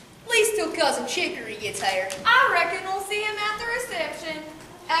 Yes. At least till Cousin Chicory gets here. I reckon we'll see him at the reception.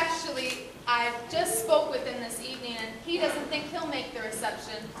 Actually, I just spoke with him this evening, and he doesn't think he'll make the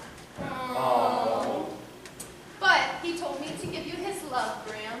reception. Aww. But he told me to give you his love,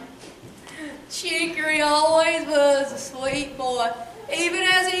 Graham. Chicory always was a sweet boy. Even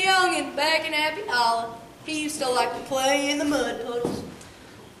as a youngin' back in Happy Hollow, he used to like to play in the mud puddles.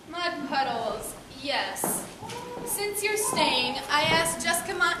 Mud puddles, yes. Since you're staying, I asked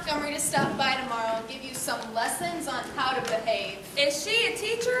Jessica Montgomery to stop by tomorrow and give you some lessons on how to behave. Is she a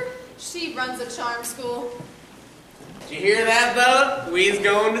teacher? She runs a charm school. Did you hear that, Bella? We's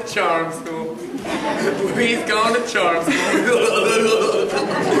going to charm school. We's going to charm school.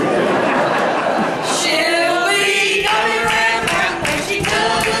 She'll be coming around the mountain when she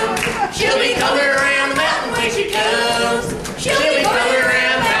comes. She'll be coming around the mountain when she comes. She'll be coming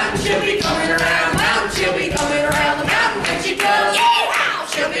around the mountain. She'll be coming around the mountain. She'll be coming around the mountain when she comes. Yeah!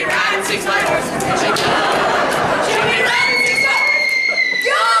 She'll be riding 6 white horses when she comes. She'll be riding 6 white horses.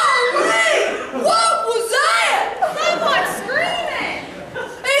 Golly! What was that? Someone screaming!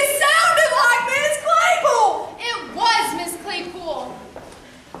 It sounded like Miss Claypool! It was Miss Claypool.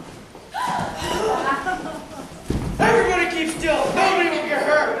 Everybody keep still. Nobody will get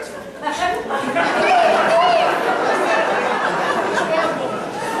hurt.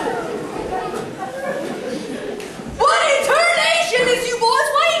 What in tarnation is you boys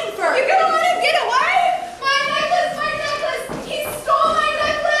waiting for? You gonna let him get away? My necklace! My necklace! He stole my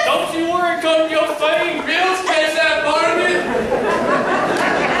necklace! Don't you worry, Cousin Josephine. Bill's catch that Barnaby.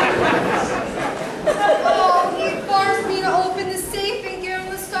 Oh, he forced me to open the safe and give him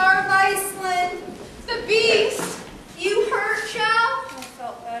the Star of Iceland. The beast! You hurt, Chow? I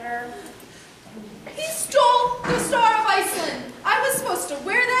felt better. He stole the Star of Iceland. I was supposed to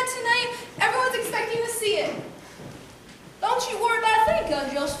wear that tonight. Everyone's expecting to see it. Don't you worry about a thing,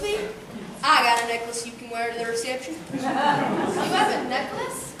 Cousin Josephine. I got a necklace you can wear to the reception. You have a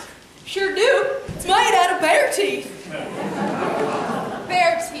necklace? Sure do. It's made out of bear teeth.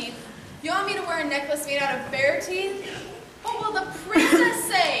 Bear teeth. You want me to wear a necklace made out of bear teeth? What will the princess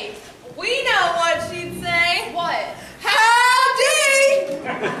say? We know what she'd say. What? Howdy!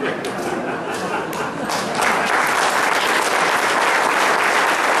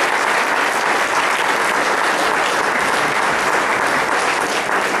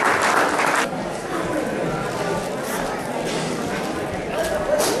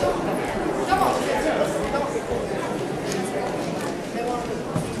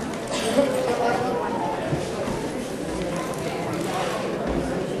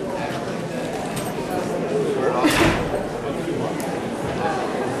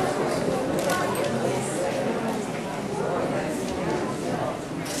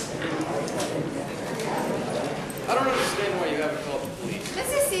 I don't understand why you haven't called the police.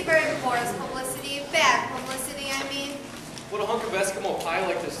 Mrs. Seabury before us publicity. Bad publicity, I mean. Would a hunk of Eskimo pie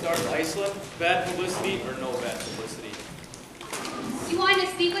like to start in Iceland? Bad publicity or no bad publicity? You want to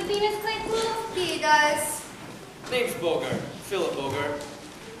speak with me, Miss Claypool? He does. Name's Bogart. Philip Bogart.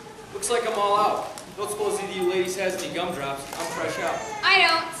 Looks like I'm all out. Don't suppose either of you ladies has any gumdrops. I'm fresh out. I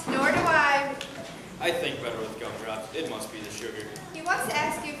don't. Nor do I. I think better with gumdrops. It must be the sugar. He wants to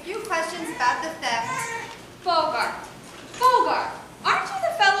ask you a few questions about the theft. Bogart. Bogart, aren't you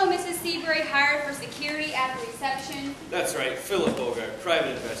the fellow Mrs. Seabury hired for security at the reception? That's right. Philip Bogart,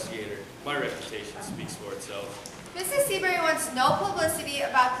 private investigator. My reputation speaks for itself. Mrs. Seabury wants no publicity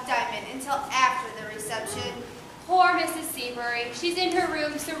about the diamond until after the reception. Poor Mrs. Seabury. She's in her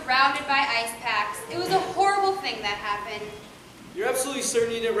room surrounded by ice packs. It was a horrible thing that happened. You're absolutely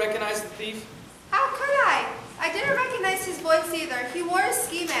certain you didn't recognize the thief? How could I? I didn't recognize his voice either. He wore a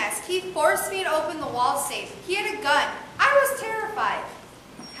ski mask. He forced me to open the wall safe. He had a gun. I was terrified.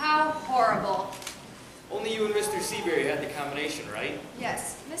 How horrible. Only you and Mr. Seabury had the combination, right?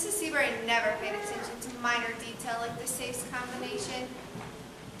 Yes, Mrs. Seabury never paid attention to minor detail like the safe's combination.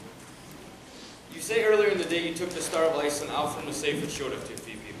 You say earlier in the day you took the Star of Iceland out from the safe and showed it to a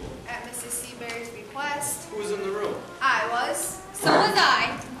few people. At Mrs. Seabury's request. Who was in the room? I was. So was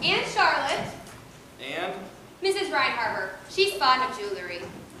I. And Charlotte. And? Mrs. Reinhardt. She's fond of jewelry.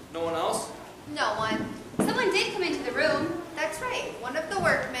 No one else? No one. Someone did come into the room. That's right, one of the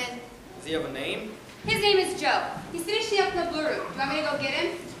workmen. Does he have a name? His name is Joe. He's finishing up in the blue room. Do you want me to go get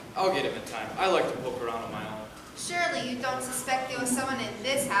him? I'll get him in time. I like to poke around on my own. Surely you don't suspect there was someone in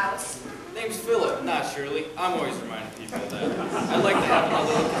this house. Name's Philip, not Shirley. I'm always reminding people of that. I'd like to have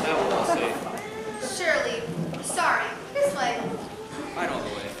another look at that one all safe. Shirley. Sorry, this way. I know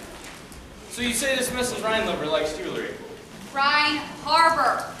the way. So you say this Mrs. Reinliver likes jewelry? Rhine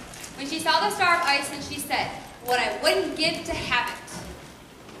Harbor. When she saw the Star of Iceland, she said, "What I wouldn't give to have it."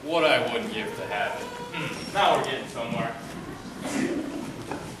 What I wouldn't give to have it. Now we're getting somewhere.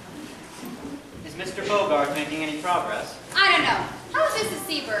 Is Mr. Bogart making any progress? I don't know. How is Mrs.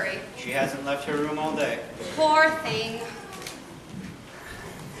 Seabury? She hasn't left her room all day. Poor thing.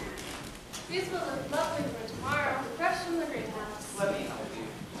 These will look lovely for tomorrow, fresh from the greenhouse. Let me help you.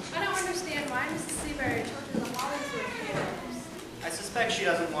 I don't understand why Mrs. Seabury told you the Hollies were caterers. I suspect she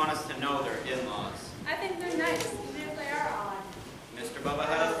doesn't want us to know they're in-laws. I think they're nice, even if they are odd. Mr. Bubba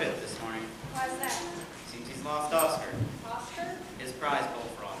had a fit this morning. Why's that? Seems he's lost Oscar, Oscar? his prize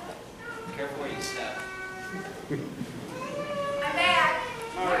bullfrog. Careful where you step. I'm back.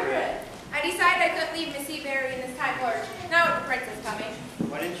 Margaret. I decided I couldn't leave Miss Seabury in this tight lurch. Now with the princess coming.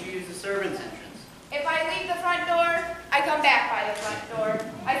 Why didn't you use the servants' entrance? If I leave the front door, I come back by the front door.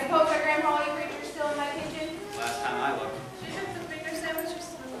 I suppose our Grandma Holly creature's still in my kitchen? Last time I looked. She took the finger sandwiches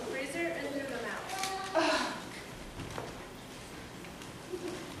from the freezer and threw them out.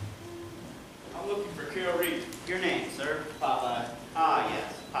 I'm looking for Carol Reed. Your name, sir? Popeye. Ah,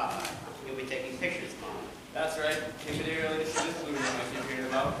 yes, Popeye. You'll be taking pictures tomorrow. That's right. Came in here early to see this blue room I keep hearing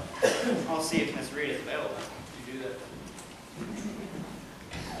about. I'll see if Miss Reed is available. You do that.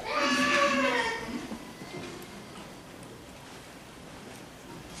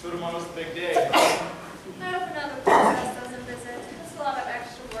 So tomorrow's the big day. I hope another princess doesn't visit. It's a lot of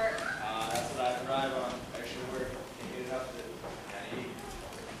extra work. That's what I thrive on. Extra work. Can't get enough of it. Gotta eat.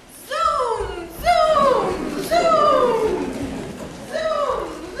 Zoom! Zoom! Zoom! Zoom!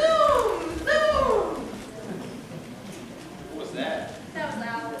 Zoom! Zoom! What was that? That was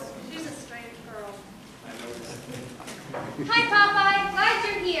Alice. She's a strange girl. I noticed. Hi, Popeye. Glad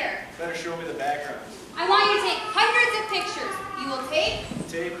you're here. Better show me the background. I want you to take hundreds of pictures. You will take?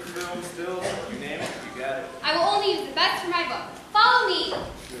 Tape, film, stills, you name it, you got it. I will only use the best for my book. Follow me.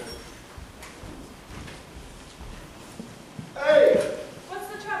 Sure. Hey! What's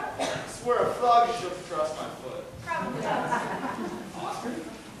the trouble? I swear a frog just jumped across my foot. Probably us. Oscar?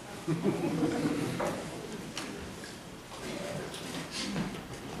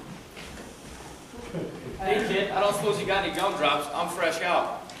 Hey kid, I don't suppose you got any gumdrops. I'm fresh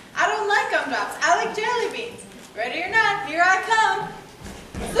out. I don't like gumdrops. I like jelly beans. Ready or not, here I come.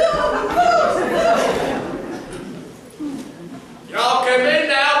 Y'all come in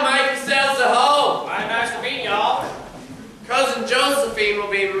now, make yourselves at home. Mighty nice to meet y'all. Cousin Josephine will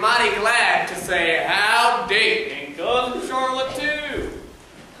be mighty glad to say howdy. And Cousin Charlotte, too.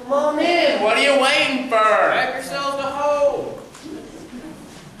 Come on in, what are you waiting for? Pack yourselves to home.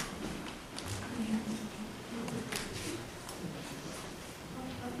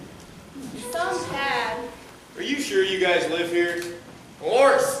 Some bad. Are you sure you guys live here? Of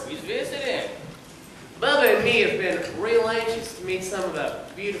course. He's visiting. Bubba and me have been real anxious to meet some of the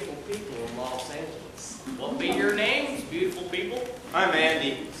beautiful people in Los Angeles. What be your names, beautiful people? I'm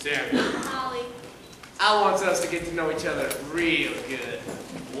Andy. Samuel. Holly. I want us to get to know each other real good.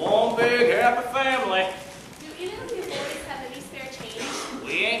 One big happy family. Do either of you boys have any spare change?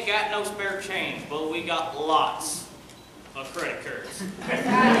 We ain't got no spare change, but we got lots of credit cards.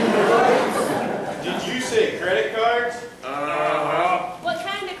 Did you say credit cards? What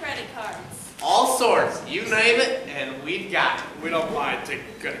kind of credit cards? All sorts. You name it, and we've got it. We don't mind taking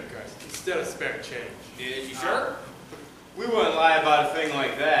credit cards instead of spare change. Is you sure? We wouldn't lie about a thing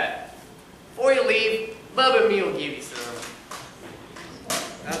like that. Before you leave, Bubba and me will give you some.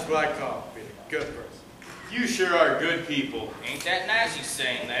 That's what I call being a good person. You sure are good people. Ain't that nice you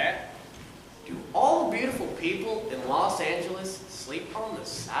saying that? Do all the beautiful people in Los Angeles sleep on the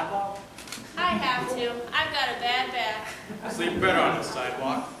sidewalk? I have to. I've got a bad back. Sleep better on the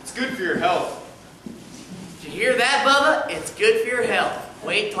sidewalk. It's good for your health. Did you hear that, Bubba? It's good for your health.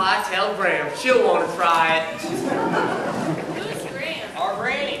 Wait till I tell Graham. She'll want to try it. Who's Graham? Our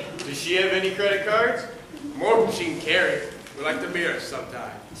granny. Does she have any credit cards? More than she can carry. We like to meet her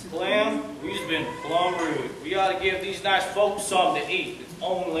sometime. Clem, we've been plumb rude. We ought to give these nice folks something to eat. It's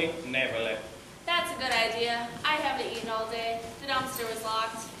only never left. That's a good idea. I haven't eaten all day. The dumpster was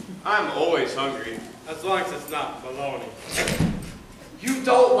locked. I'm always hungry, as long as it's not bologna. You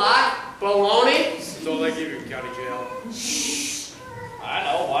don't like bologna? So they give you county jail. I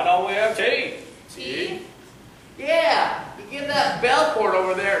know. Why don't we have tea? Tea? Yeah. You get that bell cord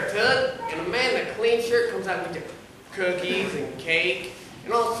over there, Tut, and a man in a clean shirt comes out with you cookies and cake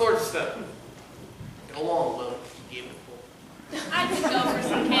and all sorts of stuff. Go on, Bubba. Give it for. I could go for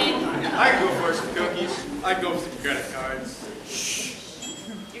some cake. I'd go for some cookies. I'd go for some credit cards.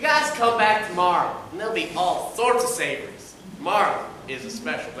 You guys come back tomorrow, and there'll be all sorts of savories. Tomorrow is a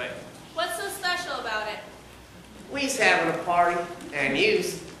special day. What's so special about it? We's having a party, and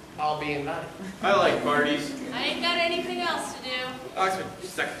you's all be invited. I like parties. I ain't got anything else to do. Ask my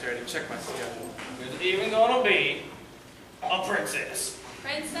secretary to check my schedule. There's even gonna be a princess.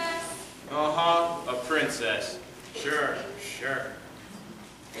 Princess? Uh-huh, a princess. Sure, sure.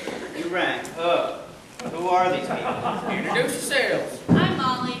 You rang. Who are these people? Introduce yourselves. I'm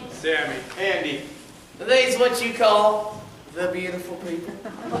Molly. Sammy, Andy. Are these what you call the beautiful people?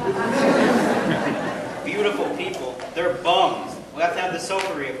 Beautiful people? They're bums. We'll have to have the sofa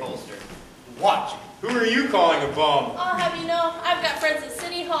reupholstered. What? Who are you calling a bum? I'll have you know, I've got friends at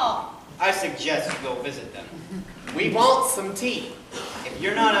City Hall. I suggest you go visit them. We want some tea. If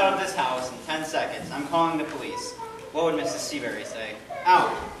you're not out of this house in 10 seconds, I'm calling the police. What would Mrs. Seabury say?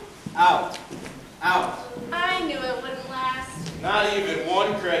 Out. Out. Out. I knew it wouldn't last. Not even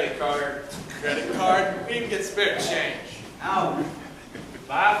one credit card. Credit card? We even get spare change. Out.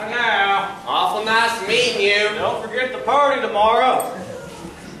 Bye for now. Awful nice meeting you. Don't forget the party tomorrow.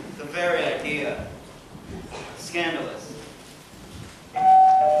 The very idea. Scandalous.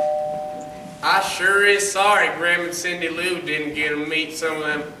 I sure is sorry Graham and Cindy Lou didn't get to meet some of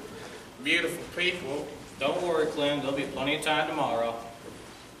them beautiful people. Don't worry, Clem. There'll be plenty of time tomorrow.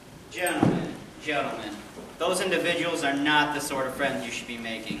 Gentlemen, those individuals are not the sort of friends you should be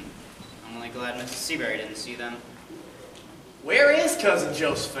making. I'm only glad Mrs. Seabury didn't see them. Where is Cousin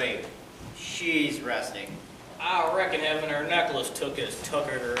Josephine? She's resting. I reckon having her necklace took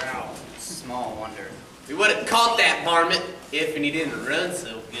tuckered her out. Small wonder. We would have caught that varmint if he didn't run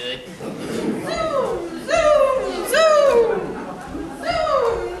so good. Zoom, zoom, zoom.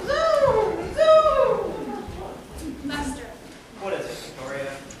 Zoom, zoom, zoom. Lester, What is it,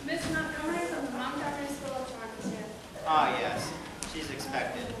 Victoria? Miss Montgomery from the Montgomery School of Charm is here. Ah, yes. She's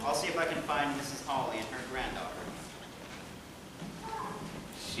expected. I'll see if I can find Mrs. Hawley and her granddaughter.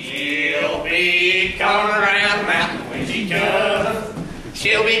 She'll be coming around the mountain when she comes.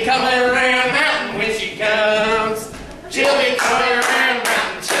 She'll be coming around the mountain when she comes. She'll be coming around the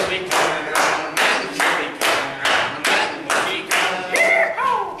mountain. She'll be coming around the mountain. She'll be coming around the mountain when she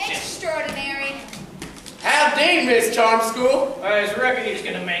comes. Extraordinary. Howdy, Miss Charm School. I was reckon he's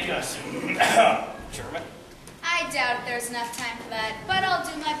gonna make us German. I doubt there's enough time for that, but I'll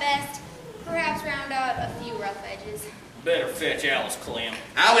do my best. Perhaps round out a few rough edges. Better fetch Alice, Clem.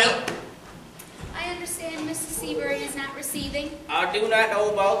 I will. I understand Mrs. Seabury is not receiving. I do not know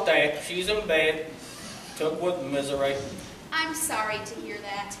about that. She's in bed. Took with misery. I'm sorry to hear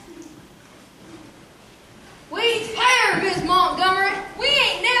that. We's here, Miss Montgomery. We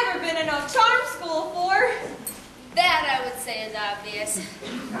ain't never been in no charm school before. That I would say is obvious.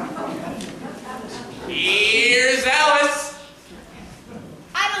 Here's Alice.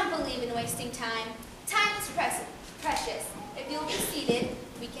 I don't believe in wasting time. Time is precious. If you'll be seated,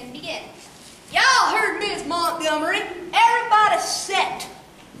 we can begin. Y'all heard Miss Montgomery. Everybody set.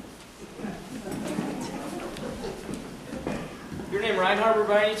 Your name Reinhardt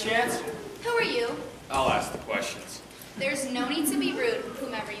by any chance? Who are you? I'll ask the questions. There's no need to be rude,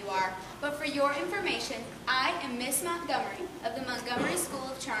 whomever you are. But for your information, I am Miss Montgomery of the Montgomery School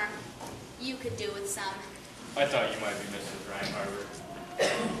of Charm. You could do with some. I thought you might be Mrs.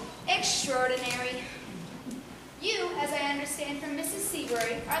 Reinhardt. Extraordinary. You, as I understand from Mrs.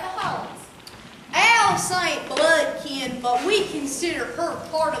 Seabury, are the Hollies. Alice ain't blood kin, but we consider her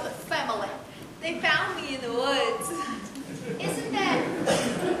part of the family. They found me in the woods. Isn't that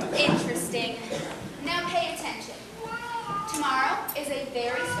interesting? Now pay attention. Tomorrow is a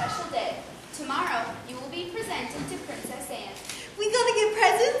very special day. Tomorrow you will be presented to Princess Anne. We gonna get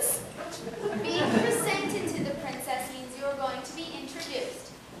presents? Being presented to the princess means you are going to be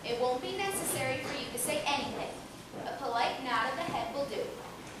introduced. It won't be necessary for you to say anything. A polite nod of the head will do.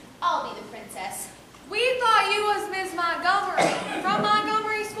 I'll be the princess. We thought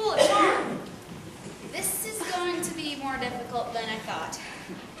difficult than I thought.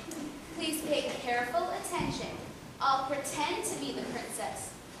 Please pay careful attention. I'll pretend to be the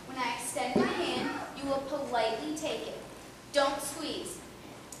princess. When I extend my hand, you will politely take it. Don't squeeze.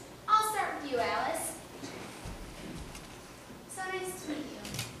 I'll start with you, Alice. So nice to meet you.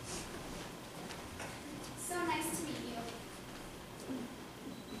 So nice to meet you.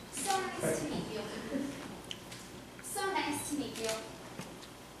 So nice to meet you. So nice to meet you.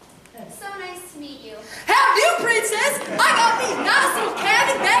 So nice to meet you. How do, princess? I got me a nice little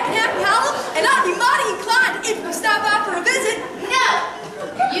cabin back in Happy Hollow, and I'd be mighty inclined if you stop by for a visit. No!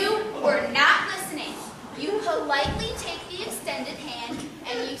 You were not listening. You politely take the extended hand,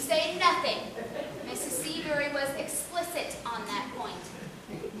 and you say nothing. Mrs. Seabury was explicit on that point.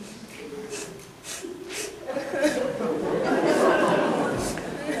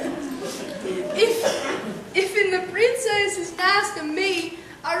 If the princess is nice to me,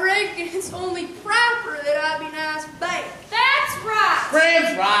 I reckon it's only proper that I be nice back. That's right.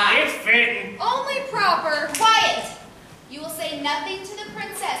 Friends, right. It's fitting. Only proper. Quiet. You will say nothing to the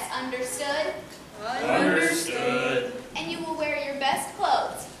princess, understood? Understood. And you will wear your best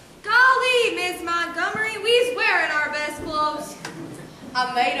clothes. Golly, Miss Montgomery, we's wearing our best clothes.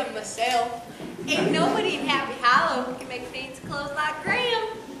 I made them myself. Ain't nobody in Happy Hollow who can make fancy clothes like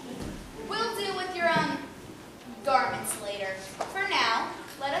Graham. We'll deal with your garments later. For now,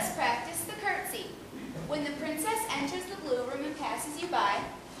 let us practice the curtsy. When the princess enters the blue room and passes you by,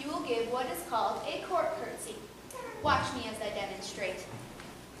 you will give what is called a court curtsy. Watch me as I demonstrate.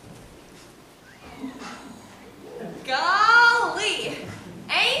 Golly,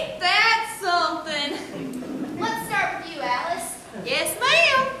 ain't that something? Let's start with you, Alice. Yes,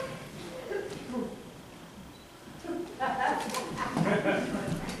 ma'am.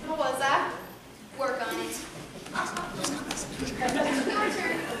 What was I? Work on it. Your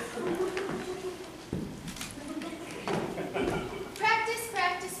turn. Practice,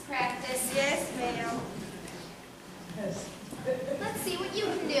 practice, practice. Yes, ma'am. Let's see what you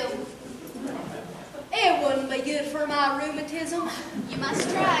can do. It wouldn't be good for my rheumatism. You must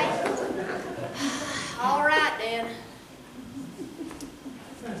try. All right, then.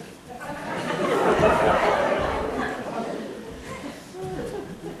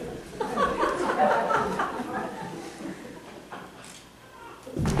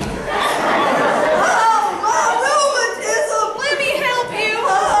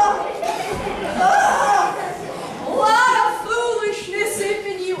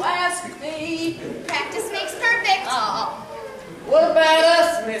 What about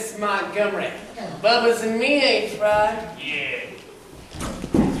us, Miss Montgomery? Bubba's and me ain't tried. Yeah.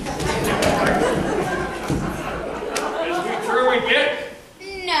 Is we through we get?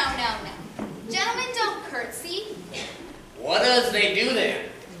 No, no, no. Gentlemen don't curtsy. What does they do then?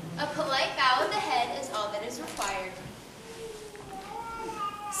 A polite bow of the head is all that is required.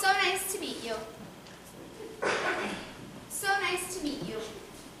 So nice to meet you. So nice to meet you.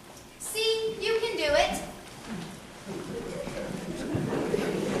 See, you can do it.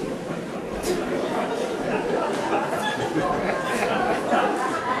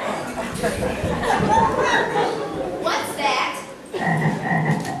 What's that?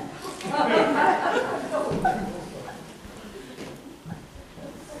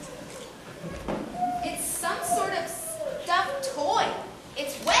 It's some sort of stuffed toy.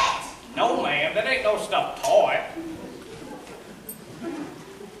 It's wet. No, ma'am, that ain't no stuffed toy.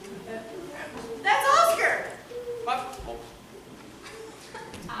 That's Oscar.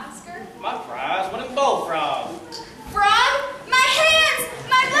 Oscar? My prize, one of them bullfrogs. Frog? My hands!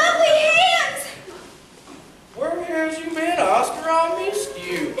 My lovely hands! Where has you been, Oscar? I missed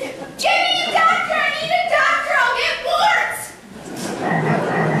you. Give me a doctor! I need a doctor! I'll get warts!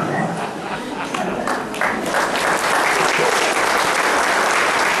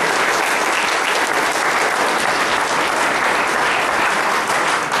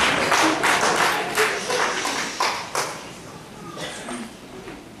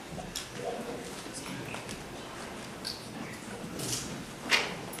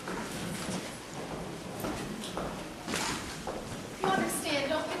 You understand,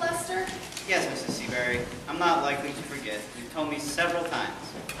 don't you, Lester? Yes, Mrs. Seabury. I'm not likely to forget. You've told me several times.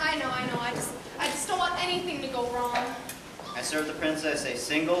 I know. I just don't want anything to go wrong. I served the princess a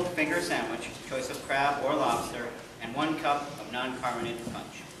single finger sandwich, choice of crab or lobster, and 1 cup of non-carbonated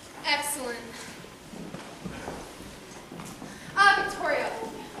punch. Excellent. Victoria,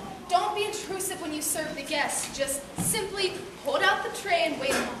 don't be intrusive when you serve the guests. Just simply hold out the tray and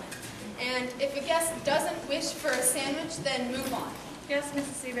wait a moment. And if a guest doesn't wish for a sandwich, then move on. Yes,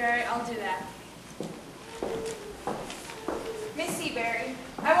 Mrs. Seabury, I'll do that. Miss Seabury. Seabury,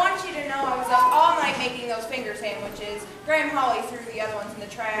 I want you to know I was up all night making those finger sandwiches. Graham Holly threw the other ones in the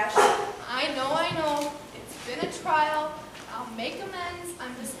trash. I know. It's been a trial. I'll make amends.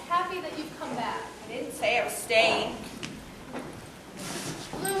 I'm just happy that you've come back. I didn't say I was staying.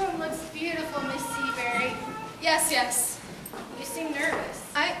 Blue room looks beautiful, Miss Seabury. Yes. You seem nervous.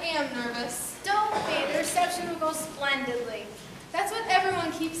 I am nervous. Don't be. The reception will go splendidly. That's what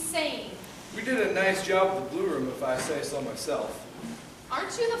everyone keeps saying. We did a nice job with the blue room, if I say so myself.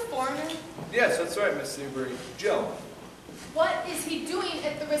 Aren't you the foreman? Yes, that's right, Miss Seabury. Joe. What is he doing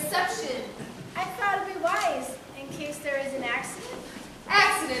at the reception? I thought it'd be wise, in case there is an accident.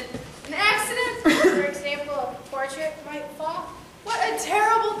 Accident? An accident? For example, a portrait might fall. What a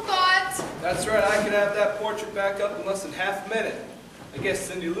terrible thought! That's right, I could have that portrait back up in less than half a minute. I guess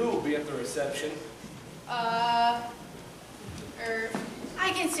Cindy Lou will be at the reception. I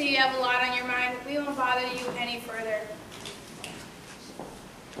can see you have a lot on your mind. We won't bother you any further.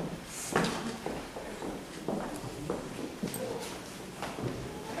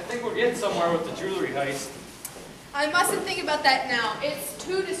 I think we're getting somewhere with the jewelry heist. I mustn't think about that now. It's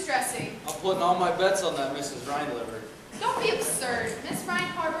too distressing. I'm putting all my bets on that Mrs. Rhineliver. Don't be absurd. Miss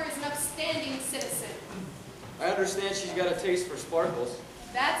Reinhardt is an upstanding citizen. I understand she's got a taste for sparkles.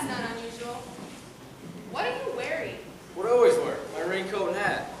 That's not unusual. What are you wearing? What I always wear, my raincoat and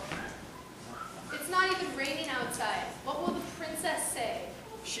hat. It's not even raining outside. What will the princess say?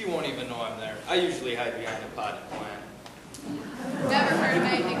 She won't even know I'm there. I usually hide behind a potted plant. Never heard of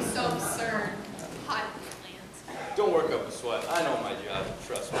anything so absurd. Potted plant. Don't work up a sweat. I know my job.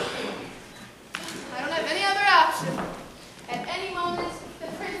 Trust me. I don't have any other option. At any moment, the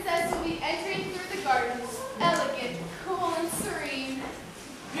princess will be entering through the gardens, elegant, cool, and serene.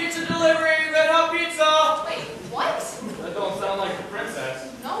 Pizza delivery, red hot pizza! Wait, what? That don't sound like the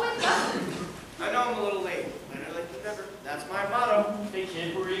princess. No, it doesn't. I know I'm a little late. Better late than never. That's my motto. Hey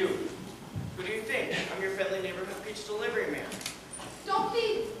kid, who are you? Who do you think? I'm your friendly neighborhood pizza delivery man. Don't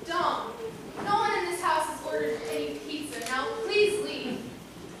be dumb. No one in this house has ordered any pizza. Now, please leave.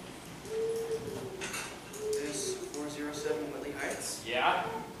 This 407 Whitley Heights? Yeah?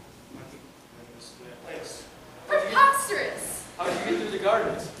 This is my place. Preposterous. How'd you get through the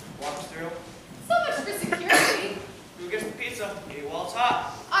gardens? Walk us through. So much for security. Who gets the pizza? Maybe while it's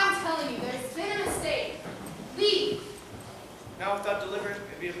hot. I'm telling you, there's been a mistake. Leave. Now without delivery,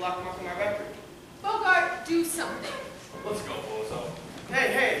 maybe a black mark on my record. Bogart, do something. Let's go, bozo.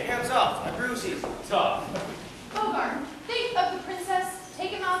 Hey, hands off. I bruise you. Tough. Bogart, think of the princess.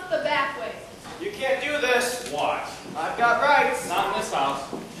 Take him out the back way. You can't do this. Watch. I've got rights. Not in this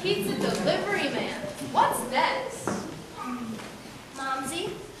house. Pizza delivery man. What's next? Momsy?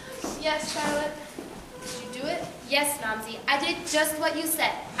 Yes, Charlotte. Did you do it? Yes, Momsy. I did just what you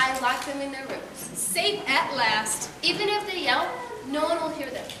said. I locked them in their rooms. Safe at last. Even if they yell, no one will hear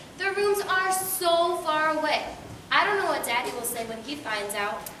them. Their rooms are so far away. I don't know what Daddy will say when he finds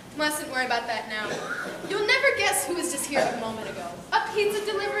out. Mustn't worry about that now. You'll never guess who was just here a moment ago. A pizza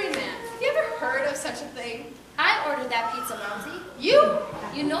delivery man. You ever heard of such a thing? I ordered that pizza, Momsy. You?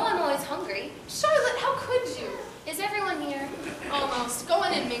 You know I'm always hungry. Charlotte, how could you? Is everyone here? Almost. Go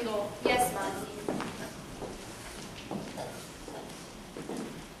in and mingle. Yes, Momsy.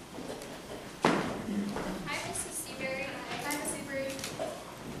 Hi, Mrs. Seabury. Hi, Miss Seabury.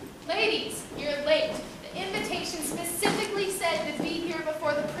 Ladies, you're late. The invitation specifically said to be here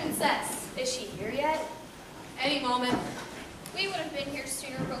before the princess. Is she here yet? Any moment. We would have been here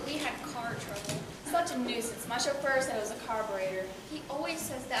sooner, but we had car trouble. Such a nuisance. My chauffeur said it was a carburetor. He always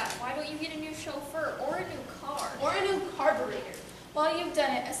says that. Why don't you get a new chauffeur or a new car? Or a new carburetor. Well, you've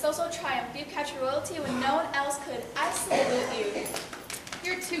done it. A social triumph. You've captured royalty when no one else could. I salute you.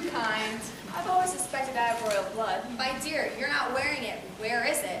 You're too kind. I've always suspected I have royal blood. My dear, you're not wearing it. Where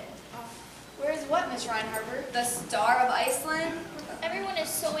is it? Where's what, Miss Reinhardt? The Star of Iceland? Everyone is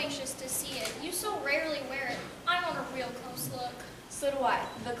so anxious to see it. You so rarely wear it. I want a real close look. So do I.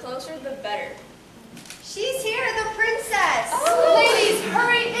 The closer, the better. She's here, the princess! Oh, ladies,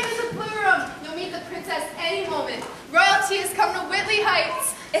 hurry into the blue room. You'll meet the princess any moment. Royalty has come to Whitley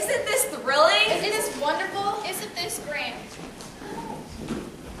Heights. Isn't this thrilling? Isn't this wonderful? Isn't this grand?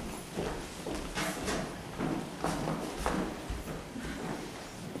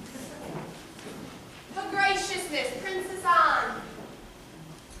 Her graciousness, Princess Anne.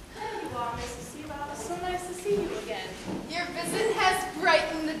 There you are, Mrs. Seabob. So nice to see you again. Your visit has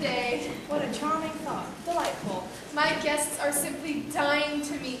brightened the day. What a charming thought. Delightful. My guests are simply dying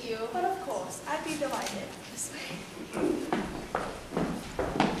to meet you. But of course, I'd be delighted. This way.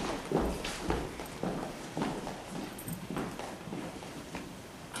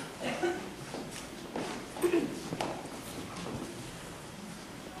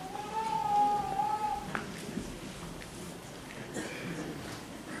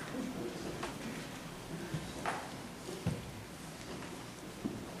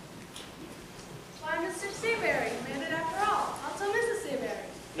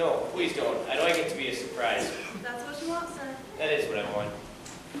 Please don't. I'd like it to be a surprise. That's what you want, sir. That is what I want.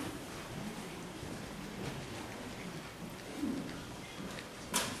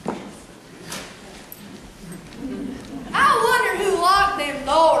 I wonder who locked them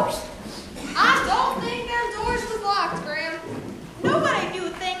doors. I don't think them doors was locked, Graham. Nobody do a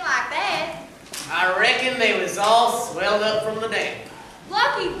thing like that. I reckon they was all swelled up from the damp.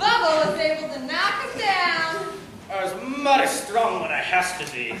 Lucky Bubba was able to knock them down. I was mighty strong when I has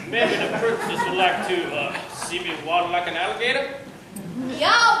to be. Maybe the princess would like to see me waddle like an alligator.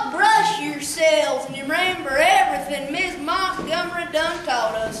 Y'all brush yourselves and remember everything Miss Montgomery done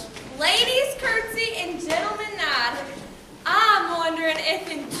taught us. Ladies curtsy and gentlemen nod. I'm wondering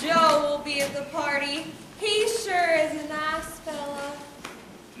if Joe will be at the party. He sure is a nice fella.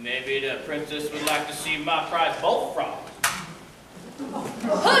 Maybe the princess would like to see my prize bullfrog.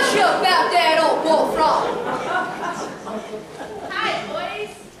 Hush up about that old bullfrog. Hi,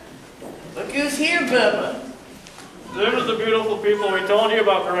 boys. Look who's here, Bubba. Them is the beautiful people we told you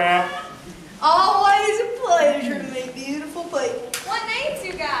about, Graham. Always a pleasure to meet beautiful people. What names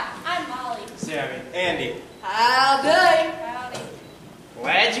you got? I'm Molly. Sammy. Andy. Howdy. Howdy.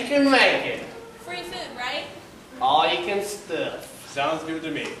 Glad you can make it. Free food, right? All you can stuff. Sounds good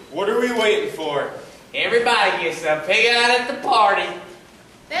to me. What are we waiting for? Everybody gets a pig out at the party.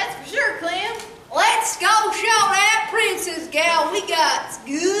 That's for sure, Clem. Let's go show that princess gal we got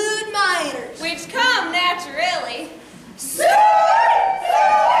good manners. Which come naturally.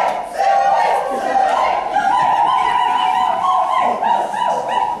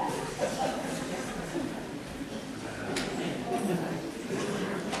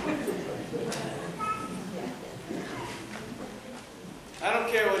 I don't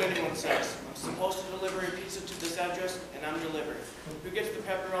care what anyone says. I'm supposed to deliver a pizza to this address, and I'm delivering. Who gets the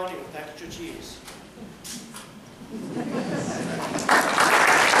pepperoni with extra cheese?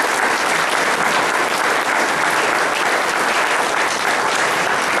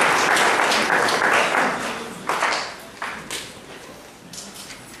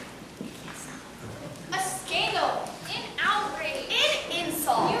 A scandal, an outrage, an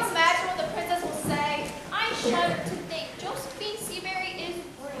insult. Can you imagine what the princess will say? I shudder to think Josephine Seabury is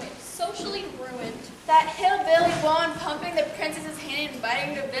ruined, socially ruined. That hillbilly blonde pumping the princess's hand and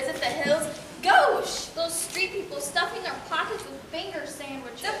inviting her to visit the hills. Gauche! Those street people stuffing their pockets with finger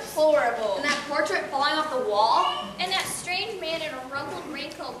sandwiches. Deplorable. And that portrait falling off the wall. And that strange man in a rumpled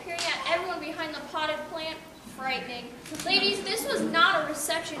raincoat peering at everyone behind the potted plant. Frightening. Ladies, this was not a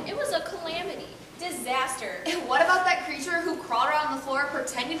reception. It was a calamity. Disaster. And what about that creature who crawled around the floor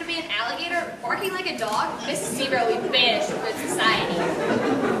pretending to be an alligator, barking like a dog? Mrs. Seabury will be banished from good society.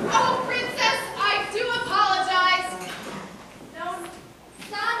 Oh, princess, I do apologize. No,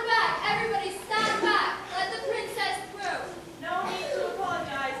 stand back. Everybody stand back. Let the princess through. No need to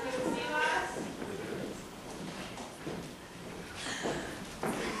apologize, Mrs. Seabass.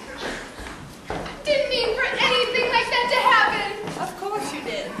 Didn't mean for anything like that to happen. Of course you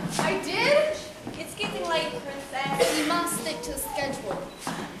did. I did? It's getting late, princess. We must stick to the schedule.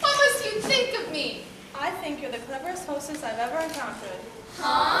 What must you think of me? I think you're the cleverest hostess I've ever encountered.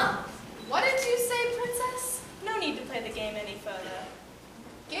 Huh? What did you say, princess? No need to play the game any further.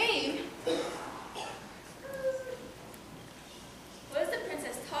 Game? What is the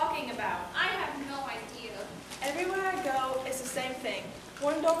princess talking about? I have no idea. Everywhere I go, it's the same thing.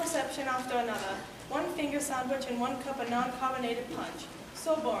 One dull reception after another. One finger sandwich and one cup of non-carbonated punch.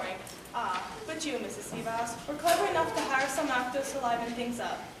 So boring. Ah, but you, Mrs. Seabass, were clever enough to hire some actors to liven things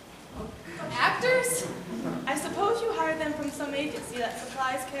up. Actors? I suppose you hired them from some agency that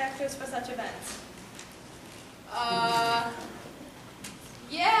supplies characters for such events.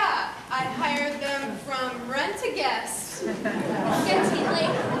 Yeah, I hired them from Rent a Guest. Getting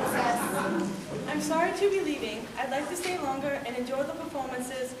late, princess. I'm sorry to be leaving. I'd like to stay longer and enjoy the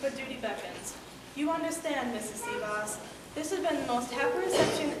performances, but duty beckons. You understand, Mrs. Seabass. This has been the most happy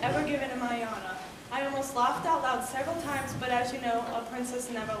reception ever given in my honor. I almost laughed out loud several times, but as you know, a princess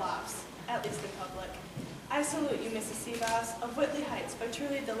never laughs, at least in public. I salute you, Mrs. Seabass, of Whitley Heights, for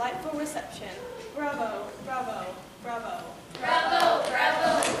truly delightful reception. Bravo, bravo, bravo. Bravo,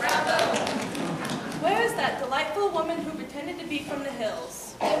 bravo, bravo. Where is that delightful woman who pretended to be from the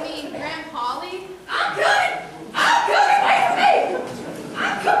hills? You mean Graham Holly? I'm good! I'm good! Wait for me!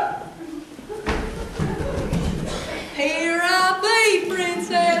 I'm good! Here I be,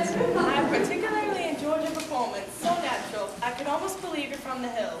 princess. I particularly enjoyed your performance. So natural. I could almost believe you're from the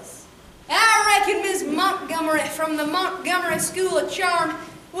hills. I reckon Miss Montgomery from the Montgomery School of Charm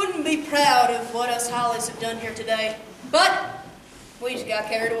wouldn't be proud of what us Hollies have done here today. But we just got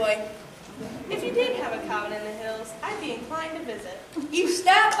carried away. If you did have a cabin in the hills, I'd be inclined to visit. You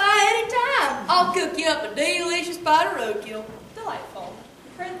stop by any time. I'll cook you up a delicious pot of roadkill. Delightful.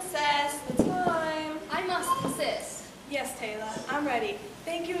 Princess, the time. I must insist. Yes, Taylor, I'm ready.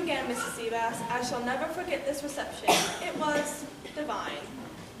 Thank you again, Mrs. Seabass. I shall never forget this reception. It was divine.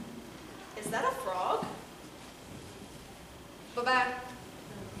 Is that a frog? Bye-bye.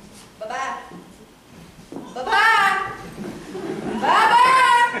 Bye-bye. Bye-bye. Bye-bye.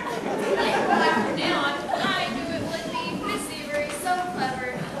 Now I knew it would be. Miss Seabury, so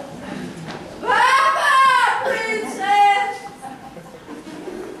clever. Bye-bye, princess.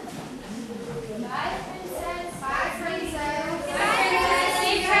 Bye, princess. Bye, princess.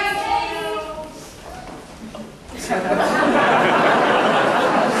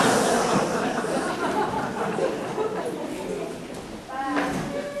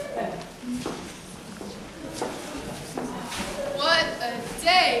 What a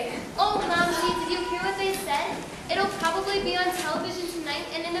day. Oh, Momsy, did you hear what they said? It'll probably be on television tonight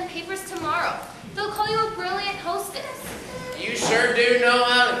and in the papers tomorrow. They'll call you a brilliant hostess. You sure do know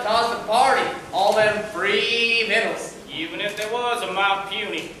how to cause a party. All them free vittles. Even if there was a mite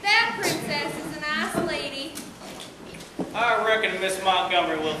puny. That princess is a nice lady. I reckon Miss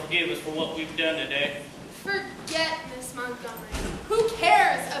Montgomery will forgive us for what we've done today. Forget Miss Montgomery. Who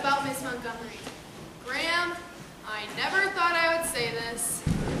cares about Miss Montgomery? Graham, I never thought I would say this.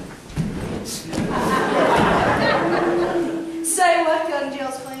 Say what, Cousin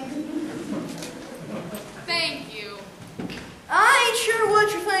Josephine? Thank you. I ain't sure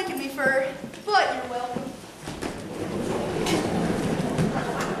what you're thanking me for, but you're welcome.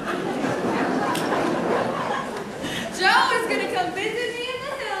 Joe is going to come visit me in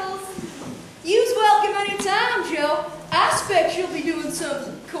the hills. You's welcome anytime, Joe. I expect you'll be doing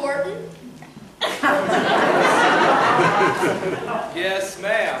some courting. Yes,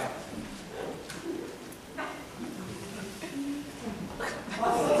 ma'am.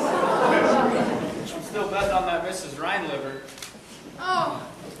 I'm still betting on that Mrs. Rhineliver. Oh,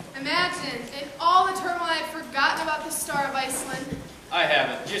 imagine if all the turmoil I'd forgotten about the Star of Iceland. I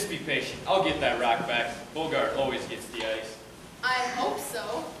haven't. Just be patient. I'll get that rock back. Bogart always gets the ice. I hope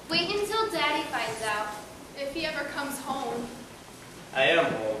so. Wait until Daddy finds out. If he ever comes home. I am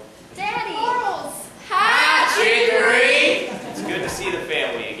home. Daddy! Charles! Hi, Chicory! It's good to see the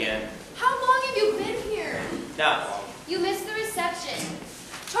family again. How long have you been here? Not long. You missed the reception.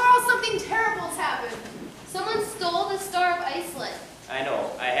 Charles, something terrible's happened. Someone stole the Star of Iceland. I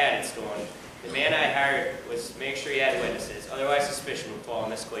know. I had it stolen. The man I hired was to make sure he had witnesses. Otherwise, suspicion would fall on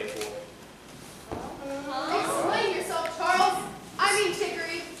Miss Claypool. Explain yourself, Charles. I mean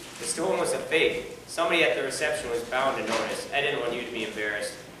Chicory. The stolen was a fake. Somebody at the reception was bound to notice. I didn't want you to be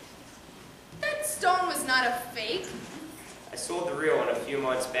embarrassed. That stone was not a fake. I sold the real one a few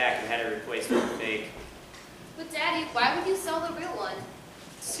months back and had it replaced with a fake. But Daddy, why would you sell the real one?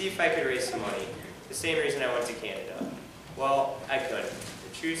 To see if I could raise some money. The same reason I went to Canada. Well, I couldn't.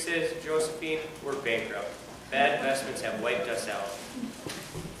 The truth is, Josephine, we're bankrupt. Bad investments have wiped us out.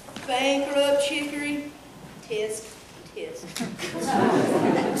 Bankrupt, Chicory. Tisk, tisk.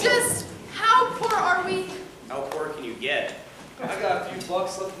 Just how poor are we? How poor can you get? I got a few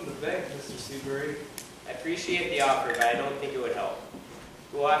bucks left in the bank, Mr. Seabury. I appreciate the offer, but I don't think it would help.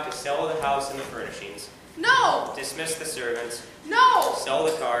 We'll have to sell the house and the furnishings. No! Dismiss the servants. No! Sell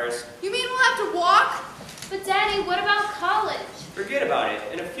the cars. You mean we'll have to walk? But Daddy, what about college? Forget about it.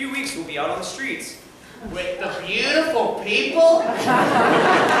 In a few weeks, we'll be out on the streets. With the beautiful people?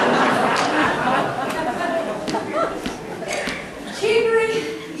 Chicory,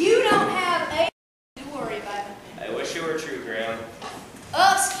 you don't have a to worry about. I wish it were true, Graham.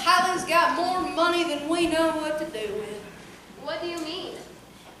 Us Highlands got more money than we know what to do with. What do you mean?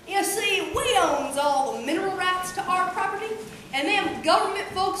 You see, we owns all the mineral rights to our property, and them government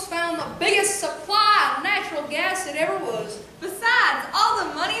folks found the biggest supply of natural gas that ever was. Besides, all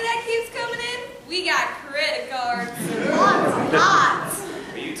the money that keeps coming in, we got credit cards. Lots.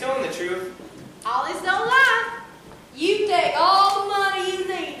 Are you telling the truth? Ollies don't lie. You take all the money you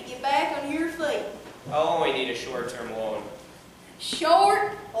need to get back on your feet. I'll only need a short-term loan.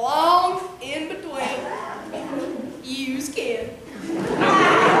 Short, long, in between. Use can.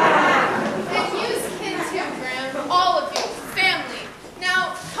 And use kin too, Graham. All of you. Family.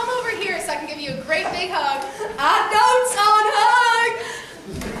 Now, come over here so I can give you a great big hug. I don't son hug.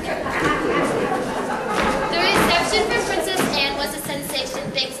 The reception for Princess Anne was a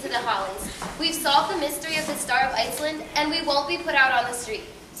sensation thanks to the Hollies. We've solved the mystery of the Star of Iceland, and we won't be put out on the street.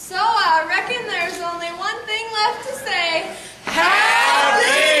 So I reckon there's only one thing left to say.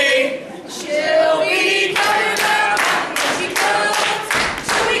 Howdy! She'll be coming around when she comes.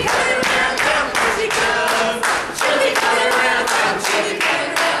 She'll be coming around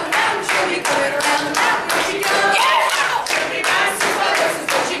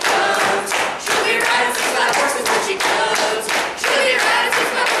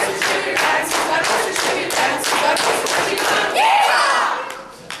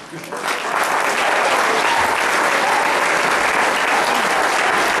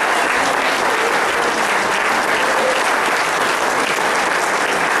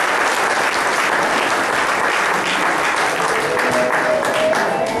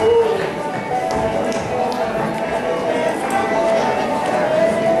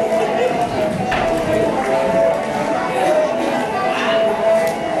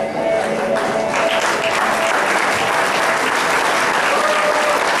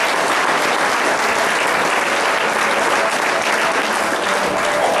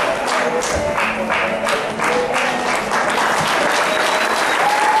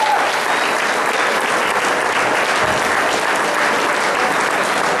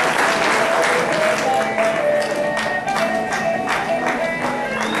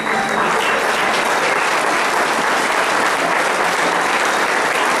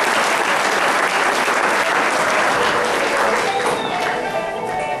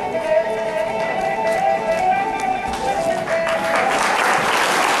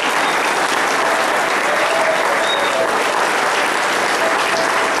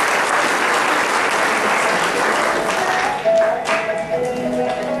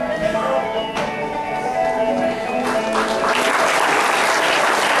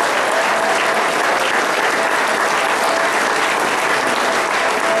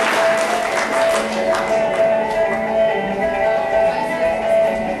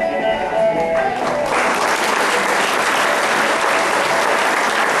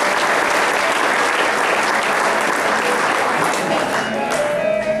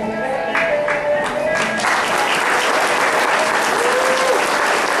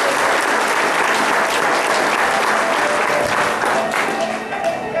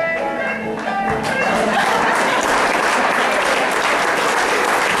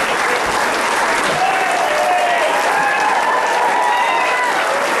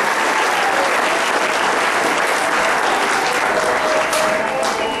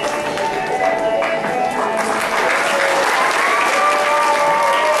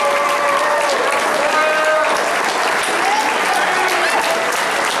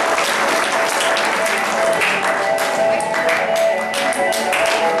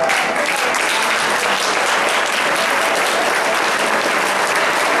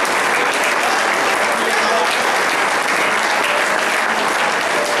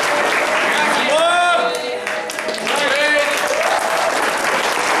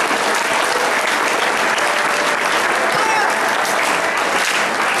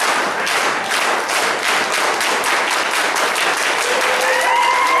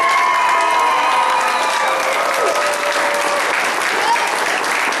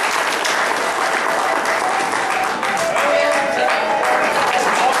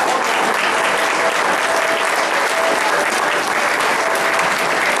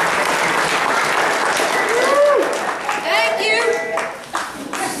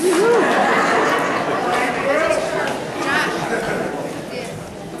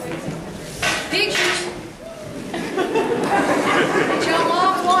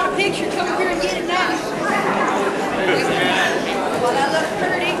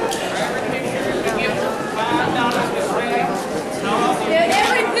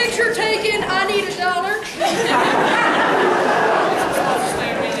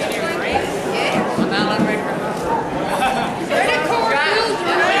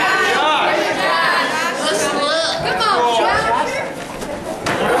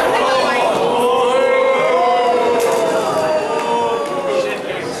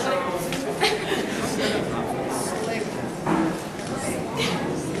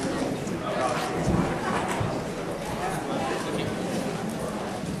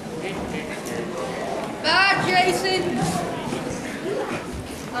Jason.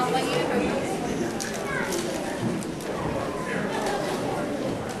 I'll let you know.